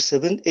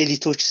ብሔረሰብን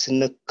ኤሊቶች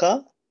ስነካ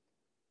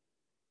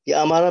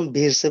የአማራን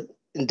ብሔረሰብ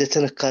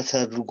እንደተነካታ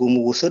አድርጎ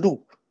መወሰዱ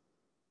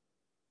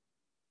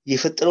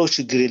የፈጠረው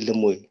ችግር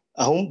የለም ወይ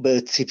አሁን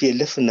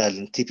በቲፒኤልኤፍ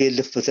እናለን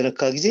ቲፒኤልኤፍ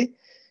በተነካ ጊዜ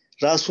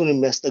ራሱን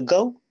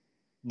የሚያስጠጋው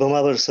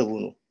በማህበረሰቡ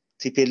ነው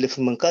ቲፒኤልኤፍ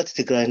መንካት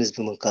ትግራይን ህዝብ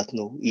መንካት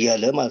ነው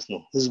ይያለ ማለት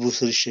ነው ህዝቡ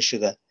ስር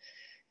ይሸሽጋል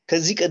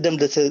ከዚህ ቀደም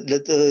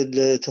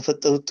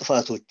ለተፈጠሩ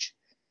ጥፋቶች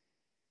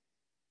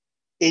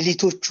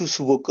ኤሊቶቹ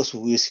ሲወቀሱ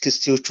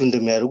የስክስቲዎቹ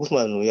እንደሚያደርጉት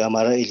ማለት ነው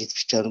የአማራ ኤሊት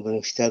ብቻ ነው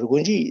በነፊት ያደርጉ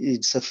እንጂ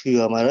ሰፊው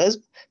የአማራ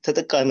ህዝብ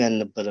ተጠቃሚ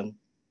አልነበረም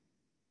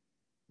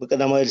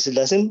በቀዳማዊ ኃይለ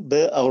ሥላሴም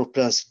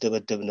በአውሮፕላን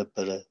ሲደበደብ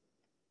ነበር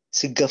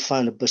ሲገፋ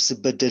ነበር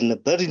ሲበደል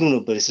ነበር ይሉ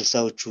ነበር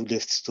የስልሳዎቹ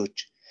ሌፍቲስቶች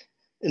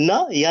እና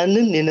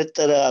ያንን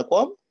የነጠረ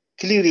አቋም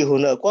ክሊር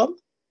የሆነ አቋም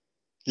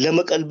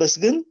ለመቀልበስ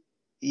ግን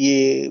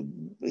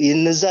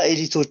የነዛ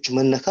ኤሊቶች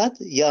መነካት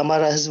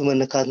የአማራ ህዝብ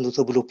መነካት ነው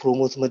ተብሎ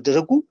ፕሮሞት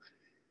መደረጉ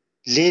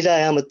ሌላ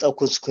ያመጣው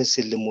ኮንሲኩዌንስ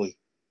የለም ወይ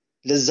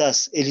ለዛስ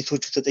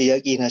ኤሊቶቹ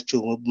ተጠያቂ ናቸው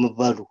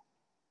መባሉ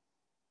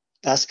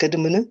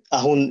አስከድምን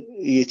አሁን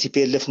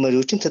የቲፒኤልኤፍ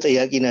መሪዎችን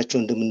ተጠያቂ ናቸው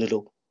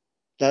እንደምንለው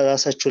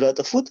ለራሳቸው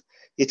ላጠፉት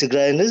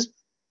የትግራይን ህዝብ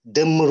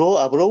ደምሮ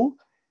አብረው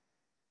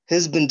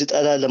ህዝብ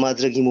እንድጣላ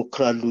ለማድረግ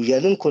ይሞክራሉ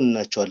ያለን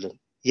ኮንናቸዋለን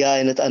ያ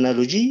አይነት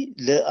አናሎጂ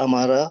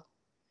ለአማራ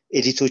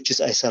ኤዲቶችስ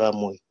አይሰራም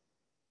ወይ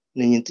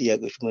ነኝን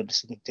ጥያቄዎች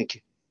መልሱልኝ ቴንክ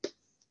ዩ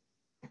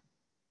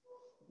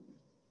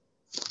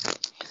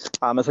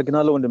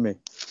አመሰግናለሁ ወንድሜ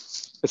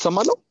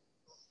እሰማለሁ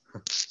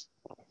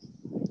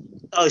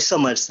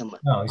ይሰማል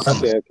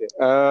ኦኬ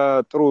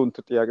ጥሩ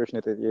ጥያቄዎች ነው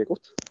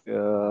የተጠየቁት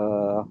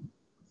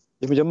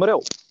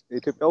የመጀመሪያው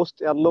ኢትዮጵያ ውስጥ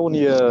ያለውን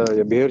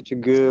የብሔር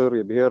ችግር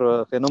የብሔር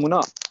ፌኖሜና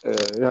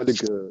ያድግ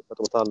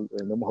ፈጥሮታል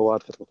ወይም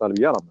ህዋት ፈጥሮታል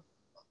ብያለሁ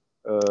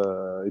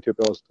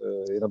ኢትዮጵያ ውስጥ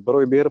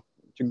የነበረው የብሔር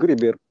ችግር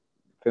የብሔር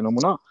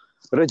ፌኖሜና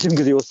ረጅም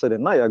ጊዜ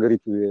ወሰደና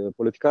የሀገሪቱ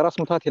የፖለቲካ ራስ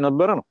ምታት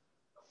የነበረ ነው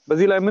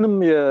በዚህ ላይ ምንም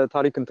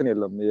የታሪክ እንትን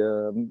የለም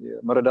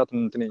የመረዳት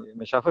እንትን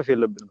መሻፈፍ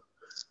የለብንም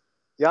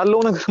ያለው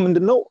ነገር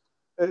ምንድነው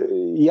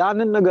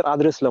ያንን ነገር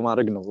አድሬስ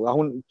ለማድረግ ነው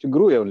አሁን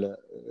ችግሩ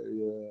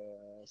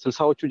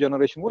የ60ዎቹ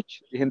ጄነሬሽኖች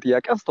ይሄን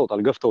ጥያቄ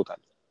አንስተውታል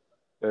ገፍተውታል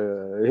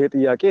ይሄ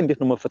ጥያቄ እንዴት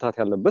ነው መፈታት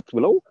ያለበት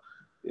ብለው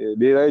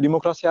ብሔራዊ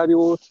ዲሞክራሲያዊ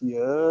አብዮት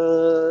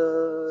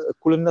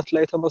የእኩልነት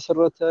ላይ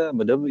ተመሰረተ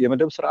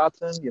የመደብ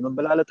ስርዓትን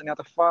የመበላለጥን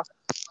ያጠፋ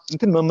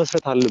እንትን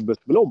መመስረት አለበት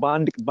ብለው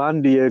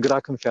በአንድ የግራ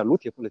ክንፍ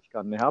ያሉት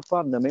የፖለቲካና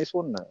የሀፓ እና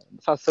መይሶን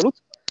መሳሰሉት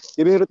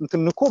የብሔር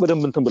እንትን እኮ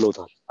በደንብ እንትን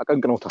ብለውታል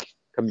አቀንቅነውታል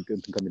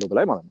ከሚለው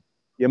በላይ ማለት ነው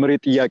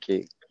የመሬት ጥያቄ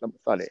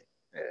ለምሳሌ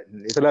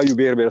የተለያዩ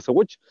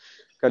ብሔረሰቦች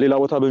ከሌላ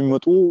ቦታ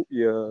በሚመጡ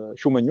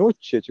የሹመኞች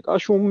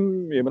የጭቃሹም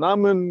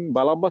የምናምን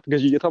ባላባት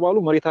ገዢ የተባሉ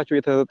መሬታቸው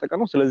የተጠቀ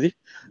ነው ስለዚህ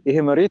ይሄ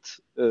መሬት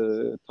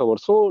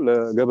ተወርሶ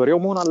ለገበሬው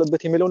መሆን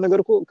አለበት የሚለው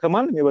ነገር እኮ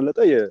ከማንም የበለጠ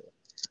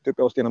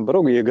የኢትዮጵያ ውስጥ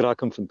የነበረው የግራ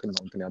ክንፍ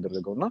እንትን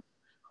ያደረገውና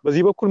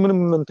በዚህ በኩል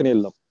ምንም እንትን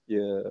የለም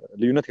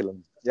የልዩነት የለም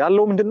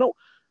ያለው ምንድነው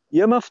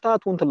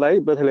የመፍታቱ እንትን ላይ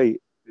በተለይ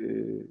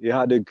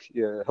የኢህአዴግ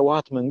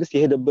የህወሓት መንግስት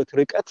የሄደበት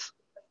ርቀት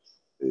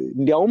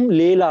እንዲያውም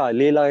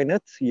ሌላ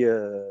አይነት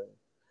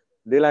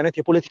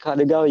የፖለቲካ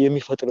አደጋ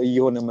የሚፈጥር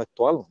እየሆነ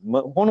መጥቷል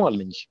ሆኗል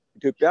እንጂ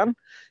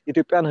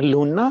ኢትዮጵያን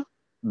ህልውና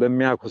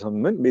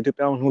በሚያኮሰምን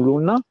በኢትዮጵያን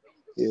ህልውና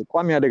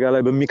ቋሚ አደጋ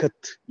ላይ በሚከት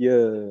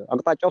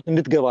የአቅጣጫው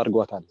እንድትገባ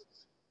አድርጓታል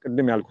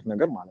ቅድም ያልኩት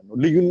ነገር ማለት ነው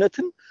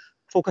ልዩነትን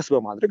ፎከስ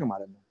በማድረግ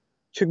ማለት ነው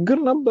ችግር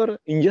ነበር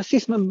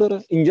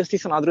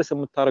ኢንጀስቲስን አድረስ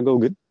የምታረገው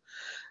ግን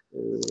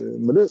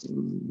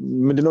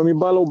ምንድነው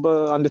የሚባለው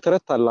በአንድ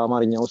ተረት አለ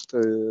አማርኛ ውስጥ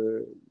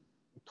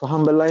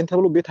ቱሃን በላይን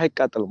ተብሎ ቤት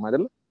አይቃጠልም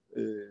አይደል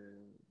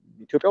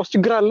ኢትዮጵያ ውስጥ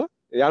ችግር አለ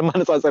ያን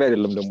ማነጻጸሪያ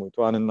አይደለም ደግሞ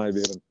ቱሃንና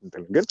ብሔርን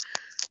እንትን ግን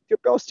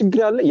ኢትዮጵያ ውስጥ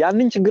ችግር አለ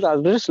ያንን ችግር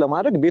አድረስ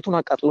ለማድረግ ቤቱን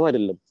አቃጥለው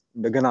አይደለም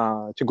እንደገና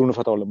ችግሩን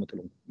ፈታው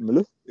ለምትለው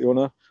ምልህ የሆነ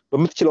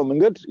በምትችለው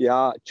መንገድ ያ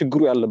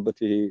ችግሩ ያለበት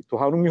ይሄ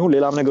ቱሃኑም ይሁን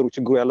ሌላም ነገሩ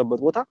ችግሩ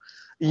ያለበት ቦታ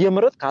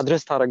እየመረጥ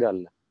ካድረስ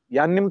ታረጋለ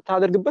ያንን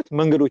የምታደርግበት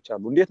መንገዶች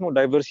አሉ እንዴት ነው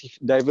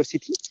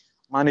ዳይቨርሲቲ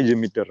ማኔጅ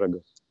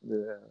የሚደረገው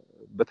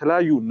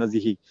በተለያዩ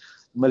እነዚህ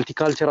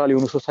መልቲካልቸራል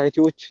የሆኑ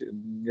ሶሳይቲዎች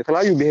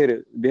የተለያዩ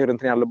ብሔር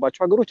እንትን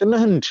ያለባቸው ሀገሮች እነ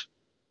ህንድ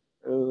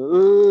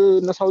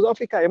እነ ሳውዝ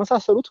አፍሪካ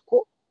የመሳሰሉት እኮ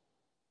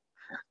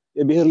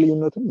የብሔር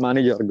ልዩነትን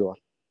ማኔጅ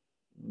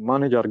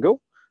አድርገው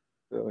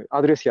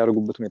አድሬስ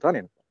ያደርጉበት ሁኔታ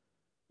ነው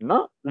እና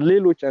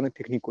ሌሎች አይነት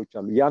ቴክኒኮች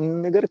አሉ ያን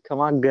ነገር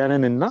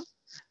ከማጋነንና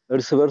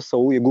እርስ በርስ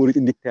ሰው የጎሪጥ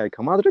እንዲታይ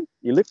ከማድረግ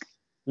ይልቅ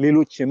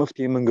ሌሎች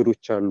የመፍትሄ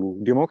መንገዶች አሉ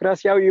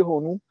ዲሞክራሲያዊ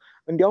የሆኑ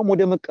እንዲያውም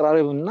ወደ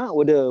መቀራረብና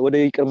ወደ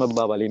ይቅር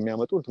መባባል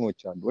የሚያመጡ እንትኖች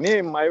አሉ እኔ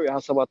የማየው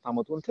የ7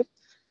 አመቱ እንትን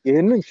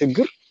ይሄንን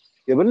ችግር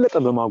የበለጠ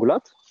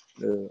በማጉላት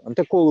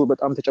አንተኮ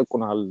በጣም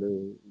ተጨቁናል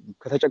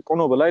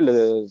ከተጨቆነው በላይ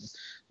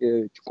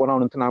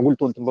ለጭቆናውን እንትን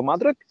አጉልቶ እንትን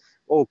በማድረግ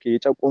ኦኬ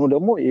የጨቆኑ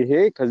ደግሞ ይሄ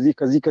ከዚህ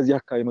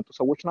አካባቢ የመጡ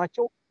ሰዎች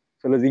ናቸው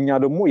ስለዚህኛ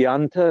ደግሞ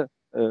ያንተ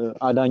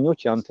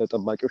አዳኞች ያንተ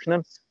ጠባቂዎች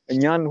ነን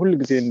እኛን ሁሉ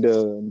ጊዜ እንደ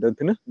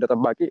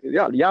ጠባቂ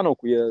ያ ነው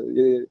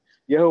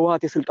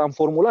የህወሓት የስልጣን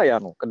ፎርሙላ ያ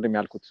ነው ቅድም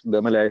ያልኩት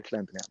በመለያየት ላይ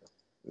እንትን ያለው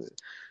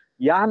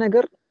ያ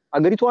ነገር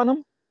አገሪቷንም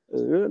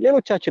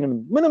ሌሎቻችንም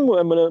ምንም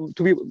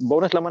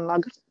በእውነት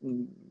ለመናገር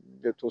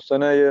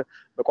የተወሰነ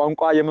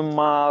በቋንቋ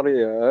የመማር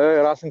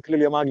የራስን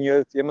ክልል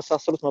የማግኘት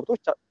የመሳሰሉት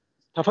መብቶች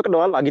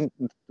ተፈቅደዋል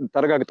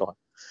ተረጋግጠዋል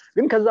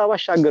ግን ከዛ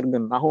ባሻገር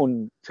ግን አሁን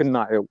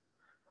ስናየው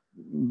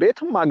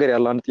ቤትም ሀገር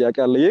ያለ አንድ ጥያቄ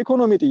አለ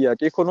የኢኮኖሚ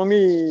ጥያቄ ኢኮኖሚ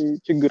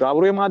ችግር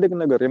አብሮ የማደግ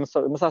ነገር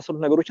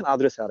የመሳሰሉት ነገሮችን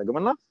አድረስ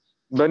ያደርግምና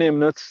በእኔ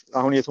እምነት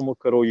አሁን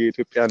የተሞከረው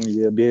የኢትዮጵያን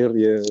የብሔር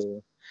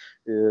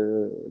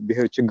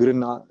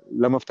ችግርና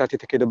ለመፍታት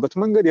የተከደበት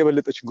መንገድ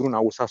የበለጠ ችግሩን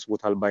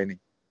አወሳስቦታል ባይነኝ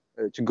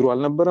ችግሩ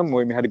አልነበረም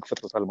ወይም ኢህአዴግ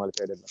ፈጥሮታል ማለት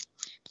አይደለም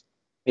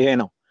ይሄ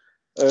ነው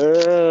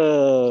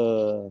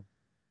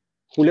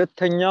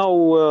ሁለተኛው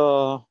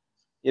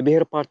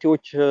የብሔር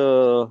ፓርቲዎች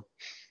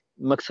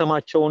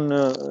መክሰማቸውን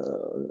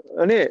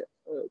እኔ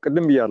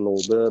ቅድም ብያለሁ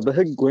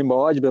በህግ ወይም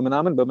በአዋጅ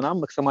በመናምን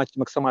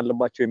መክሰም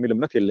አለባቸው የሚል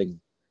እምነት የለኝም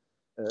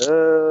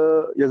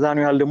የዛኑ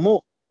ያህል ደግሞ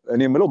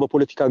እኔ የምለው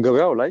በፖለቲካ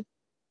ገበያው ላይ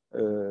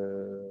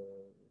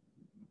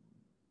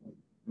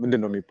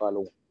ምንድነው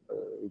የሚባለው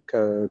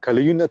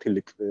ከልዩነት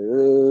ይልቅ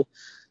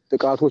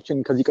ጥቃቶችን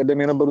ከዚህ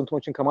ቀደም የነበሩ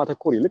እንትኖችን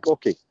ከማተኮር ይልቅ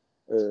ኦኬ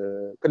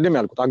ቅድም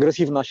ያልኩት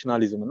አግሬሲቭ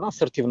ናሽናሊዝም እና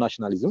አሰርቲቭ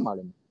ናሽናሊዝም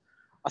ማለት ነው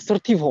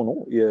አሰርቲቭ ሆኖ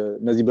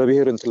እነዚህ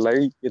በብሔር እንትን ላይ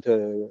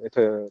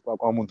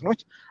የተቋቋሙ እንትኖች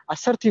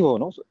አሰርቲቭ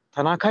ሆኖ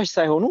ተናካሽ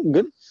ሳይሆኑ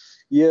ግን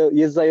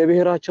የዛ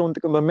የብሔራቸውን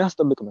ጥቅም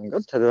በሚያስጠብቅ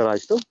መንገድ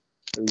ተደራጅተው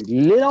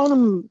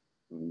ሌላውንም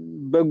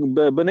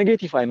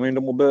በኔጌቲቭ አይን ወይም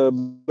ደግሞ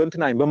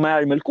በእንትን አይን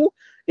በማያይ መልኩ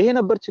ይሄ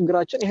ነበር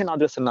ችግራችን ይሄን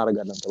አድረስ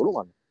እናደርጋለን ተብሎ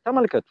ማለት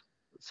ተመልከቱ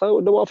ሰው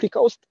ደቡብ አፍሪካ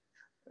ውስጥ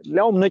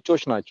ሊያውም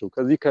ነጮች ናቸው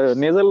ከዚህ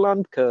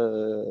ከኔዘርላንድ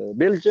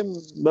ከቤልጅየም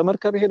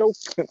በመርከብ ሄደው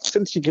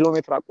ስንት ሺህ ኪሎ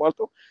ሜትር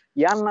አቋርጠው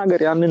ያን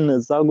ሀገር ያንን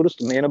እዛ ሀገር ውስጥ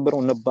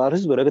የነበረው ነባር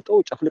ህዝብ ረግጠው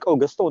ጨፍልቀው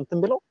ገዝተው እንትን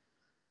ብለው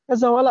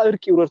ከዛ በኋላ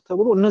እርቅ ይውረድ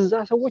ተብሎ እነዛ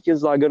ሰዎች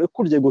የዛ ሀገር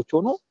እኩል ዜጎች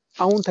ሆነው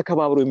አሁን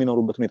ተከባብረው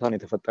የሚኖሩበት ሁኔታ ነው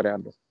የተፈጠረ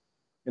ያለው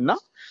እና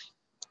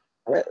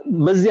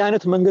በዚህ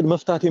አይነት መንገድ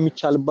መፍታት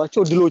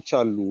የሚቻልባቸው ድሎች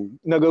አሉ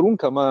ነገሩን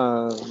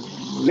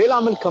ሌላ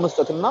መልክ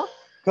ከመስጠትና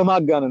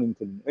ከማጋነን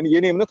እንትን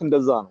የኔ እምነት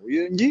እንደዛ ነው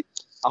እንጂ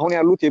አሁን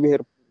ያሉት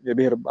የብሔር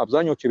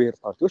አብዛኞቹ የብሔር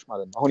ፓርቲዎች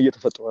ማለት ነው አሁን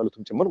እየተፈጠሩ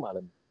ያሉትም ጭምር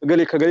ማለት ነው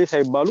ከገሌ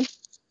ሳይባሉ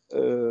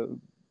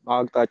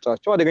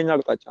አቅጣጫቸው አደገኛ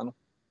አቅጣጫ ነው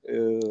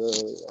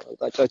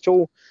አቅጣጫቸው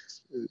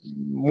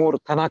ሞር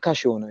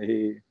ተናካሽ የሆነ ይሄ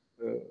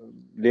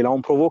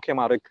ሌላውን ፕሮቮክ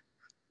የማድረግ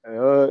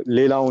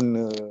ሌላውን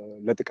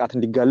ለጥቃት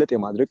እንዲጋለጥ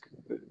የማድረግ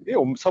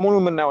ይሄው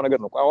ሰሞኑን የምናየው ነገር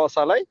ነው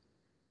ሐዋሳ ላይ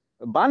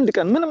በአንድ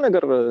ቀን ምንም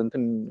ነገር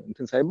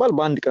እንትን ሳይባል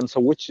በአንድ ቀን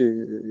ሰዎች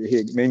ይሄ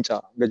ሜንጫ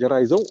ገጀራ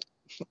ይዘው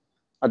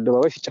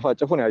አደባባይ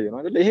ሲጨፋጨፉ ነው ያየነው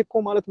አይደል ይሄ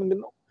እኮ ማለት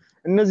ምንድነው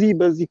እነዚህ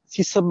በዚህ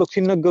ሲሰበክ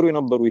ሲነገሩ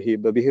የነበሩ ይሄ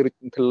በብሔር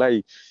እንትን ላይ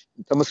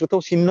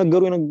ተመስርተው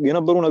ሲነገሩ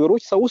የነበሩ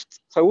ነገሮች ሰው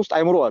ውስጥ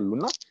አይምሮ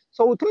አሉና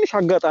ሰው ትንሽ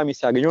አጋጣሚ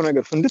ሲያገኘው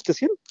ነገር ፍንድት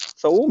ሲል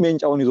ሰው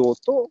ሜንጫውን ይዞ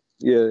ወጥቶ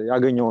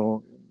ያገኘው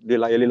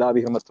የሌላ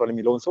ብሔር መጥቷል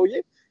የሚለውን ሰውዬ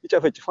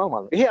ይጨፈጭፋል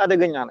ማለት ነው ይሄ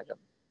አደገኛ ነገር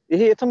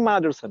ይሄ የትም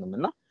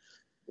አያደርሰንምና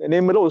እኔ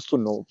የምለው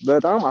እሱን ነው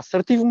በጣም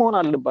አሰርቲቭ መሆን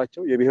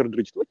አለባቸው የብሔር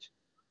ድርጅቶች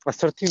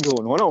አሰርቲቭ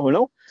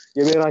ሆነው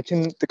የብሔራችን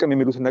ጥቅም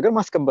የሚሉት ነገር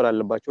ማስከበር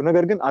አለባቸው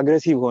ነገር ግን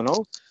አግሬሲቭ ሆነው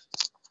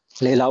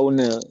ሌላውን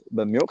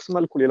በሚወቅስ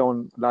መልኩ ሌላውን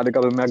ለአደጋ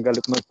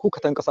በሚያጋልጥ መልኩ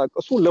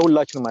ከተንቀሳቀሱ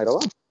ለሁላችንም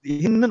አይረባም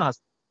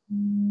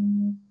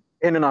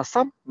ይሄንን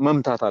ሐሳብ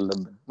መምታት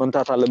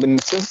አለብን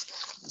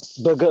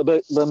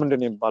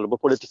በምንድነው የሚባለው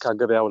በፖለቲካ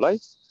ገበያው ላይ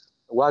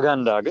ዋጋ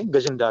እንዳገኝ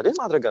ገዥ እንዳገኝ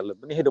ማድረግ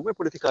አለብን ይሄ ደግሞ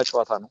የፖለቲካ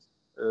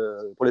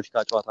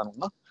ጨዋታ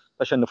ነውና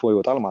ተሸንፎ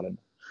ይወጣል ማለት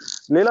ነው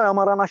ሌላው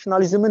የአማራ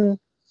ናሽናሊዝምን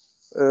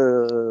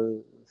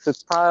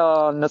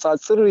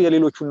ስታነጻጽር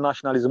የሌሎቹን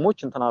ናሽናሊዝሞች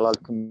እንትን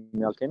አላልክም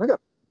ያልከኝ ነገር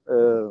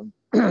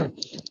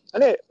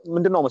እኔ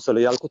ምንድነው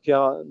መሰለህ ያልኩት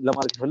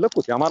ለማለት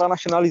የፈለኩት የአማራ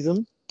ናሽናሊዝም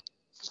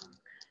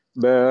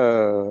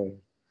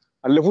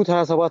በአለፉት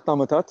 27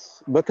 አመታት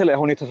በተለይ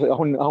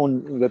አሁን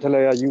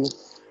በተለያዩ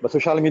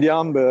በሶሻል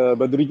ሚዲያም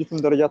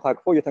በድርጅትም ደረጃ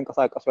ታቅፈው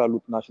እየተንቀሳቀሱ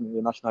ያሉት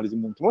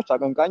ናሽናሊዝም እንትኖች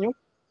አቀንቃኞች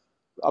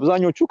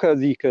አብዛኞቹ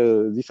ከዚህ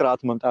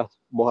ስርዓት መምጣት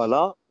በኋላ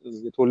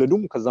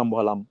የተወለዱም ከዛም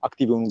በኋላም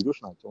አክቲቭ የሆኑ ልጆች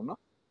ናቸውና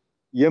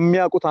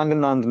የሚያውቁት አንድ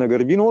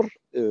ነገር ቢኖር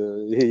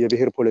ይሄ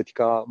የብሔር ፖለቲካ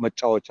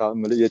መጫወቻ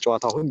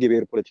የጨዋታው ህግ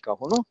የብሔር ፖለቲካ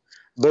ሆኖ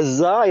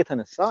በዛ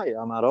የተነሳ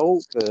የአማራው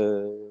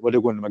ወደ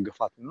ጎን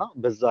መገፋትና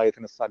በዛ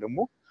የተነሳ ደግሞ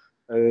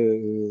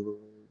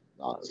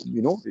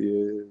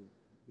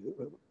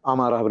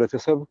አማራ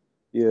ህብረተሰብ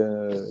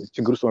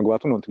የችግር ውስጥ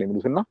መግባቱ ነው እንትን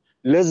የሚሉትና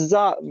ለዛ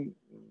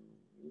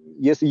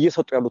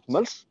እየሰጡ ያሉት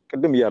መልስ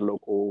ቅድም ይያለው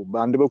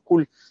በአንድ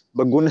በኩል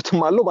በጎነትም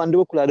አለው በአንድ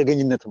በኩል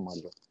አደገኝነትም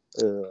አለው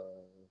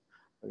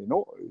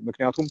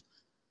ምክንያቱም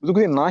ብዙ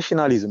ጊዜ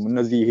ናሽናሊዝም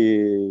እነዚህ ይሄ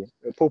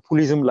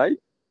ፖፑሊዝም ላይ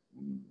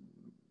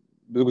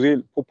ብዙ ጊዜ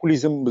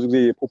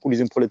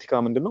ፖፑሊዝም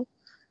ፖለቲካ ምንድነው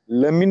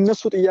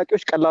ለሚነሱ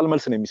ጥያቄዎች ቀላል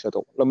መልስ ነው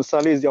የሚሰጠው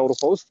ለምሳሌ እዚህ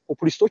አውሮፓ ውስጥ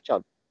ፖፑሊስቶች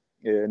አሉ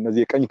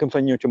እነዚህ የቀኝ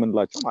ክንፈኞች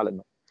የምንላቸው ማለት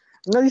ነው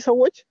እነዚህ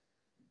ሰዎች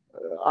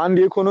አንድ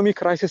የኢኮኖሚ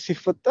ክራይሲስ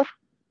ሲፈጠር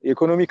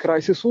የኢኮኖሚ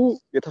ክራይሲሱ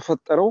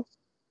የተፈጠረው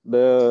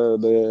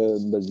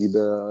በዚህ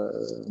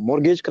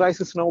በሞርጌጅ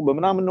ክራይሲስ ነው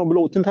በመናምን ነው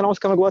ብለው ትንተናው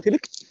እስከ መግባት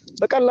ይልቅ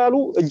በቀላሉ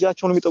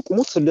እጃቸውን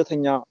የሚጠቁሙት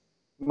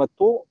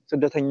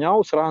ስደተኛው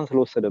ስራን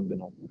ስለወሰደብን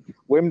ነው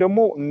ወይም ደግሞ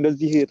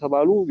እንደዚህ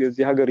የተባሉ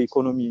የዚህ ሀገር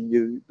ኢኮኖሚ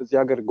የዚህ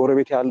ሀገር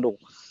ጎረቤት ያለው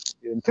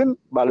እንትን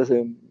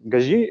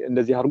ገዢ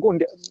እንደዚህ አድርጎ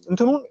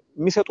እንትኑን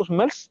የሚሰጡት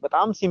መልስ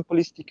በጣም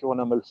ሲምፕሊስቲክ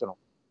የሆነ መልስ ነው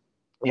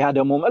ያ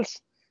ደግሞ መልስ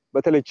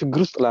በተለይ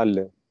ችግር ውስጥ ላለ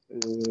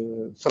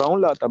ስራውን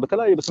ላጣ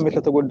በተለይ በስሜት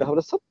ለተጎዳ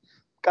ህብረተሰብ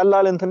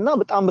ቀላል እንትና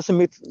በጣም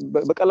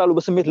በቀላሉ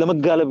በስሜት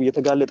ለመጋለብ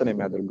እየተጋለጠ ነው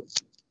የሚያደርገው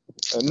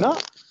እና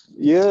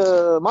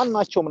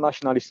የማናቸውም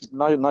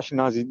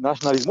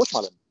ናሽናሊዝሞች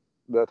ማለት ነው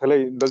በተለይ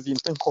እንደዚህ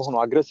እንትን ከሆነ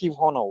አግሬሲቭ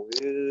ሆነው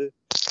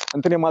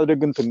እንትን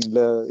የማድረግ እንትን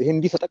ይሄ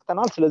እንዲህ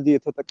ተጠቅተናል ስለዚህ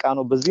የተጠቃ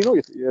ነው በዚህ ነው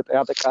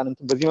ያጠቃን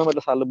እንትን በዚህ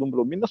መመለስ አለብን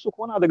ብሎ የሚነሱ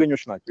ከሆነ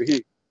አደገኞች ናቸው ይሄ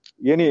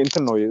የኔ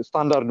እንትን ነው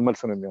ስታንዳርድ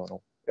መልስ ነው የሚሆነው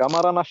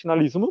የአማራ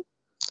ናሽናሊዝም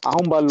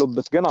አሁን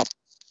ባለበት ገና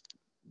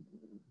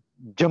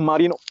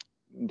ጀማሪ ነው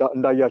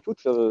እንዳያችሁት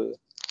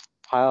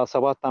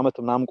 27 አመት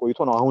ምናምን ቆይቶ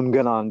ነው አሁን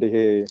ገና እንደሄ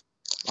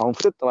አሁን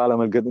ፍጥጥ ባለ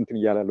መልገድ እንትን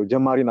ይያላለው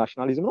ጀማሪ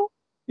ናሽናሊዝም ነው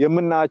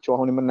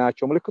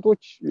የምናያቸው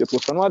ምልክቶች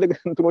የተወሰኑ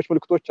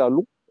ምልክቶች አሉ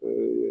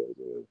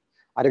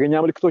አደገኛ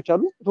ምልክቶች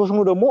አሉ የተወሰኑ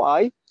ደግሞ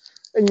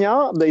እኛ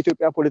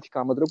በኢትዮጵያ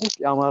ፖለቲካ መድረክ ውስጥ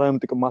የአማራን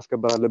ጥቅም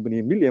ማስከበር አለብን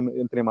የሚል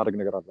እንትን የማድረግ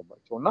ነገር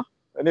አለባቸውና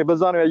እኔ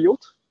በዛ ነው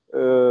ያየሁት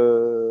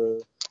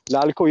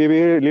ላልከው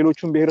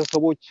ሌሎቹን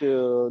ብሔረሰቦች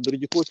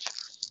ድርጅቶች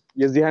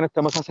የዚህ አይነት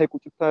ተመሳሳይ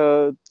ቁጭት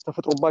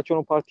ተፈጥሮባቸው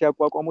ነው ፓርቲ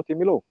ያቋቋሙት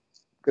የሚለው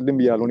ቅድም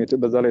ይያለው ነው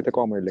በዛ ላይ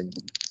ተቃውሞ የለኝም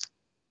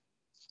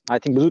አይ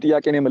ቲንክ ብዙ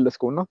ጥያቄ ነው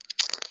የመለስከውና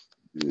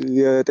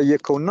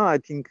የጠየቅከውና አይ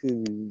ቲንክ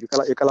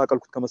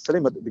የቀላቀልኩት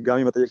ከመሰለኝ ድጋሚ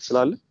መጠየቅ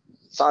ይችላል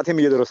ሰዓቴም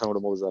እየደረሰ ነው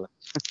ደግሞ በዛ ላይ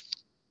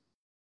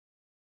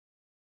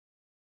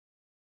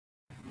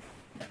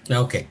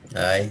ኦኬ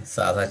አይ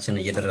ሰዓታችን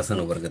እየደረሰ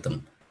ነው በርግጥም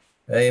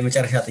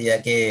የመጨረሻ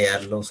ጥያቄ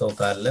ያለው ሰው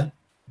ካለ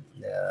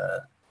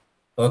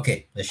ኦኬ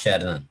እሺ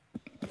አድናን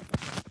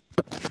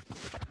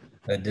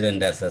እድል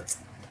እንዳሰጥ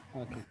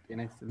ኦኬ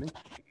ጤና ይስጥልኝ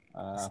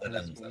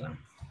ሰላም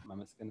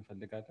ማመስገን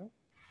ፈልጋለሁ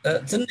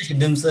ትንሽ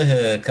ድምጽህ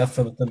ከፍ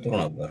ብትል ጥሩ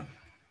ነበር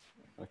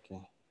ኦኬ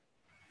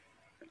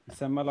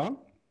ይሰማል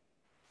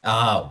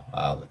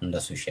አዎ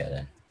እንደሱ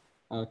ይሻላል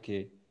ኦኬ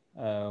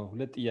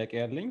ሁለት ጥያቄ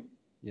ያለኝ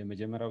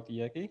የመጀመሪያው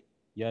ጥያቄ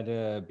ያለ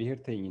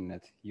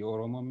ብሔርተኝነት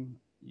የኦሮሞም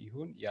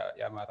ይሁን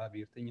የአማራ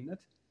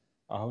ብሔርተኝነት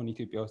አሁን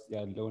ኢትዮጵያ ውስጥ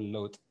ያለውን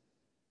ለውጥ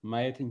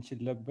ማየት እንችል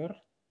ነበር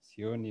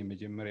ሲሆን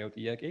የመጀመሪያው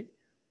ጥያቄ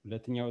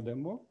ሁለተኛው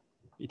ደግሞ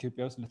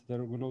ኢትዮጵያ ውስጥ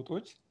ለተደረጉ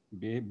ለውጦች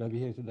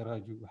በብሔር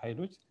የተደራጁ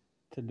ኃይሎች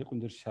ትልቁን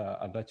ድርሻ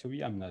አላቸው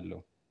ብዬ አምናለሁ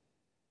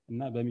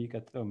እና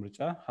በሚቀጥለው ምርጫ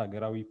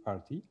ሀገራዊ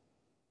ፓርቲ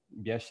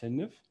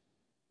ቢያሸንፍ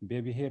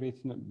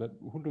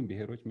ሁሉም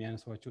ብሔሮች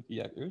የሚያነሷቸው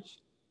ጥያቄዎች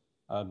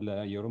አለ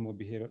የኦሮሞ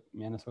ብሔር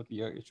የሚያነሳው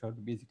ጥያቄዎች አሉ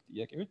ቤዚክ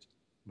ጥያቄዎች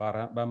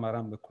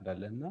በአማራም በኩል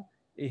አለና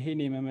ይሄን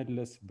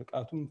የመመለስ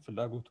ብቃቱም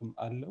ፍላጎቱም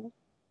አለው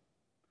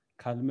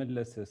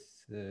ካልመለሰስ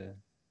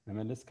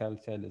መመለስ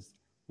ካልቻለስ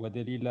ወደ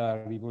ሌላ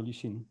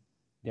ሪቮሉሽን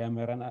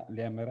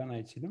ሊያመራን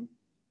አይችልም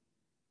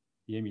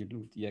የሚሉ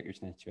ጥያቄዎች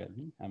ናቸው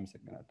ያሉኝ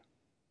አመሰግናለሁ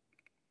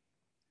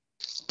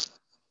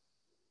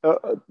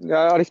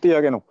አሪፍ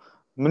ጥያቄ ነው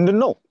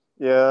ምንድነው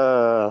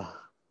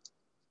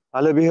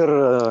ያለ ብሔር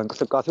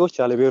እንቅስቃሴዎች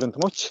ያለ ብሔር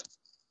እንትኖች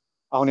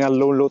አሁን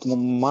ያለውን ለውጥ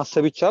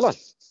ማሰብ ይቻላል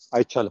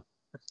አይቻልም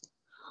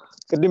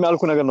ቅድም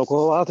ያልኩ ነገር ነው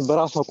ህወሓት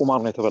በራሷ ቁማር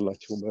ነው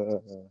የተበላችው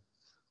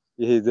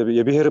ይሄ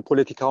የብሔር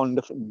ፖለቲካውን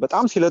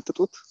በጣም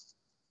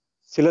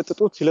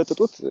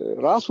ሲለጥጡት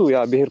ራሱ ያ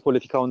ብሔር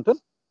ፖለቲካው እንትን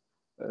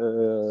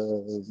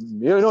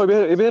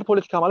የብሔር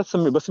ፖለቲካ ማለት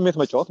በስሜት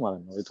መጫወት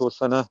ማለት ነው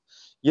የተወሰነ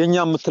የኛ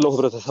የምትለው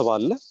ህብረተሰብ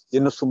አለ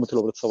የነሱ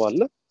የምትለው ህብረተሰብ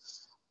አለ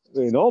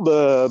ነው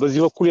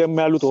በዚህ በኩል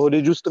የሚያሉት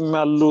ኦህዴድ ውስጥ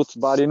የሚያሉት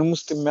ባዴንም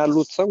ውስጥ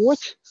የሚያሉት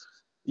ሰዎች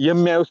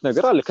የሚያዩት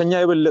ነገር አለ ከኛ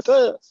የበለጠ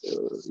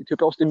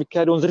ኢትዮጵያ ውስጥ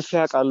የሚካሄደውን ዝርፊያ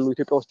ያውቃሉ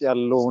ኢትዮጵያ ውስጥ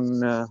ያለውን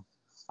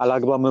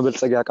አላግባብ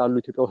መበልጸግ ያውቃሉ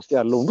ኢትዮጵያ ውስጥ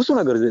ያለውን ብዙ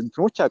ነገር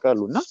እንትኖች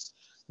ያውቃሉና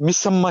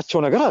የሚሰማቸው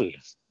ነገር አለ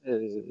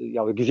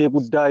ያው ጊዜ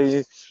ጉዳይ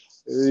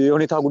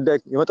የሁኔታ ጉዳይ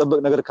የመጠበቅ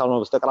ነገር ካልሆነ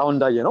በስተቀር አሁን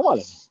እንዳየ ነው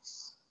ማለት ነው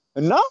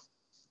እና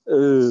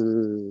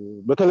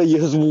በተለይ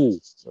የህዝቡ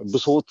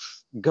ብሶት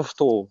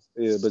ገፍቶ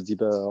በዚህ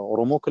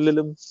በኦሮሞ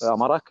ክልልም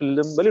በአማራ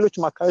ክልልም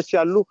በሌሎችም አካባቢዎች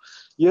ያሉ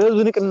የህዝብ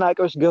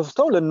ንቅናቄዎች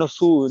ገፍተው ለነሱ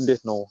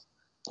እንዴት ነው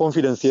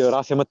ኮንፊደንስ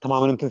የራስ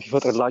የመተማመን እንትን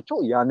ሲፈጥርላቸው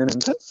ያንን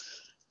እንትን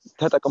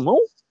ተጠቅመው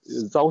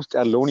እዛ ውስጥ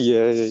ያለውን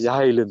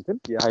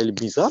የኃይል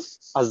ሚዛን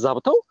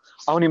አዛብተው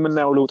አሁን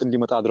የምናየው ለውጥ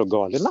እንዲመጣ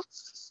አድርገዋልና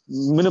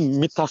ምንም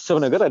የሚታሰብ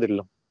ነገር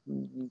አይደለም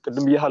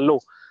ቅድም ያለው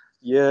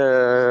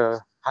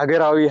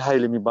የሀገራዊ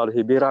ኃይል የሚባለው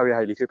ይሄ ብሔራዊ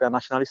ኃይል ኢትዮጵያ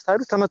ናሽናሊስት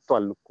ኃይሉ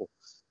ተመቷል እኮ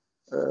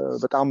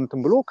በጣም እንትን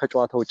ብሎ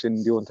ከጨዋታ ውጭ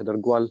እንዲሆን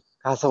ተደርጓል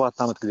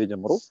ከ27 አመት ጊዜ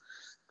ጀምሮ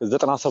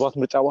 97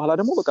 ምርጫ በኋላ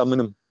ደግሞ በቃ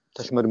ምንም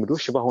ተሽመድምዶ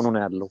ሽባ ሆኖ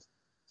ነው ያለው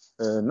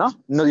እና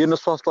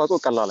የነሱ አስተዋጽኦ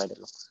ቀላል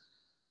አይደለም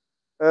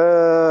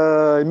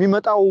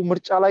የሚመጣው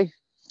ምርጫ ላይ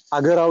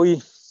ሀገራዊ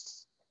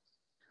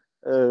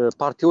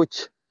ፓርቲዎች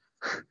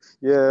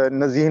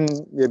የነዚህን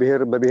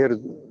በብሔር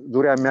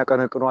ዙሪያ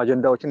የሚያቀነቅኑ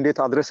አጀንዳዎች እንዴት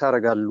አድረስ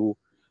ያደርጋሉ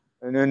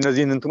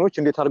እነዚህን እንትኖች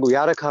እንዴት አድርገው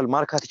ያረካል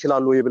ማርካት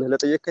ይችላሉ ይብለህ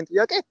ለጠየቀኝ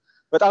ጥያቄ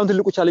በጣም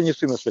ትልቁ ቻሌንጅ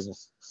እሱ ይመስለኛል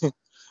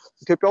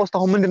ኢትዮጵያ ውስጥ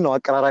አሁን ምንድነው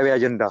አቀራራቢ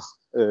አጀንዳ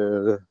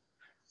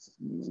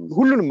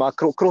ሁሉንም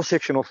ክሮስ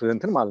ሴክሽን ኦፍ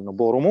እንትን ማለት ነው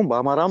በኦሮሞም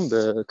በአማራም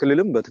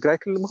በክልልም በትግራይ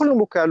ክልልም ሁሉም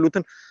ወካ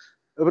ያሉትን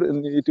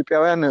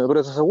ኢትዮጵያውያን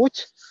ህብረተሰቦች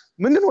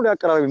ምንድነው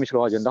ሊያቀራርብ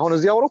የሚችለው አጀንዳ አሁን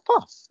እዚህ አውሮፓ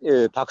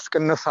ታክስ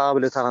ቅነሳ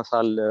ብለህ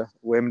ታነሳለ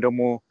ወይም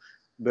ደግሞ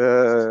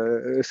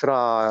በስራ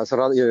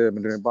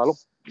ምንድነው የሚባለው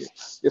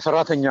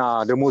የሰራተኛ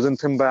ደሞዝ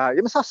እንትን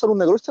የመሳሰሉ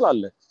ነገሮች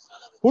ስላለ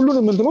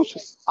ሁሉንም እንትኖች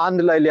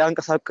አንድ ላይ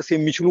ሊያንቀሳቅስ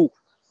የሚችሉ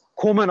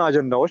ኮመን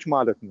አጀንዳዎች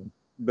ማለት ነው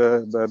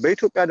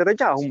በኢትዮጵያ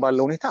ደረጃ አሁን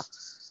ባለው ሁኔታ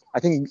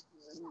አይ ቲንክ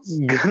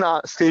ገና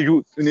ስቴጁ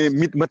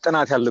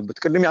መጠናት ያለበት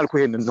ቅድም ያልኩ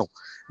ይሄንን ነው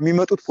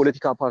የሚመጡት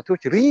ፖለቲካ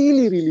ፓርቲዎች ሪሊ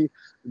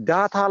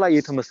ዳታ ላይ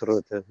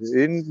የተመሰረተ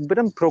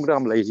በደም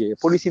ፕሮግራም ላይ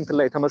ፖሊሲ እንትን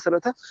ላይ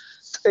የተመሰረተ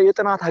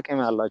የጥናት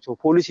አቅም ያላቸው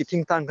ፖሊሲ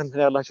ቲንክ ታንክ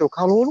እንትን ያላቸው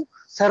ካልሆኑ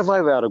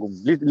ሰርቫይቭ ያደርጉም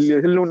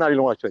ህልውና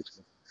ሊኖራቸው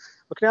አይችልም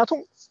ምክንያቱም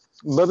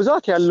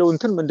በብዛት ያለው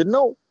እንትን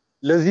ምንድነው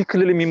ለዚህ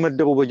ክልል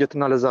የሚመደበው በጀት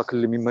እና ለዛ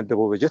ክልል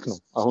የሚመደበው በጀት ነው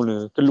አሁን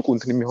ትልቁ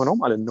እንትን የሚሆነው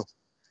ማለት ነው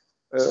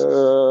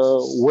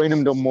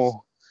ወይንም ደግሞ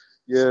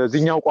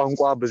የዚህኛው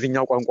ቋንቋ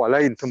በዚህኛው ቋንቋ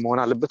ላይ እንትን መሆን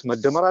አለበት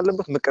መደመር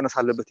አለበት መቀነስ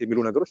አለበት የሚሉ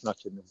ነገሮች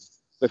ናቸው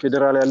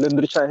በፌደራል ያለን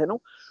ድርሻ ይሄ ነው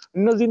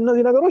እነዚህ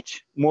ነገሮች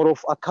ሞር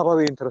ኦፍ አካባቢ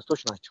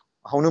ኢንተረስቶች ናቸው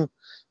አሁንም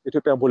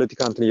ኢትዮጵያን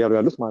ፖለቲካ እንትን ያሉ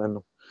ያሉት ማለት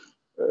ነው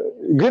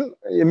ግን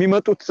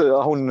የሚመጡት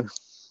አሁን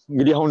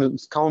እንግዲህ አሁን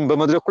እስካሁን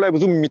በመድረኩ ላይ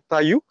ብዙ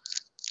የሚታዩ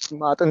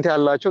አጥንት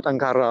ያላቸው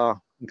ጠንካራ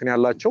እንትን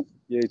ያላቸው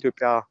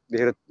የኢትዮጵያ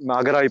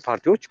ሀገራዊ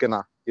ፓርቲዎች ገና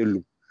የሉ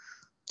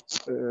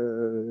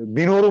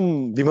ቢኖርም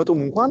ቢመጡም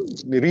እንኳን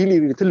ሪሊ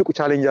ትልቁ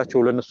ቻሌንጃቸው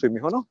ለነሱ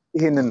የሚሆነው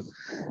ይሄንን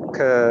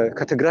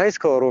ከትግራይ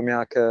እስከ ኦሮሚያ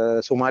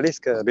ከሶማሌ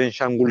እስከ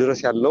ቤንሻንጉል ድረስ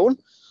ያለውን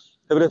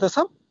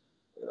ህብረተሰብ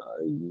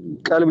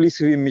ቀልብ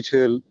ሊስብ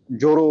የሚችል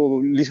ጆሮ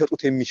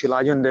ሊሰጡት የሚችል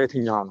አጀንዳ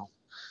የትኛው ነው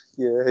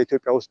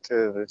የኢትዮጵያ ውስጥ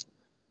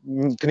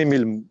እንትን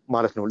የሚል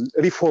ማለት ነው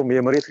ሪፎርም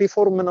የመሬት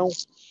ሪፎርም ነው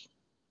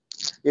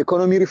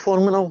የኢኮኖሚ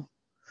ሪፎርም ነው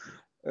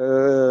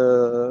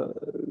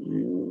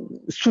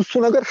እሱ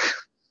ነገር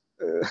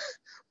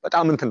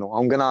በጣም እንትን ነው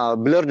አሁን ገና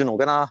ብለርድ ነው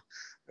ገና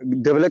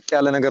ደብለቅ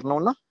ያለ ነገር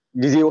ነውና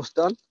ጊዜ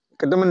ይወስዳል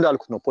ቅድም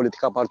እንዳልኩት ነው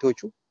ፖለቲካ ፓርቲዎቹ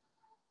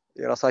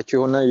የራሳቸው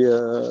የሆነ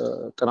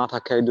የጥናት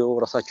አካሄደው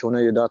ራሳቸው የሆነ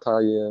የዳታ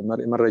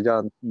የመረጃ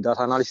ዳታ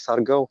አናሊሲስ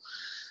አድርገው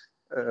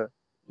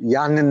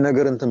ያንን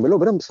ነገር እንትን ብለው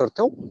በደንብ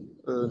ሰርተው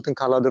እንትን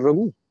ካላደረጉ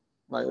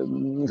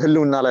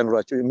ህልውና ላይ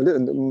ኖራቸው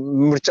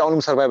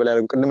ምርጫውንም ሰርቫይቭ ላይ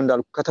ያደርጉ ቅድም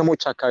እንዳልኩ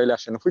ከተሞች አካባቢ ላይ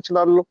ያሸንፉ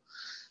ይችላሉ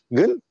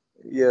ግን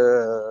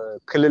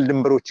የክልል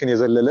ድንበሮችን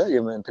የዘለለ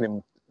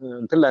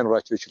እንትን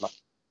ላይኖራቸው ይችላል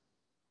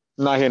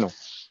እና ይሄ ነው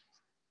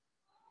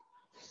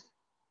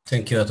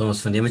Thank you አቶ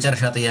መስፍን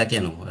የመጨረሻ ጥያቄ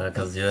ነው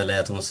ከዚህ በላይ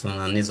አቶ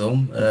መስፍን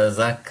አንይዘውም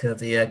ዛክ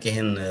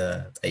ጥያቄህን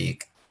ጠይቅ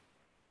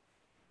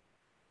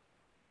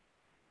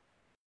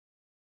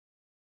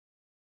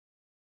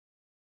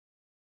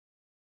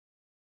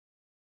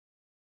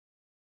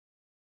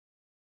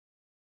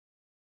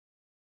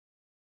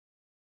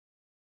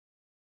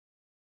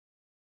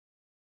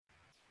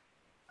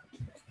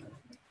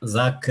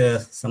ዛክ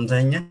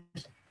ሰምተኛል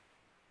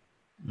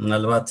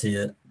ምናልባት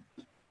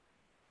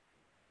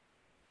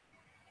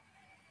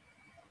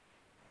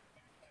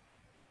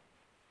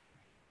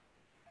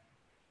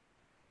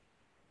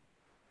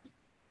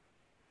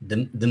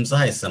ድምጽህ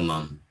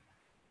አይሰማም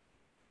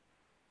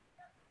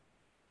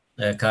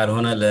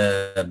ካልሆነ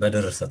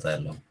ለበድር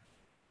ሰጣለሁ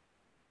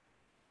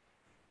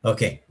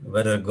ኦኬ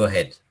በድር go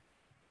ahead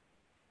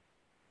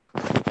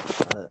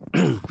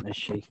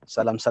እሺ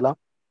ሰላም ሰላም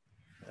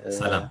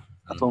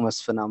አቶ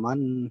መስፍን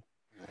አማን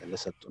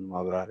ለሰጡን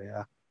ማብራሪያ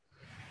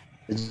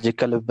እጅግ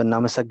ከልብ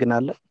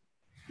እናመሰግናለን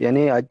የኔ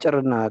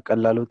አጭርና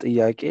ቀላሉ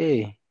ጥያቄ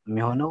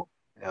የሚሆነው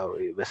ያው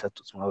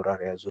በሰጡት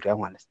ማብራሪያ ዙሪያ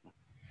ማለት ነው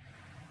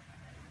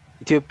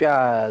ኢትዮጵያ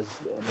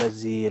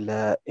ለዚህ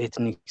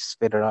ለኤትኒክስ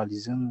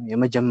ፌደራሊዝም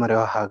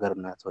የመጀመሪያው ሀገር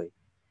ናት ወይ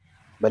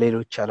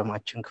በሌሎች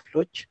ዓለማችን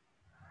ክፍሎች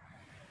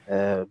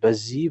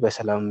በዚህ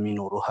በሰላም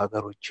የሚኖሩ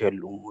ሀገሮች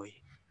የሉም ወይ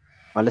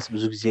ማለት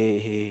ብዙ ጊዜ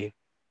ይሄ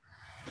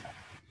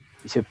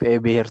ኢትዮጵያዊ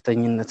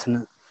ብሔርተኝነትን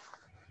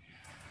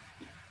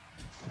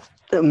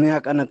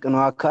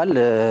የሚያቀነቅነው አካል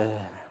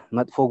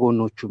መጥፎ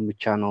ጎኖቹን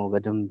ብቻ ነው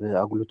በደንብ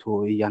አጉልቶ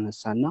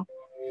ያነሳና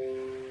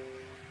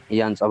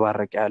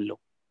ያንጸባረቀ ያለው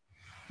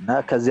እና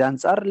ከዚህ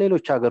አንፃር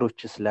ሌሎች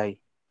ሀገሮችስ ላይ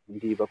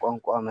እንዲህ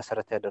በቋንቋ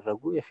መሰረት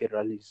ያደረጉ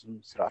የፌደራሊዝም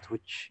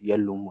ስርዓቶች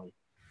የሉም ወይ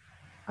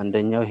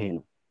አንደኛው ይሄ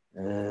ነው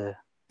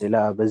ሌላ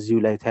በዚሁ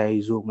ላይ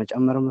ተያይዞ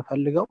መጨመር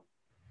የምፈልገው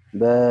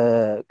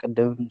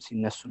በቀደም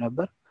ሲነሱ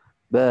ነበር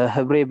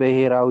በህብሬ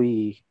ብሔራዊ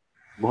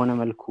በሆነ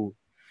መልኩ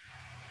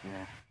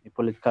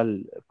የፖለቲካል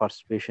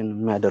ፓርቲሲፔሽን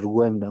የሚያደርጉ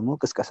ወይም ደግሞ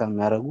ቅስቀሳ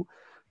የሚያደርጉ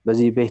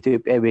በዚህ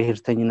በኢትዮጵያ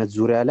ብሔርተኝነት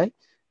ዙሪያ ላይ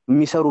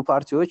የሚሰሩ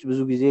ፓርቲዎች ብዙ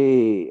ጊዜ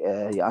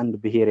የአንድ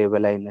ብሔር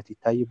የበላይነት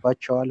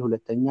ይታይባቸዋል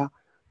ሁለተኛ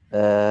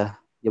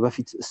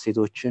የበፊት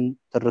እሴቶችን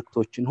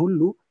ትርክቶችን ሁሉ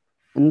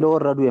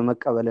እንደወረዱ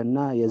የመቀበልና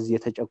የዚህ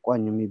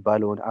የተጨቋኝ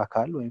የሚባለውን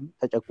አካል ወይም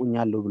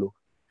ተጨቁኛለሁ ብሎ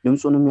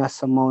ድምጹን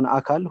የሚያሰማውን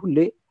አካል ሁሌ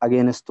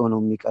አጌንስቶ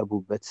ነው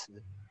የሚቀርቡበት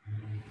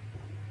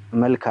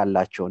መልክ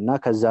አላቸውና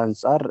ከዛ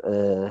አንፃር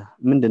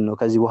ምንድነው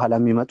ከዚህ በኋላ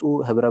የሚመጡ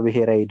ህብረ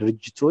ብሔራዊ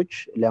ድርጅቶች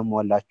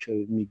ሊያሟላቸው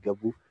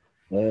የሚገቡ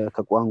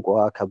ከቋንቋ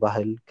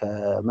ከባህል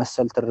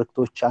ከመሰል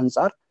ትርክቶች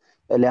አንፃር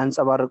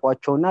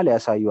ሊያንጸባርቋቸውና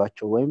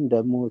ሊያሳዩአቸው ወይም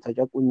ደግሞ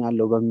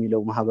ተጨቁኛለሁ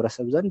በሚለው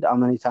ማህበረሰብ ዘንድ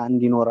አመኔታ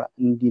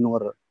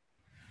እንዲኖር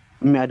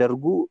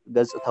የሚያደርጉ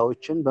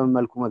ገጽታዎችን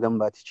በመልኩ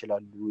መገንባት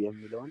ይችላሉ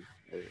የሚለውን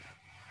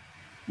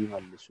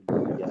ይመልሱ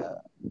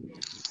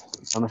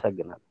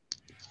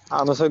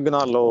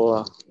አመሰግናለሁ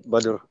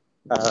በድር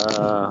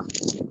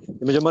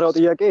የመጀመሪያው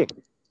ጥያቄ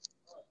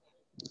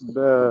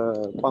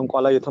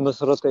በቋንቋ ላይ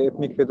የተመሰረተ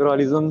ኤትኒክ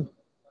ፌደራሊዝም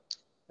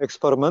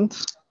ኤክስፐሪመንት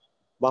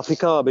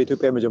በአፍሪካ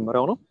በኢትዮጵያ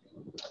የመጀመሪያው ነው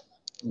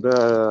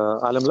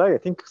በአለም ላይ አይ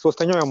ቲንክ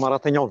ሶስተኛው ወይም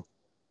አራተኛው ነው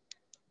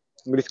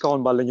እንግዲህ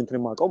እስካሁን ባለኝ እንትን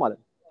የማውቀው ማለት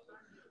ነው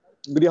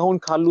እንግዲህ አሁን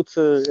ካሉት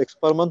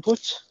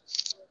ኤክስፐሪመንቶች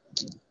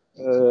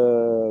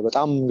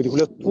በጣም እንግዲህ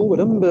ሁለቱ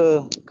በደንብ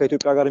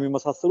ከኢትዮጵያ ጋር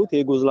የሚመሳሰሉት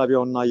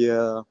የዩጎዝላቪያውና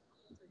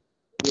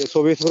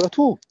የሶቪየት ህብረቱ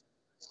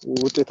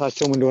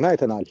ውጤታቸውም እንደሆነ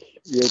አይተናል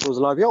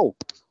የዩጎዝላቪያው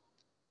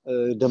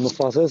ደም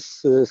መፋሰስ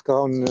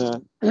እስካሁን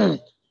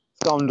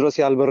ድረስ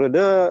ያልበረደ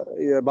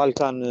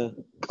የባልካን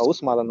ቀውስ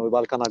ማለት ነው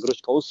የባልካን ሀገሮች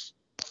ቀውስ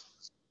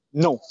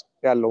ነው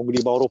ያለው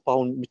እንግዲህ በአውሮፓ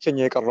አሁን ብቸኛ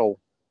የቀረው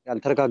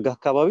ያልተረጋጋ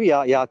አካባቢ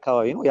ያ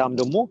አካባቢ ነው ያም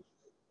ደግሞ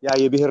ያ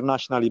የብሔር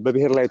ናሽናሊ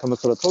በብሔር ላይ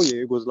የተመሰረተው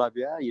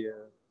የዩጎዝላቪያ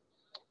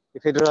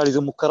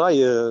የፌደራሊዝም ሙከራ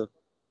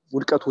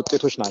የውድቀት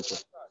ውጤቶች ናቸው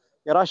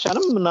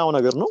የራሻንም ምናው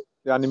ነገር ነው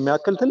ያን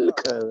የሚያክል ትልቅ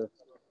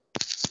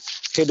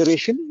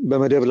ፌዴሬሽን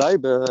በመደብ ላይ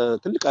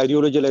በትልቅ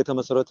አይዲዮሎጂ ላይ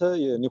የተመሰረተ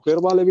የኒውክሌር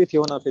ባለቤት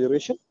የሆነ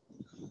ፌዴሬሽን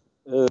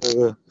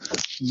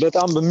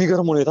በጣም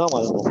በሚገርም ሁኔታ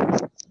ማለት ነው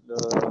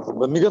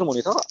በሚገርም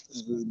ሁኔታ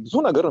ብዙ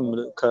ነገር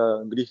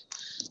እንግዲህ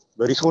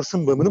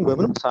በሪሶርስም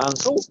በምንም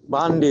ሳያንሰው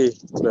በአንዴ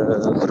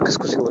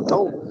በፍርክስክስ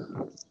የወጣው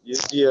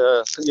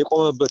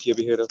የቆመበት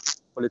የብሔር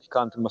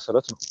ፖለቲካ እንትን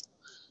መሰረት ነው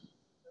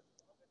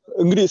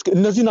እንግዲህ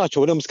እነዚህ ናቸው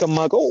በደም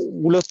እስከማቀው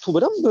ሁለቱ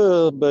በደም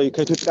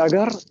ከኢትዮጵያ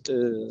ጋር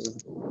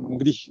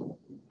እንግዲህ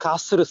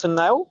ከ10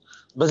 ስናየው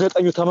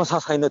በዘጠኙ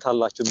ተመሳሳይነት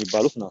አላቸው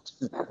የሚባሉት ናቸው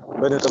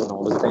በነጥብ ነው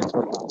በዘጠኝ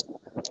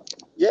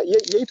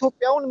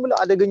የኢትዮጵያውን ምን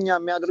አደገኛ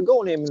የሚያደርገው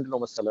ነው ምንድነው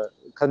መሰለ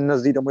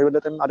ከነዚህ ደግሞ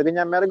የበለጠ አደገኛ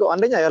የሚያደርገው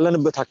አንደኛ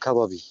ያለንበት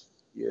አካባቢ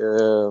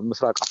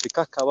ምስራቅ አፍሪካ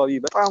አካባቢ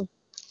በጣም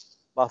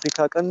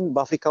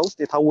በአፍሪካ ውስጥ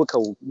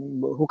የታወቀው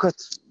ሁከት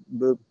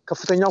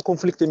ከፍተኛው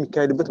ኮንፍሊክት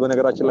የሚካሄድበት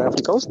በነገራችን ላይ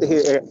አፍሪካ ውስጥ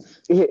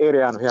ይሄ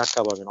ኤሪያ ነው ይሄ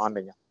አካባቢ ነው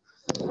አንደኛ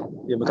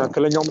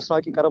የመካከለኛው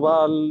ምስራቅ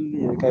ይቀርባል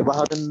የቀይ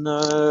ባህርን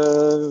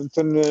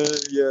እንትን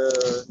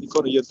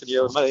የኢኮኖሚ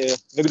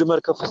የንግድ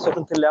መርከብ ፍሰት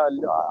እንትን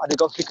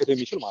አደጋው ሊከት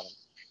የሚችል ማለት ነው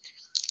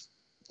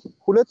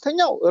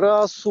ሁለተኛው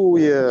ራሱ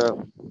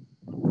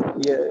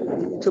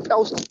የኢትዮጵያ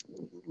ውስጥ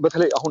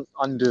በተለይ አሁን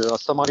አንድ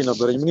አስተማሪ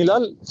ነበርኝ ምን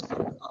ይላል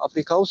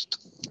አፍሪካ ውስጥ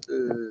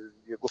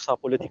የጎሳ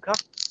ፖለቲካ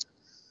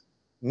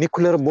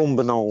ኒኩለር ቦምብ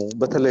ነው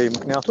በተለይ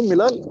ምክንያቱም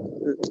ይላል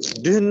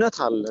ድህነት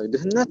አለ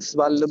ድህነት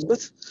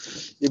ባለበት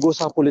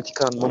የጎሳ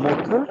ፖለቲካን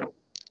መሞከር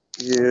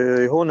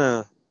የሆነ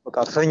በቃ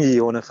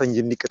ፈንጂ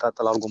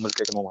እንዲቀጣጠል አድርጎ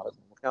መልቀቅ ነው ማለት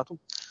ነው ምክንያቱም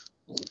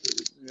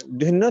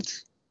ድህነት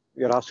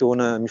የራሱ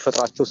የሆነ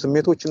የሚፈጥራቸው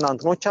ስሜቶችና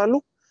እንትኖች አሉ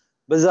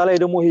በዛ ላይ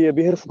ደግሞ ይሄ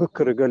የብሔር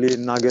ፍክክር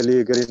ገሌና ገሌ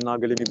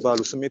የሚባሉ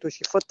ስሜቶች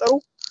ሲፈጠሩ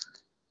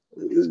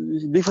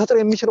ሊፈጥር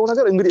የሚችለው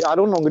ነገር እንግዲህ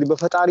አዶን ነው እንግዲህ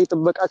በፈጣሪ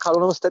ጥበቃ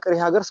ካልሆነ መስተቀር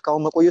ይሄ ሀገር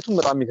እስካሁን መቆየቱን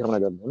በጣም የሚገርም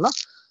ነገር ነውና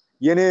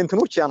የኔ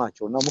እንትኖች ያ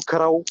ናቸውና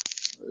ሙከራው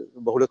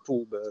በሁለቱ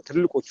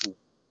በትልልቆቹ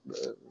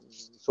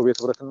ሶቪየት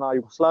ህብረትና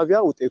ዩጎስላቪያ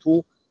ውጤቱ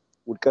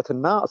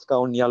ውድቀትና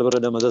እስካሁን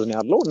ያልበረደ መዘዝ ነው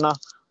ያለውና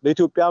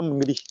በኢትዮጵያም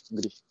እንግዲህ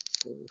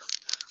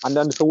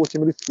አንዳንድ ሰዎች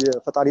የሚሉት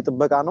የፈጣሪ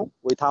ጥበቃ ነው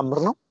ወይ ታምር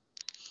ነው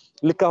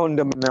ልክ አሁን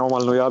እንደምናየው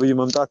ማለት ነው የአብይ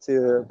መምጣት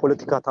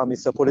ፖለቲካ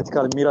ታሚስ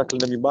ፖለቲካል ሚራክል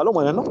እንደሚባለው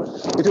ማለት ነው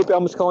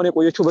ኢትዮጵያም እስካሁን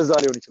የቆየችው በዛ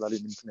ሊሆን ይችላል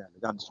የሚሉት ነው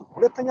ያለው አንዱ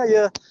ሁለተኛ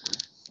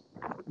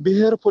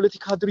የብሔር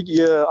ፖለቲካ ድርጅት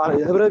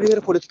የህብረ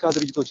ብሔር ፖለቲካ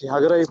ድርጅቶች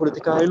የሀገራዊ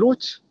ፖለቲካ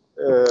ኃይሎች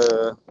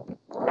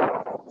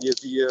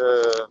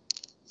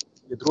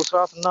የድሮ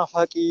ስርዓትና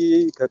ፋቂ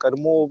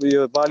ከቀድሞ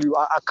የቫልዩ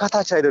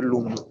አካታች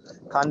አይደሉም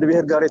ከአንድ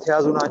ብሔር ጋር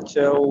የተያዙ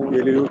ናቸው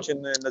የሌሎችን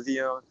እነዚህ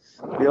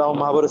ሌላው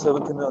ማህበረሰብ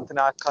እንትን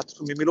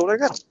አካትቱም የሚለው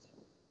ነገር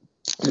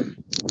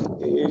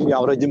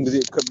ያው ረጅም ጊዜ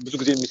ብዙ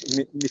ጊዜ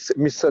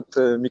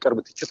የሚቀርብ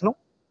ትችት ነው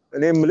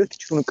እኔም ምልት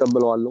ትችቱን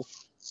እቀበለዋለሁ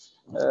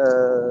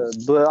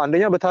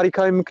በአንደኛ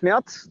በታሪካዊ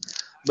ምክንያት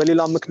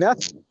በሌላ ምክንያት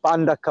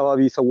በአንድ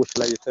አካባቢ ሰዎች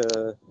ላይ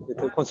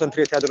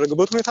ኮንሰንትሬት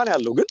ያደረገበት ሁኔታ ነው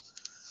ያለው ግን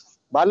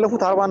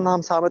ባለፉት 40 እና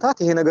 50 አመታት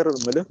ይሄ ነገር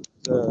ምልህ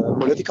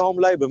ፖለቲካውም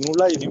ላይ በምኑ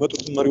ላይ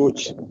የሚመጡት መሪዎች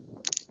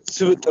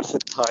ስብጥር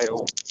ስታየው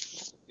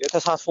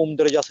የተሳትፎም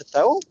ደረጃ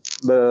ስታየው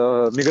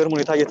በሚገርም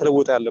ሁኔታ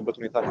እየተለወጠ ያለበት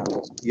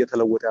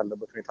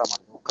ሁኔታ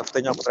ማለት ነው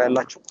ከፍተኛ ቁጥር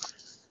ያላቸው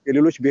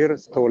የሌሎች ብሔር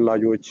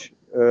ተወላጆች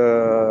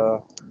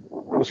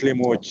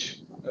ሙስሊሞች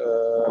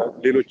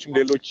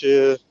ሌሎች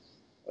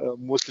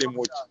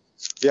ሙስሊሞች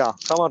ያ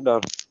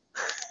ከማርዳር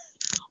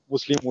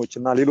ሙስሊሞች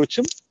እና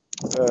ሌሎችም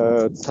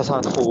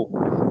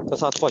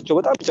ተሳትፏቸው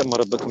በጣም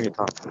የጨመረበት ሁኔታ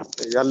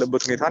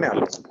ያለበት ሁኔታ ነው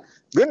ያለው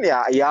ግን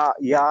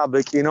ያ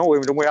በቂ ነው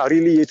ወይም ደግሞ ያ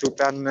ሪሊ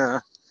የኢትዮጵያን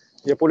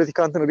የፖለቲካ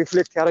እንትን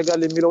ሪፍሌክት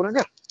ያደርጋል የሚለው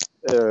ነገር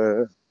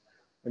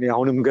እኔ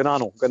አሁንም ገና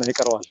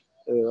ይቀርዋል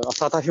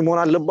አሳታፊ መሆን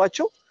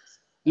አለባቸው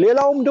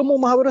ሌላውም ደግሞ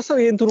ማህበረሰብ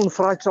የእንትኑን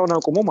ፍራቻውን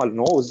አቆሞ ማለት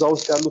ነው እዛ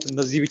ውስጥ ያሉት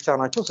እነዚህ ብቻ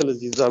ናቸው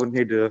ስለዚህ እዛ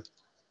ብንሄድ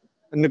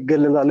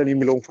እንገለላለን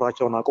የሚለውን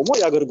ፍራቻውን አቆሞ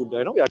ያገር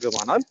ጉዳይ ነው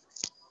ያገባናል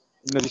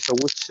እነዚህ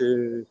ሰዎች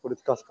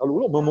ፖለቲካ አስካሉ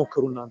ብሎ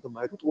መሞከሩና እንትን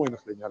ማየቱ ጥሩ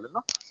ይመስለኛልና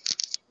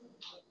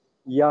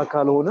ያ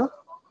ካልሆነ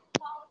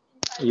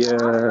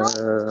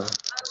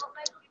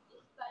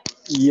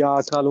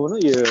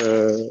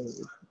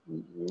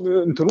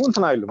እንትኑ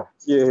እንትን አይልም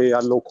ይሄ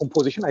ያለው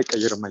ኮምፖዚሽን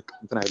አይቀየርም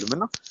እንትን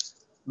አይልምና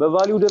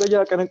በቫልዩ ደረጃ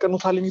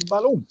ቀነቀኑታል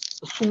የሚባለው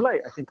እሱም ላይ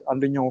አይ ቲንክ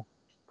አንደኛው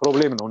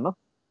ፕሮብሌም ነውና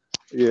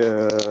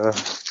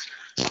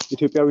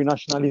የኢትዮጵያዊ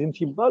ናሽናሊዝም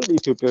ሲባል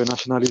የኢትዮጵያዊ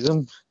ናሽናሊዝም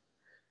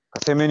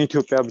ከሰሜን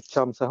ኢትዮጵያ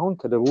ብቻም ሳይሆን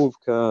ከደቡብ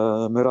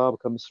ከምዕራብ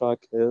ከምስራቅ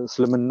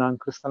እስልምናን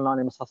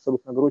ክርስትናን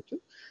የመሳሰሉት ነገሮችን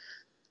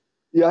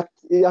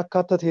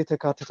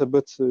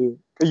የተካተተበት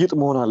ቅይጥ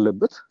መሆን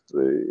አለበት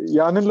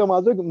ያንን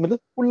ለማድረግ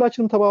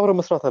ሁላችንም ተባብረን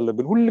መስራት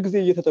አለብን ሁሉ ጊዜ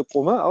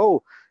እየተጠቆመ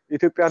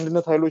የኢትዮጵያ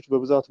አንድነት ኃይሎች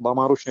በብዛት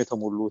በአማሮች ነው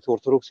የተሞሉት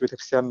ኦርቶዶክስ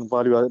ቤተክርስቲያን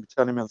ቫልዩ ብቻ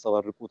ነው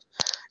የሚያንጸባርቁት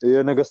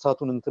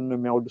የነገስታቱን እንትን ነው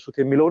የሚያወድሱት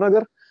የሚለው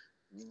ነገር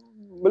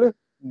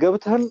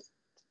ገብተን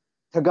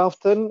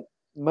ተጋፍተን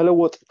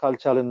መለወጥ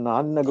ካልቻለና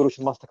አንድ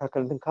ነገሮችን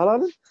ማስተካከል እንትን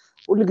ካላልን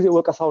ሁሉ ጊዜ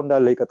ወቀሳው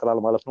እንዳለ ይቀጥላል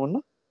ማለት ነውና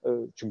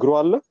ችግሩ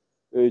አለ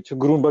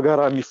ችግሩን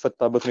በጋራ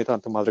የሚፈታበት ሁኔታ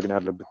እንትን ማድረግ ነው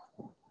ያለብን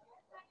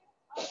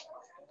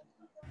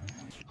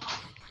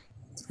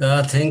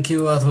ቴንክ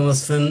ዩ አቶ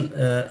መስፍን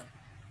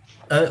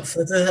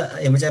ፍትህ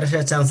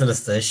የመጨረሻ ቻንስ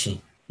ልስጥህ እሺ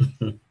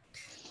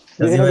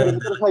ከዚህ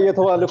በኋላ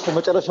እየተባለ እኮ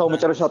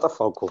መጨረሻ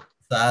ጠፋው እኮ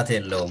ሰዓት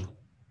የለውም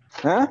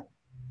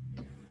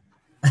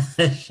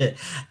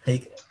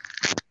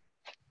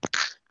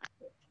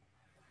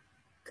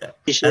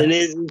እኔ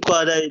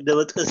እንኳን ላይ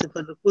ለመጥቀስ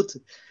የፈለኩት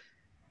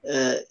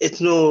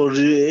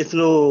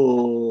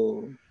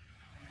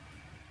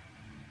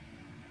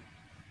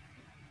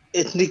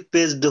ኤትኒክ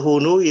ቤዝድ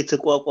ሆኖ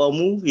የተቋቋሙ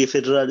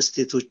የፌደራል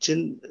ስቴቶችን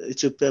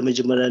ኢትዮጵያ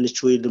መጀመሪያ ነች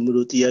ወይ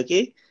ለምለው ጥያቄ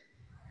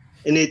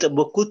እኔ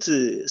የጠበቅኩት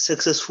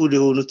ሰክሰስፉል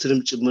የሆኑትንም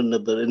ጭምር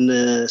ነበር እነ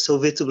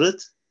ሶቪየት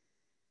ህብረት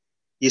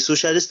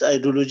የሶሻሊስት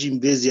አይዲዮሎጂን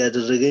ቤዝ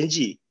ያደረገ እንጂ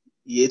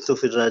የኤትኖ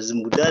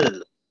ፌደራሊዝም ጉዳይ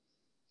አይደለም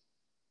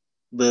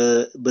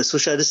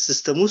በሶሻሊስት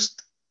ሲስተም ውስጥ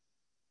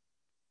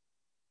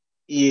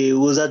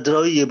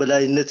የወዛደራዊ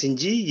የበላይነት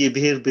እንጂ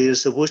የብሔር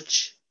ብሔረሰቦች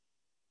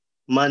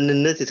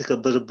ማንነት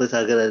የተከበረበት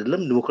ሀገር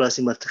አይደለም ዲሞክራሲ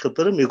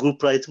ማልተከበረም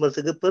የግሩፕ ራይት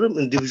ማልተከበረም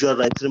ኢንዲቪጁዋል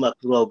ራይትንም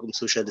አክብሮ አውቅም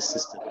ሶሻሊስት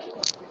ሲስተም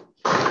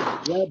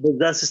ያ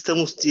በዛ ሲስተም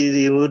ውስጥ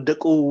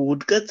የወደቀው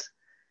ውድቀት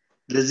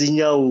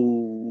ለዚህኛው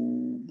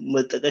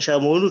መጠቀሻ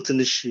መሆኑ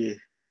ትንሽ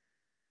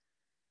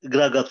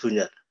ግራ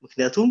ጋብቶኛል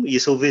ምክንያቱም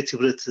የሶቪየት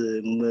ህብረት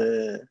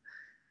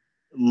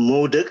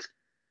መውደቅ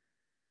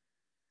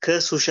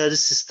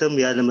ከሶሻሊስት ሲስተም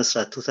ያለ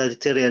መስራት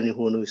ቶታሊታሪያን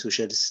የሆነው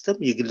የሶሻሊስት ሲስተም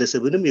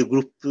የግለሰብንም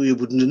የግሩፕ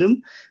የቡድንንም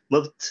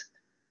መብት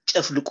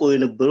ጨፍልቆ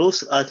የነበረው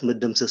ስርዓት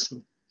መደምሰስ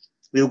ነው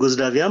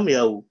ዩጎዝላቪያም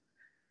ያው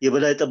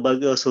የበላይ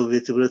ጠባቂው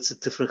ሶቪየት ህብረት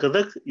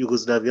ስትፍረከረክ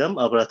ዩጎዝላቪያም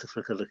አብራ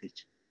ተፍረከረከች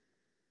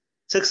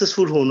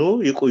ሰክሰስፉል ሆኖ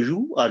የቆዩ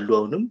አሉ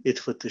አሁንም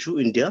የተፈተሹ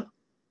ኢንዲያ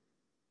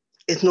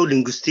ኤትኖ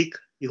ሊንጉስቲክ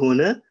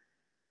የሆነ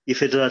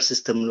የፌደራል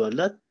ሲስተም ነው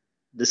አላት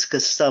እስከ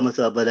 60 ዓመት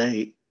በላይ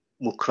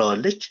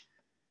ሞክራዋለች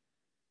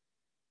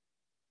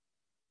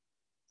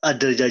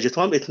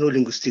አደረጃጀቷም ኤትኖ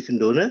ሊንጉስቲክ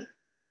እንደሆነ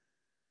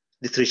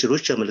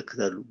ሊትሬቸሮች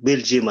ያመለክታሉ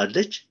ቤልጂየም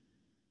አለች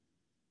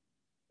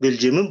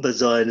ቤልጂየምም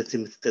በዛው አይነት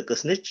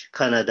የምትጠቀስ ነች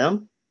ካናዳም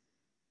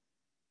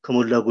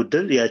ከሞላ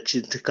ጎደል ያቺ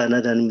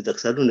ካናዳን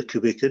የሚጠቅሳሉ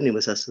ኪውቤክን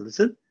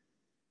የመሳሰሉትን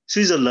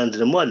ስዊዘርላንድ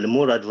ደግሞ አለ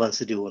ሞር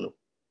አድቫንስድ የሆነው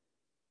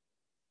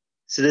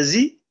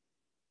ስለዚህ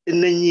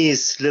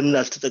እነኚህስ ለምን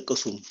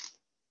አልተጠቀሱም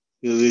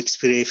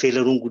የኤክስፒሪየንስ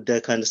ፌለሩን ጉዳይ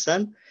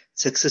ካንሳን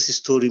ሰክሰስ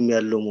ስቶሪም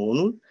ያለው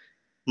መሆኑን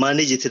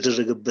ማኔጅ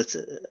የተደረገበት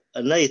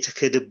እና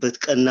የተከደበት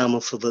ቀና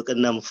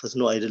መንፈስ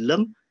ነው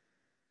አይደለም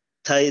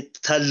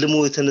ታልሞ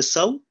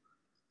የተነሳው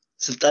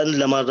ስልጣንን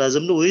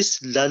ለማራዘም ነው ወይስ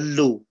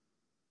ላለው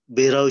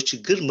ብሔራዊ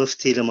ችግር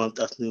መፍትሄ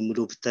ለማምጣት ነው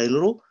የሚለው ብታይ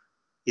ኖሮ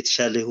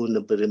የተሻለ ይሆን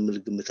ነበር የሚል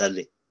ግምት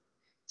አለኝ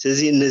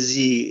ስለዚህ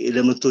እነዚህ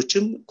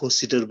ኤሌመንቶችም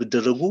ኮንሲደር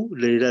ቢደረጉ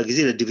ለሌላ ጊዜ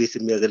ለዲቤት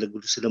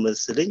የሚያገለግሉ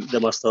ስለመሰለኝ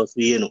ለማስተዋወቅ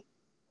ይሄ ነው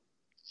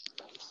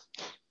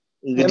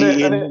እንግዲህ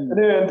እኔ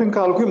እንትን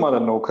ካልኩኝ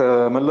ማለት ነው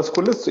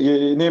ከመለስኩልስ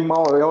እኔ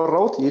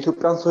ያወራሁት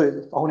የኢትዮጵያን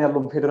አሁን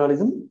ያለው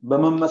ፌደራሊዝም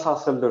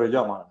በመመሳሰል ደረጃ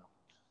ማለት ነው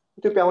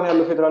ኢትዮጵያ አሁን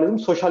ያለው ፌደራሊዝም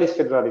ሶሻሊስት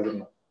ፌደራሊዝም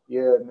ነው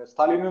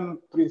የስታሊንን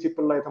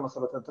ፕሪንሲፕል ላይ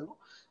የተመሰረተ እንትን ነው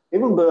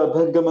ኢቭን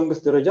በህገ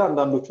መንግስት ደረጃ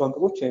አንዳንዶቹ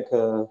አንቀጾች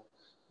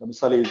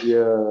ለምሳሌ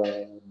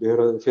የብሔር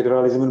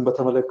ፌደራሊዝምን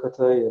በተመለከተ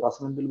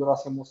የራስን ዕድል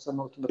በራስ የመወሰን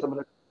መብትን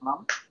በተመለከተ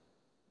ምናምን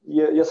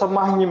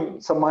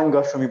የሰማኸኝ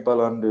ጋሾ የሚባል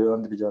አንድ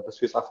ልጅ አለ እሱ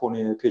የጻፈውን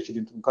የፒኤችዲ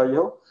እንትን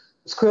ካየኸው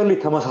ስኩዌርሊ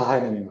ተመሳሳይ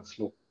ነው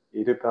የሚመስለው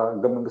የኢትዮጵያ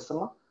ህገ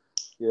መንግስትና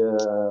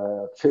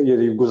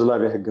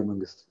የዩጎዝላቪያ ህገ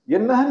መንግስት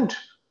የነህንድ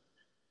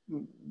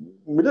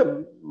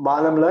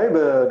በዓለም ላይ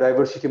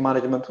በዳይቨርሲቲ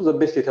ማኔጅመንቱ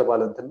ዘቤስት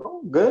የተባለ እንትን ነው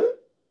ግን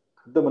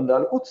ቅድም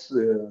እንዳልኩት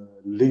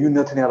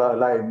ልዩነትን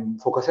ላይ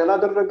ፎከስ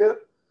ያላደረገ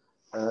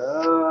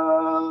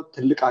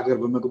ትልቅ ሀገር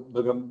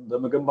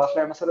በመገንባት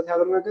ላይ መሰረት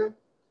ያደረገ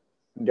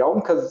እንዲያውም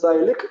ከዛ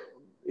ይልቅ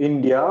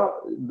ኢንዲያ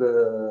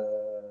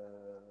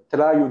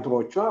በተለያዩ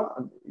እንትኖቿ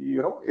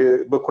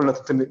በኩልነት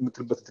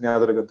የምትልበት እንትን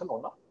ያደረገ እንትን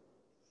ነውና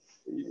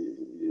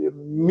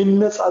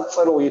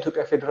የሚነጻጸረው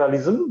የኢትዮጵያ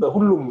ፌደራሊዝም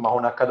በሁሉም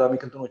አሁን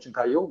አካዳሚክ እንትኖችን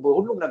ካየው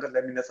በሁሉም ነገር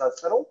ላይ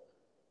የሚነጻጸረው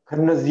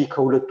ከነዚህ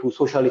ከሁለቱ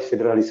ሶሻሊስት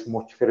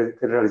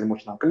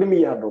ፌደራሊዝሞች ነው ቅድም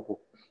ያለው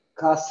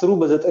ከ10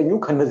 በ9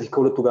 ከነዚህ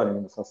ከሁለቱ ጋር ነው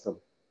የሚመሳሰለው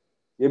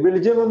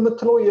የቤልጂየም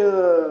የምትለው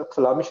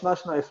የፍላሚሽ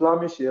ናሽናል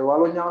የፍላሚሽ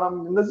የዋሎኛ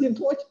ምናምን እነዚህ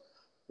እንትኖች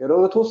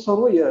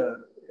የተወሰኑ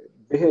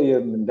ይሄ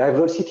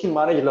ዳይቨርሲቲ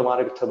ማኔጅ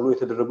ለማድረግ ተብሎ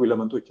የተደረጉ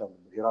ኤሌመንቶች አሉ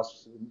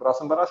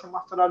ራስን በራስ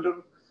ማስተዳደር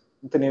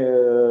እንትን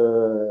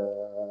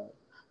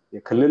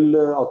የክልል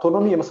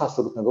አውቶኖሚ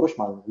የመሳሰሉት ነገሮች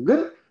ማለት ነው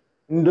ግን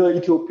እንደ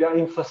ኢትዮጵያ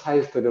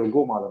ኤምፋሳይዝ ተደርጎ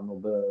ማለት ነው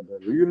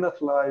በልዩነት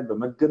ላይ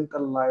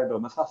በመገንጠል ላይ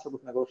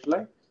በመሳሰሉት ነገሮች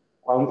ላይ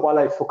ቋንቋ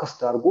ላይ ፎከስ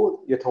አድርጎ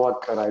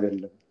የተዋቀረ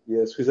አይደለም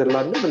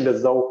የስዊዘርላንድም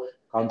እንደዛው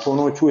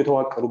ካንቶኖቹ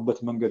የተዋቀሩበት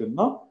መንገድና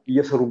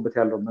እየሰሩበት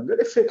ያለው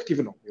መንገድ ኤፌክቲቭ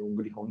ነው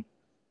እንግዲህ አሁን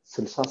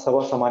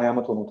 67 80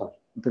 ዓመት ሆኖታል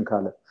እንትን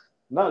ካለ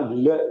እና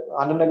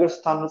አንድ ነገር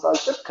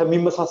ስታነጻጽር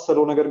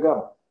ከሚመሳሰለው ነገር ጋር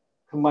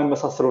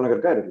ከማይመሳሰለው ነገር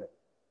ጋር አይደለም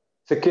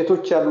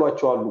ስኬቶች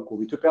ያሏቸው አሉ እኮ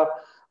ኢትዮጵያ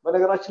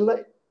በነገራችን ላይ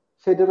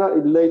ፌደራል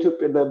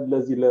ለኢትዮጵያ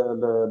ለዚህ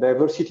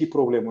ለዳይቨርሲቲ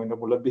ፕሮብሌም ወይ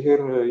ደግሞ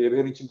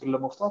የብሔርን ችግር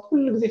ለመፍታት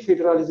ሁሉ ጊዜ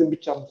ፌደራሊዝም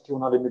ብቻ መፍትሄ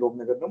ይሆናል የሚለው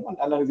ነገር ደግሞ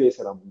አንዳንድ ጊዜ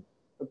አይሰራም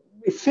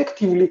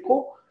ኢፌክቲቭሊ እኮ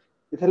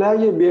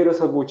የተለያየ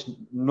ብሔረሰቦች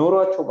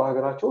ኖራቸው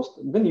በሀገራቸው ውስጥ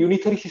ግን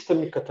ዩኒተሪ ሲስተም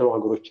የሚከተሉ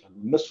ሀገሮች አሉ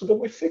እነሱ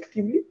ደግሞ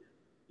ኢፌክቲቭሊ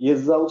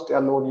የዛ ውስጥ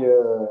ያለውን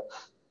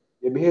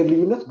የብሔር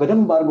ልዩነት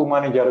በደንብ አድርገው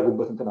ማኔጅ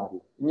ያደርጉበት እንትን አለ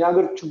እኛ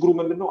ሀገር ችግሩ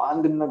ምንድነው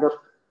አንድ ነገር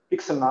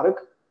ፊክስ እናደርግ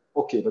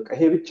ኦኬ በቃ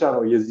ይሄ ብቻ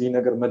ነው የዚህ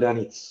ነገር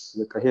መድኃኒት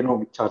በቃ ይሄ ነው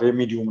ብቻ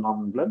ሬሜዲው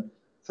ምናምን ብለን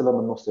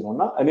ስለምንወስድ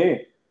ነውና እኔ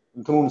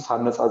እንትኑን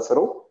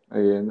ሳነጻጽረው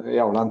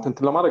ያው ላንተ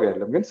እንትን ለማድረግ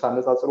አይደለም ግን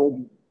ሳነጻጽረው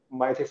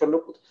ማየት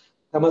የፈለኩት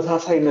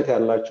ተመሳሳይነት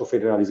ያላቸው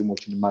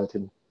ፌደራሊዝሞችን ማለት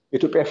ነው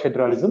የኢትዮጵያ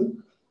ፌደራሊዝም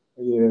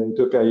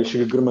የኢትዮጵያ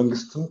የሽግግር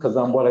መንግስትም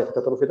ከዛም በኋላ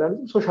የተከተለው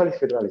ፌደራሊዝም ሶሻሊስት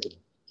ፌደራሊዝም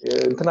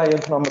እንትና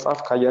የእንትና መጽሐፍ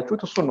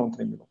ካያችሁት እሱን ነው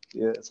እንትን የሚለው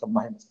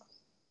የሰማኸኝ መጽሐፍ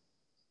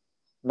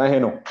እና ይሄ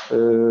ነው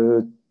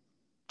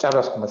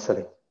ጨረስኩ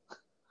መሰለኝ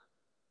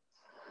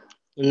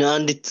እና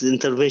አንዲት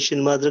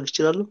ኢንተርቬንሽን ማድረግ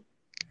ይችላል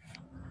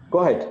go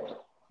ahead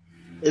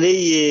እኔ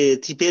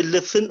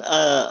የቲፒኤልኤፍን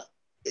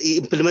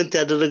ኢምፕሊመንት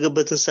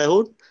ያደረገበትን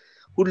ሳይሆን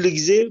ሁሉ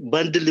ጊዜ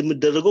ባንድል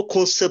የሚደረገው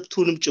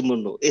ኮንሰፕቱንም ጭምር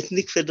ነው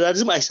ኤትኒክ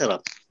ፌደራሊዝም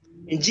አይሰራም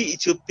እንጂ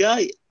ኢትዮጵያ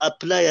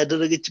አፕላይ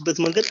ያደረገችበት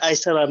መንገድ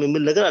አይሰራም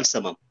የሚል ነገር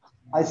አልሰማም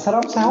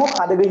አይሰራም ሳይሆን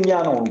አደገኛ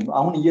ነው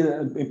አሁን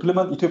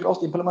ኢትዮጵያ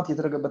ውስጥ ኢምፕሊመንት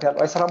እየተደረገበት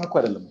ያለው አይሰራም እኮ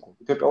አይደለም እኮ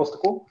ኢትዮጵያ ውስጥ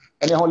እኮ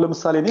እኔ አሁን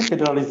ለምሳሌ እኔ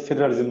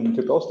ፌደራሊዝም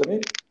ኢትዮጵያ ውስጥ እኔ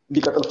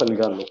እንዲቀጥል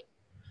ፈልጋለሁ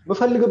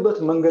መፈልግበት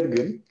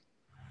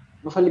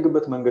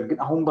መንገድ ግን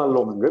አሁን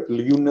ባለው መንገድ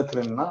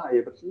ልዩነትንና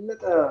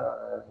የበለጠ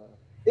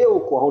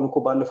እኮ አሁን እኮ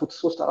ባለፉት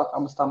 3 4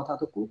 5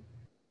 አመታት እኮ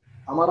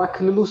አማራ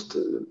ክልል ውስጥ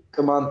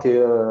ቅማንት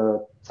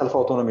ሰልፍ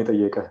አውቶኖሚ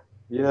ጠየቀ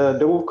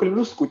የደቡብ ክልል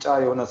ውስጥ ቁጫ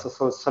የሆነ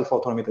ሰልፍ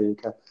አውቶኖሚ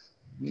ጠየቀ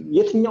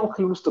የትኛው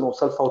ክልል ውስጥ ነው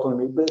ሰልፍ አውቶኖሚ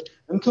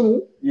እንትኑ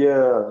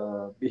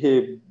ይሄ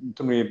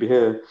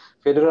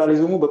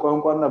ፌደራሊዝሙ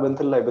በቋንቋና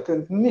በእንትን ላይ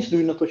በትንሽ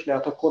ልዩነቶች ላይ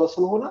ያተኮረ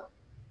ስለሆነ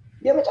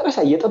የመጨረሻ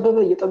እየጠበበ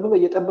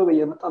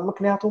የመጣ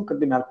ምክንያቱም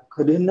ቅድም ያልኩ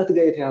ከድህነት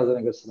ጋር የተያዘ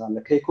ነገር ስላለ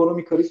ከኢኮኖሚ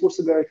ከሪሶርስ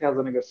ጋር የተያዘ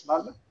ነገር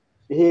ስላለ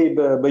ይሄ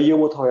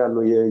በየቦታው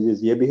ያለው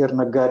የብሔር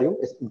ነጋዴው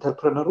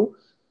ኢንተርፕረነሩ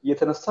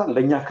እየተነሳ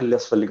ለኛ ክልል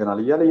ያስፈልገናል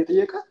እያለ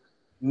እየጠየቀ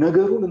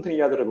ነገሩን እንትን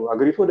ያደረገው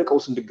አገሪቱ ወደ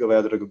ቀውስ እንድገባ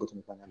ያደረገበት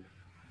ሁኔታ ነው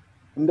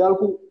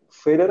እንዳልኩ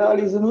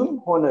ፌደራሊዝምም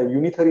ሆነ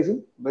ዩኒታሪዝም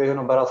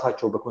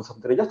በራሳቸው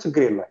በኮንሰፕት ደረጃ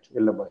ችግር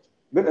የለባቸው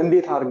ግን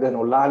እንዴት አድርገህ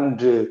ነው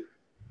ለአንድ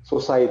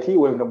ሶሳይቲ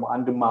ወይም ደግሞ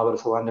አንድ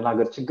ማህበረሰብ አንድ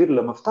ሀገር ችግር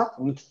ለመፍታት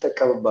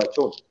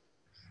የምትጠቀምባቸው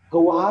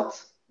ህወሓት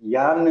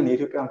ያንን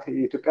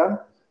የኢትዮጵያን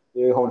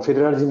ሆን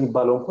ፌደራሊዝም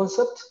የሚባለውን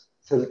ኮንሰፕት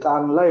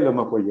ስልጣን ላይ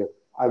ለመቆየት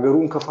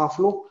አገሩን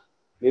ከፋፍሎ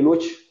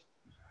ሌሎች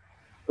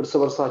እርስ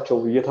በርሳቸው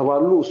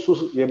እየተባሉ እሱ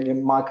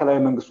የማዕከላዊ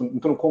መንግስቱን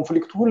እንትን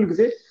ኮንፍሊክት ሁሉ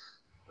ጊዜ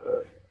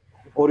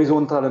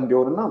ሆሪዞንታል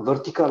እንዲሆንና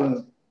ቨርቲካል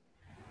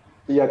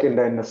ጥያቄ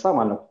እንዳይነሳ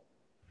ማለት ነው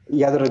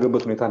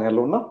ያደረገበት ሁኔታ ነው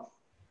ያለውና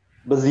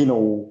በዚህ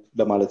ነው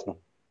ለማለት ነው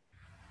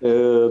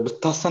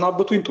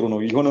ብታሰናበቱኝ ጥሩ ነው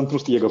የሆነ እንትን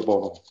ውስጥ እየገባው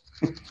ነው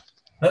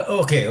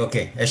ኦኬ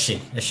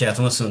እሺ አቶ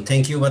መስፍን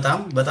ቴንክ ዩ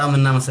በጣም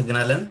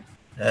እናመሰግናለን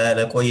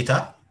ለቆይታ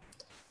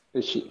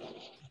እሺ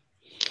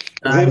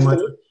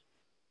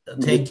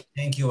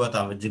ቴንክ ዩ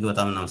እጅግ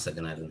በጣም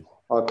እናመሰግናለን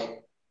ኦኬ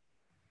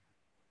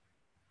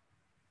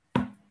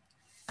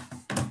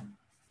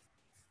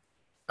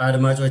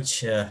አድማጮች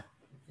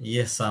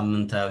ይህ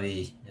ሳምንታዊ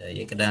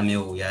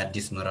የቅዳሜው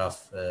የአዲስ ምዕራፍ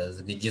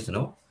ዝግጅት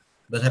ነው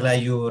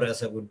በተለያዩ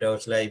ርዕሰ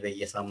ጉዳዮች ላይ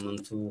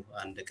በየሳምንቱ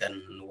አንድ ቀን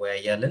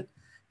እንወያያለን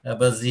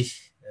በዚህ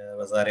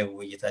በዛሬው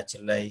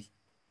ውይይታችን ላይ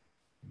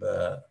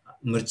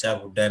በምርጫ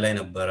ጉዳይ ላይ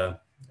ነበር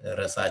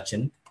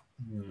ርዕሳችን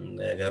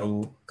ነገሩ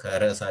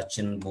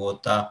ከርዕሳችን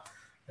በወጣ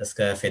እስከ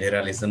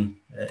ፌደራሊዝም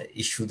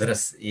ኢሹ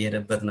ድረስ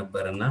የሄደበት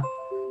ነበርና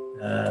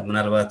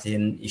ምናልባት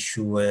ይህን ኢሹ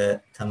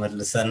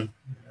ተመልሰን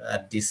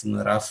አዲስ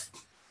ምዕራፍ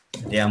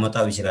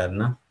ሊያመጣው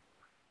ይችላልና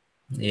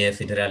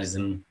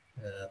የፌደራሊዝም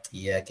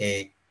ጥያቄ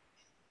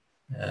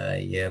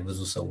የብዙ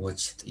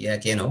ሰዎች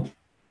ጥያቄ ነው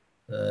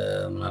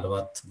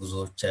ምናልባት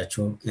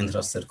ብዙዎቻችሁ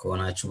ኢንትረስትድ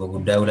ከሆናችሁ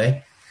በጉዳዩ ላይ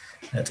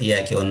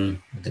ጥያቄውን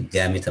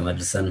ድጋሚ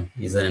ተመልሰን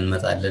ይዘን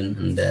እንመጣለን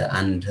እንደ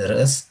አንድ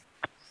ርዕስ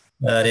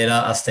ሌላ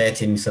አስተያየት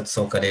የሚሰጥ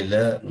ሰው ከሌለ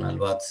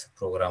ምናልባት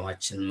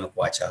ፕሮግራማችን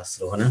መቋጫ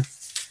ስለሆነ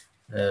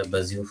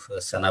በዚሁ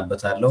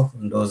ሰናበታለሁ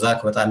እንደው ዛክ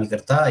በጣም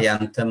ይቅርታ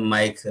ያንተም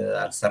ማይክ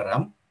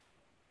አልሰራም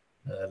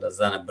ለዛ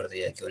ነበር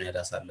ጥያቄውን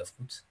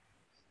ያላሳለፍኩት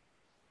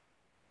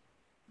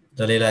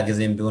ለሌላ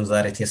ጊዜም ቢሆን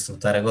ዛሬ ቴስት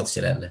ብታደርገው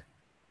ትችላለህ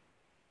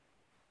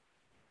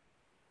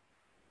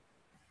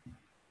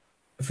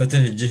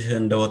ፍትህ እጅህ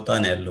እንደወጣ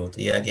ነው ያለው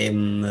ጥያቄም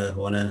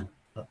ሆነ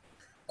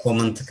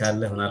ኮሜንት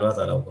ካለ ምናልባት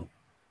አላውቅም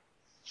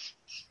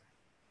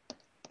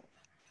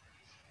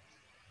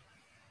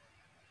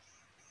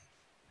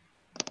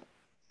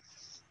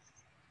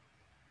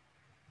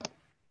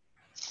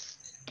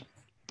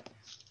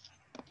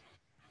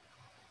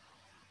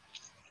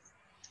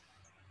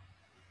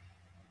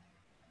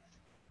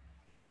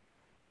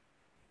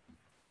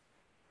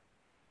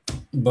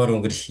በሩ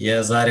እንግዲህ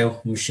የዛሬው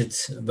ምሽት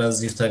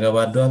በዚህ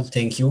ተገባዷል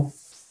ቴንክ ዩ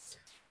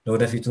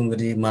ለወደፊቱ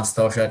እንግዲህ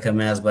ማስታወሻ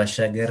ከመያዝ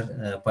ባሻገር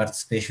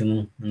ፓርቲሲፔሽኑ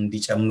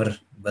እንዲጨምር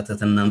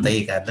በትህትና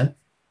እንጠይቃለን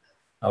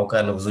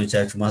አውቃለሁ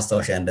ብዙዎቻችሁ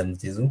ማስታወሻ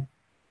እንደምትይዙ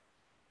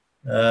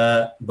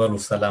በሉ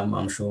ሰላም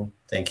አምሹ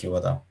ቴንክ ዩ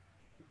በጣም